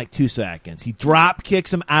him in like 2 seconds. He drop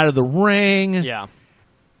kicks him out of the ring. Yeah.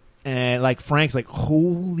 And like Frank's like,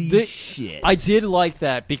 holy shit. I did like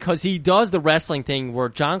that because he does the wrestling thing where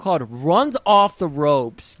Jean-Claude runs off the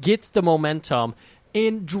ropes, gets the momentum,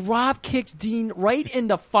 and drop kicks Dean right in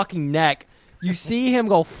the fucking neck. You see him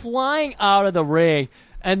go flying out of the ring,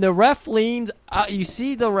 and the ref leans. You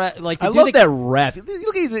see the ref like. I love that ref.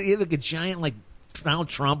 Look at he had like a giant like Donald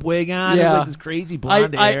Trump wig on. Yeah. With, like this crazy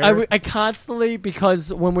blonde hair. I constantly,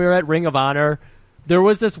 because when we were at Ring of Honor, there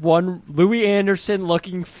was this one Louis Anderson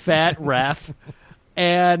looking fat ref,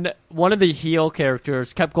 and one of the heel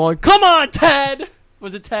characters kept going, "Come on, Ted."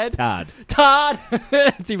 Was it Ted? Todd.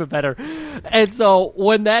 It's even better. And so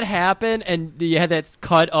when that happened and you had that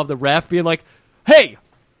cut of the ref being like, hey,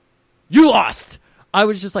 you lost. I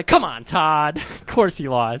was just like, come on, Todd. Of course he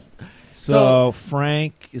lost. So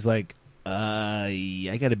Frank is like,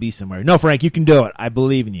 I got to be somewhere. No, Frank, you can do it. I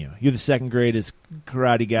believe in you. You're the second greatest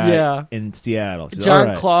karate guy in Seattle. So,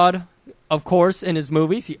 Jean-Claude, of course, in his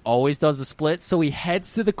movies, he always does a split. So he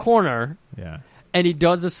heads to the corner. Yeah. and he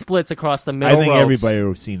does the splits across the middle I think ropes. everybody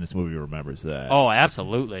who's seen this movie remembers that. Oh,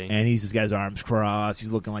 absolutely. And he's just got his arms crossed.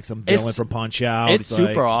 He's looking like some villain from Punch-Out. It's He's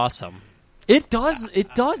super like, awesome. It does.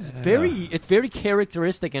 It's very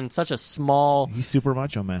characteristic in such a small. He's super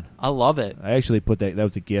macho, man. I love it. I actually put that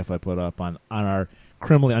was a GIF I put up on our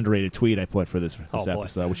criminally underrated tweet I put for this Oh, boy.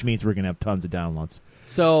 episode, which means we're going to have tons of downloads.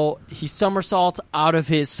 So he somersaults out of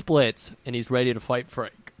his splits, and he's ready to fight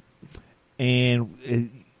Frank.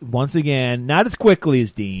 And once again, not as quickly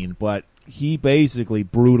as Dean, but he basically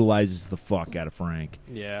brutalizes the fuck out of Frank.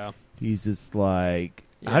 Yeah. He's just like,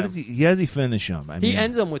 Yeah. how does he finish him? I He mean,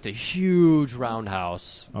 ends him with a huge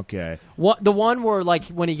roundhouse. okay. The one where, like,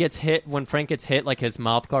 when Frank gets hit, like, his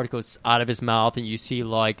mouth guard goes out of his mouth, and you see,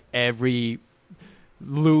 like, every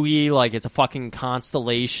Louis, like, it's a fucking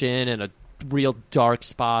constellation and a real dark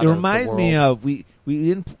spot. It of the reminded me world. of we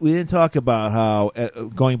didn't talk about how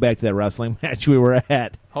going back to that wrestling match we were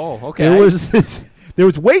at. Oh, okay. There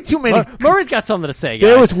was way too many. Murray's got something to say, guys.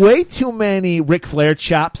 There was way too many Ric Flair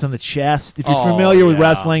chops on the chest. If you're Oh, familiar with yeah.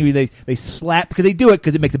 wrestling, they slap because they do it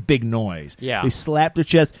because it makes a big noise. Yeah. They slap their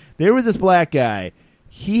chest. There was this black guy.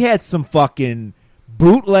 He had some fucking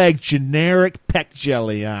bootleg generic pec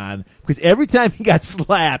jelly on because every time he got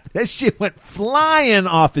slapped, that shit went flying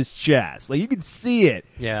off his chest. Like you could see it.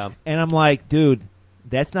 Yeah. And I'm like, dude,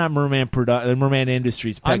 that's not Merman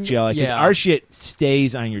Industries pec jelly because yeah. our shit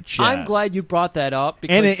stays on your chest. I'm glad you brought that up.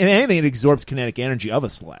 Because And anything, it absorbs kinetic energy of a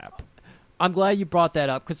slap. I'm glad you brought that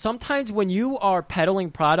up because sometimes when you are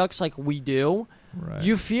peddling products like we do, Right.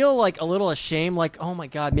 you feel like a little ashamed, like, oh my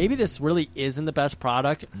God, maybe this really isn't the best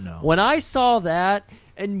product. No. When I saw that,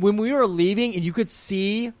 and when we were leaving, and you could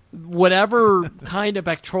see whatever kind of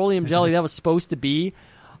petroleum jelly that was supposed to be,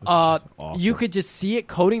 awful. you could just see it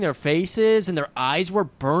coating their faces, and their eyes were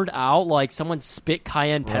burned out like someone spit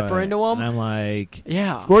cayenne pepper Right. into them. And I'm like,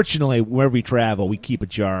 Yeah. Fortunately, wherever we travel, we keep a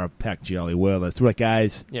jar of pec jelly with us. We're like,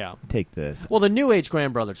 guys, Yeah. take this. Well, the New Age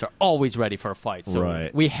Grand Brothers are always ready for a fight, so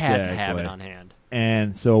Right. we had to have Exactly. it on hand.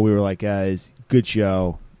 And so we were like, guys, good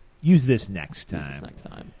show. Use this next time. Use this next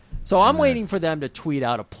time. So I'm waiting for them to tweet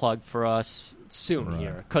out a plug for us soon Right.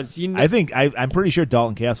 here, because you know, I think I'm pretty sure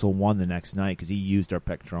Dalton Castle won the next night because he used our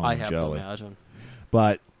petroleum I have jelly. to imagine.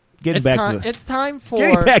 But getting It's back time. to the, It's time for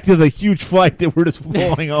getting back to the huge fight that we're just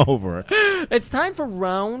flowing over. It's time for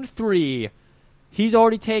round 3. He's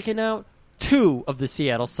already taken out 2 of the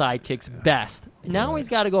Seattle Sidekicks' best. Now he's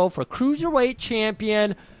got to go for cruiserweight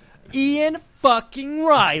champion Ian fucking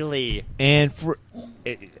Riley. And for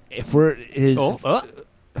his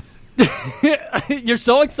You're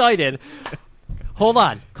so excited. Hold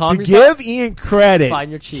on. Calm to yourself. give Ian credit,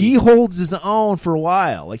 Find your cheat. he holds his own for a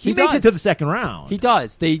while. Like he He makes does. it to the second round. He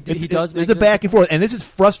does. He does. There's make a it back and forth, and this is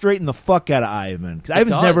frustrating the fuck out of Ivan because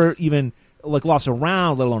Ivan's does. never even like lost a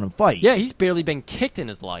round, let alone a fight. Yeah, he's barely been kicked in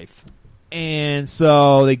his life. And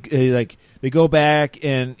so they go back,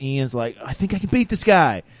 and Ian's like, I think I can beat this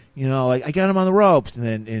guy. You know, like I got him on the ropes, and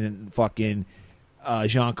then fucking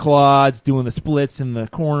Jean-Claude's doing the splits in the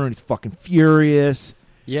corner, and he's fucking furious.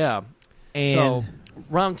 Yeah. And So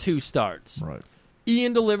round 2 starts. right.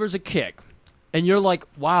 Ian delivers a kick, and you're like,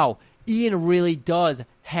 wow, Ian really does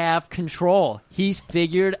have control. He's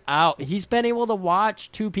figured out. He's been able to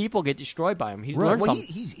watch 2 people get destroyed by him. He's Right. learned Well,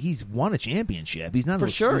 something. he's won a championship. He's not For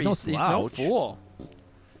sure, He's no he's no slouch. fool.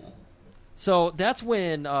 So that's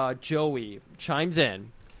when Joey chimes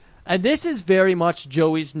in. And this is very much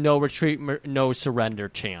Joey's no retreat, no surrender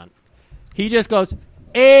chant. He just goes,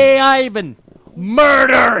 "Hey, Ivan,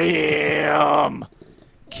 murder him!"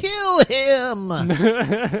 Kill him.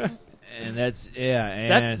 And that's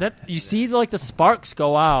And That's you see like the sparks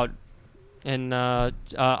go out in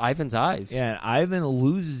Ivan's eyes. Yeah, and Ivan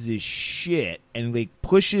loses his shit and like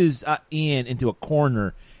pushes Ian into a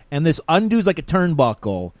corner, and this undoes like a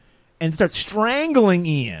turnbuckle and starts strangling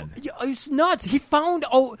Ian. Yeah, it's nuts. He found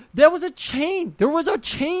there was a chain. There was a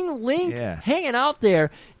chain link hanging out there,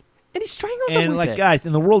 and he strangles him And with like it. guys,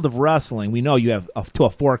 in the world of wrestling, we know you have to a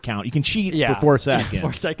 4 count. You can cheat for 4 seconds.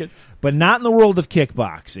 4 seconds. But not in the world of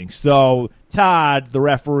kickboxing. So Todd, the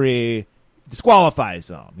referee, disqualifies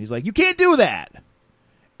him. He's like, you can't do that.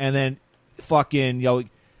 And then fucking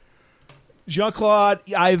Jean-Claude,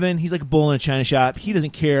 Ivan, he's like a bull in a china shop. He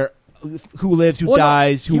doesn't care who lives, who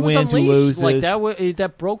dies, who wins, who loses. Like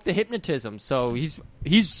that broke the hypnotism. So he's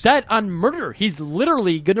set on murder. He's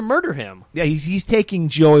literally going to murder him. Yeah, he's taking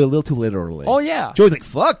Joey a little too literally. Oh, yeah. Joey's like,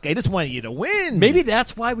 fuck, I just wanted you to win. Maybe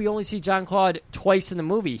that's why we only see Jean-Claude twice in the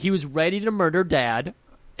movie. He was ready to murder Dad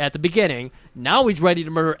at the beginning. Now he's ready to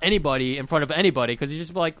murder anybody in front of anybody because he's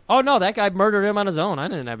just like, oh, no, that guy murdered him on his own. I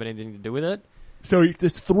didn't have anything to do with it. So he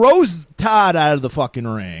just throws Todd out of the fucking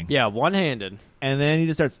ring. Yeah, one-handed. And then he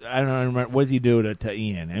just starts, I don't know, what does he do to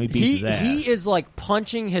Ian? And he beats his ass. He is like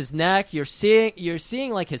punching his neck. You're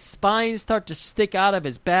seeing like his spine start to stick out of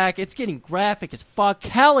his back. It's getting graphic as fuck.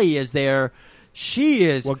 Kelly is there. She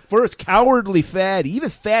is. Well, first, cowardly Fatty. Even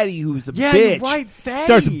Fatty, who's a Yeah, bitch, you're right, Fatty.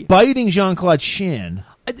 starts biting Jean-Claude's shin.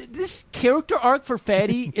 This character arc for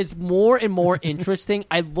Fatty is more and more interesting.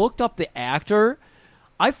 I looked up the actor.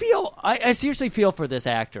 I seriously feel for this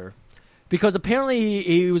actor. Because apparently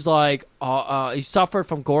he was like, he suffered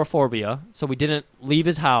from agoraphobia, so he didn't leave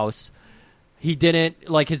his house. He didn't,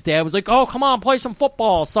 like his dad was like, oh, come on, play some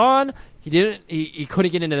football, son. He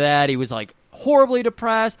couldn't get into that. He was like horribly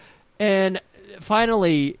depressed. And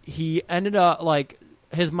finally, he ended up, like,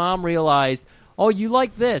 his mom realized, oh, you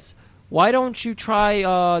like this. Why don't you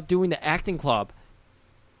try doing the acting club?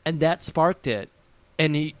 And that sparked it.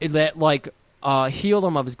 And that healed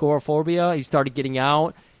him of his agoraphobia. He started getting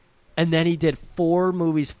out. And then he did 4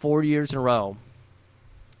 movies 4 years in a row.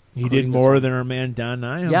 He did more than our man Don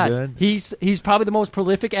Nyham yes, did. he's probably the most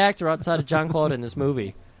prolific actor outside of Jean-Claude in this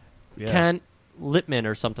movie. Yeah. Kent Lippman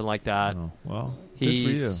or something like that. Oh, well,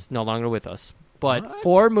 he's no longer with us. But What?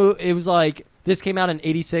 4 movies, it was like, this came out in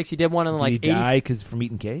 86. He did one in like Did he die from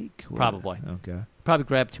eating cake? Probably. Okay. Probably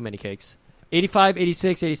grabbed too many cakes. 85,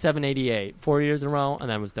 86, 87, 88. 4 years in a row, and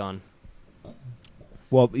then was done.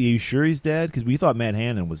 Well, are you sure he's dead? Because we thought Matt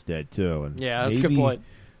Hannon was dead, too. And Yeah, that's a good point.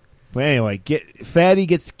 But anyway, Fatty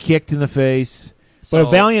gets kicked in the face. So, But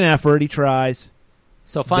a valiant effort. He tries.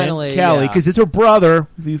 So finally, Then Kelly, because it's her brother,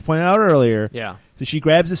 if you pointed out earlier. Yeah. So she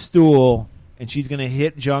grabs a stool, and she's going to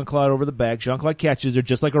hit Jean-Claude over the back. Jean-Claude catches her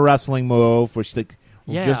just like a wrestling move, where she's like,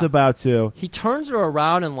 just about to. He turns her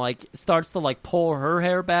around and like starts to like pull her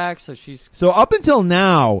hair back, so she's So up until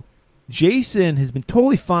now, Jason has been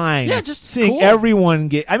totally fine. Yeah, just seeing cool. everyone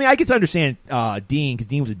get. I mean, I can understand Dean because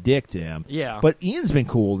Dean was a dick to him. Yeah. But Ian's been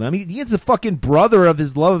cool. I mean, Ian's the fucking brother of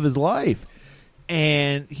his love of his life,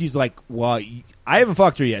 and he's like, "Well, I haven't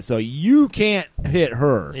fucked her yet, so you can't hit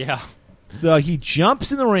her." Yeah. So he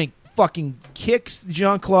jumps in the ring, fucking kicks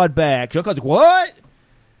Jean-Claude back. Jean-Claude's like, "What?"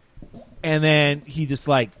 And then he just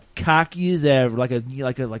like cocky as ever, like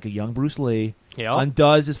a young Bruce Lee. Yep.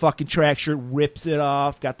 Undoes his fucking track shirt, rips it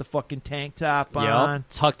off, got the fucking tank top on,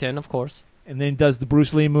 Tucked in, of course. and then does the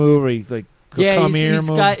Bruce Lee move where he's like, come here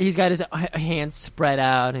move. He's got his hands spread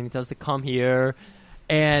out, and he does the come here.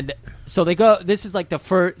 And so they go, this is like the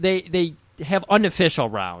first, they have unofficial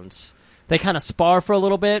rounds. They kind of spar for a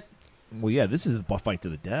little bit. Well, yeah, this is a fight to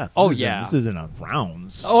the death. This isn't a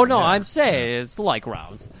rounds. Oh, no, Yeah. I'm saying it's like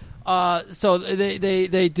rounds. So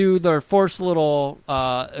they do their first little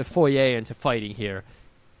foyer into fighting here.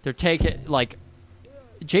 They're taking, like,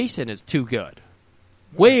 Jason is too good.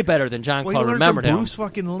 Way better than Jean-Claude remembered him. Bruce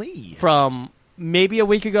fucking Lee. From maybe a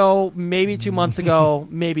week ago, maybe 2 months ago,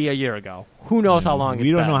 maybe a year ago. Who knows how long it's been.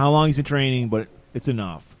 We don't know how long he's been training, but it's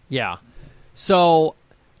enough. Yeah. So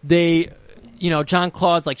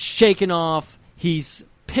Jean-Claude's like shaking off. He's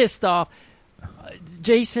pissed off.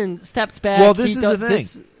 Jason steps back. Well, this is the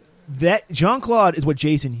thing. That Jean-Claude is what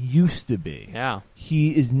Jason used to be. Yeah.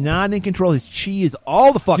 He is not in control. His chi is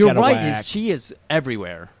all the fuck You're out of right. whack. His chi is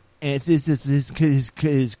everywhere. And it's his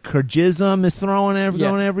charism is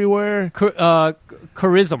going everywhere.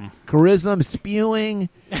 Charism. Charism is spewing.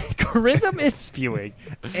 Charism is spewing.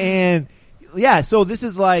 And yeah, so this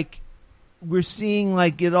is like we're seeing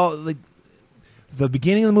like it all like the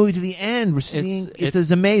beginning of the movie to the end. We're seeing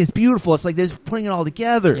it's amazing. It's beautiful. It's like they're just putting it all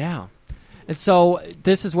together. Yeah. And so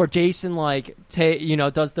this is where Jason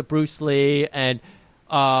does the Bruce Lee and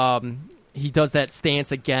he does that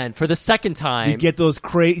stance again for the second time. You get those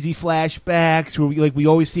crazy flashbacks where we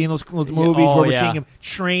always see in those movies where we're seeing him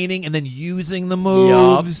training and then using the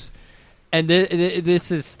moves. Yep. And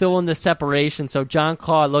this is still in the separation. So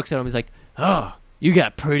Jean-Claude looks at him. He's like, "Oh, you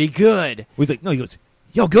got pretty good." He's like, no, he goes,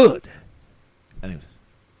 "Yo, good." And he goes,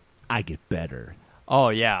 "I get better." Oh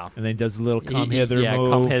yeah. And then he does a little come hither move. Yeah,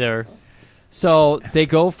 come hither. So they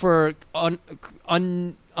go for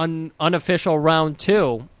unofficial round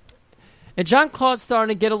 2. And Jean-Claude's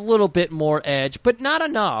starting to get a little bit more edge, but not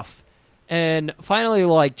enough. And finally,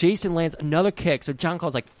 like, Jason lands another kick, so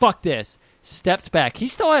Jean-Claude's like, fuck this. Steps back. He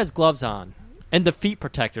still has gloves on and the feet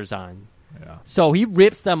protectors on. Yeah. So he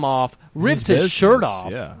rips them off, rips his shirt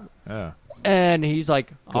off. Yeah. And he's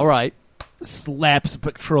like, all right. Slaps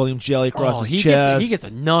petroleum jelly across his he chest. He gets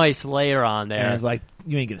a nice layer on there. And he's like,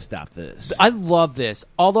 you ain't going to stop this. I love this.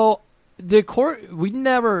 Although we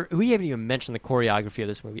haven't even mentioned the choreography of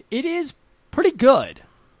this movie. It is pretty good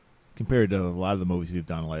compared to a lot of the movies we've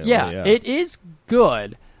done lately. Yeah, it is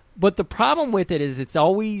good. But the problem with it is it's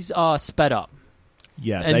always sped up.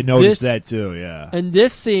 Yes, And I noticed this- that too. Yeah, And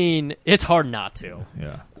this scene, it's hard not to.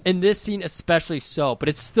 yeah. In this scene especially so, but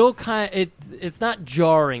it's still it's not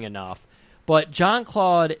jarring enough. But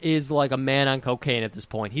Jean-Claude is like a man on cocaine at this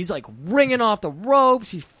point. He's like ringing off the ropes.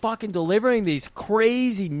 He's fucking delivering these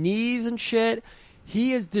crazy knees and shit.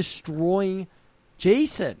 He is destroying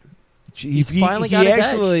Jason. He's finally got his edge.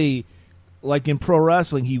 actually, like in pro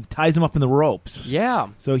wrestling, he ties him up in the ropes. Yeah,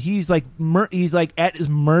 So he's like at his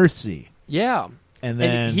mercy, yeah. and then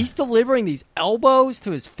And he's delivering these elbows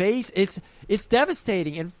to his face. It's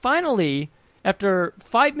devastating. And finally, after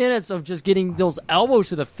 5 minutes of just getting those elbows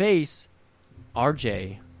to the face,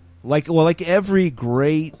 RJ. like every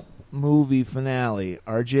great movie finale,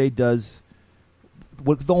 RJ does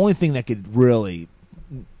what the only thing that could really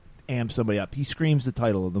amp somebody up. He screams the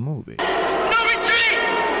title of the movie.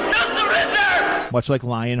 Much like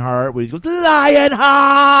Lionheart, where he goes,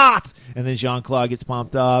 Lionheart! And then Jean-Claude gets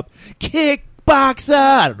pumped up. Kickboxer!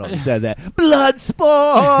 I don't know if he said that.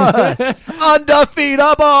 Bloodsport!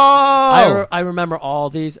 Undefeatable! I remember all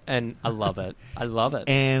these, and I love it. I love it.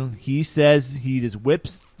 And he says he just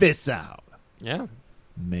whips this out. Yeah.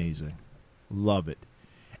 Amazing. Love it.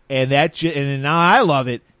 And and now I love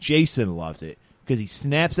it. Jason loves it. Because he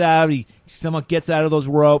snaps out, he somehow gets out of those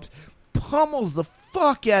ropes, pummels the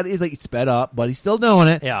fuck out. He's like, he's sped up, but he's still doing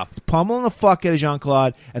it. Yeah. He's pummeling the fuck out of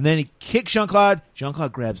Jean-Claude, and then he kicks Jean-Claude.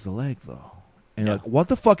 Jean-Claude grabs the leg, though. And you're like, what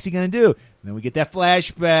the fuck's he going to do? And then we get that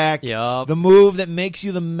flashback. Yup. The move that makes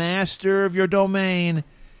you the master of your domain.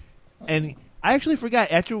 And I actually forgot,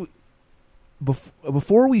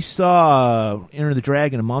 before we saw Enter the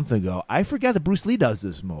Dragon a month ago, I forgot that Bruce Lee does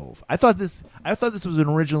this move. I thought this was an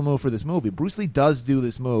original move for this movie. Bruce Lee does do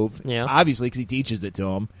this move, Yeah. obviously, because he teaches it to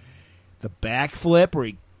him. The backflip where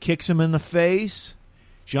he kicks him in the face.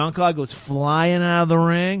 Jean-Claude goes flying out of the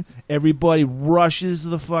ring. Everybody rushes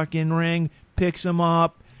the fucking ring, picks him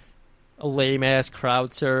up. A lame-ass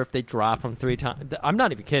crowd surf. They drop him 3 times. I'm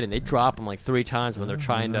not even kidding. They drop him like 3 times when they're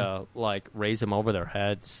trying to like raise him over their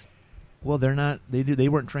heads. Well, they're not. They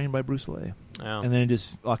weren't trained by Bruce Lee. Oh. And then it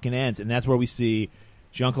just fucking ends. And that's where we see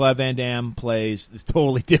Jean-Claude Van Damme plays this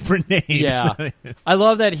totally different name. Yeah. I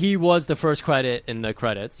love that he was the first credit in the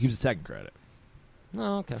credits. He was the second credit.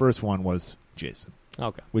 Oh, okay. First one was Jason,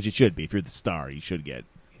 Okay. which it should be. If you're the star, you should get,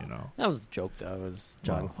 That was a joke, though. It was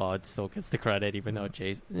Jean-Claude still gets the credit, even though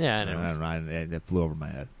Jason... Yeah, I anyways. don't know. That flew over my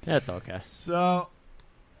head. That's okay. So,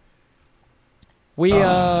 We,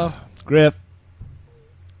 Griff,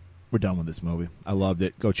 we're done with this movie. I loved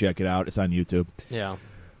it. Go check it out. It's on YouTube. yeah.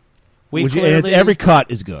 We And clearly... every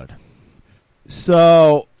cut is good.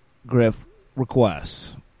 So, Griff,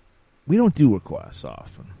 requests. We don't do requests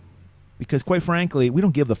often. Because, quite frankly, we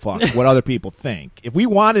don't give the fuck what other people think. If we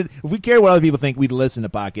cared what other people think, we'd listen to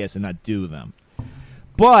podcasts and not do them.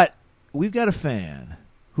 But we've got a fan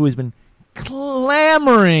who has been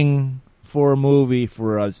clamoring for a movie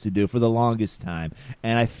for us to do for the longest time.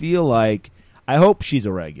 And I feel like, I hope she's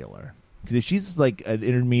a regular. Because if she's like an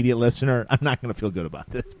intermediate listener, I'm not going to feel good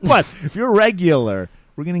about this. But if you're a regular,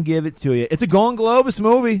 we're going to give it to you. It's a Golden Globus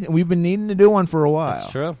movie, and we've been needing to do one for a while.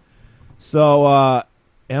 That's true. So,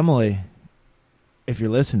 Emily, if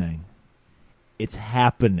you're listening, it's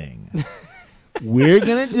happening. We're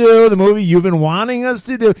going to do the movie you've been wanting us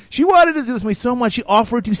to do. She wanted us to do this movie so much, she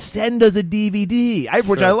offered to send us a DVD,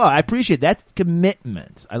 which I love. I appreciate. That's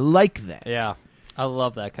commitment. I like that. Yeah. I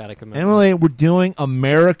love that kind of commitment. Emily, we're doing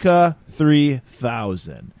America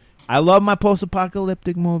 3000. I love my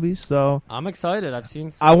post-apocalyptic movies, so I'm excited. I've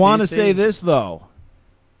seen some I want to DC. say this, though.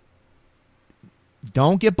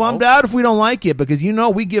 Don't get bummed out if we don't like it, because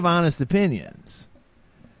we give honest opinions.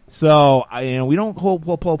 So, we don't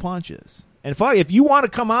pull punches. And if you want to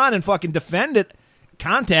come on and fucking defend it,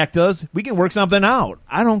 contact us. We can work something out.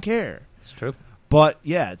 I don't care. It's true. But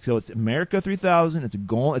yeah, so it's America 3000.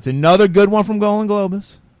 It's another good one from Golden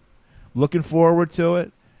Globus. Looking forward to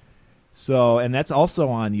it. So, and that's also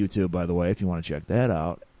on YouTube, by the way, if you want to check that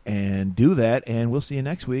out. And do that, and we'll see you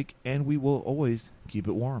next week. And we will always keep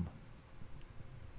it warm.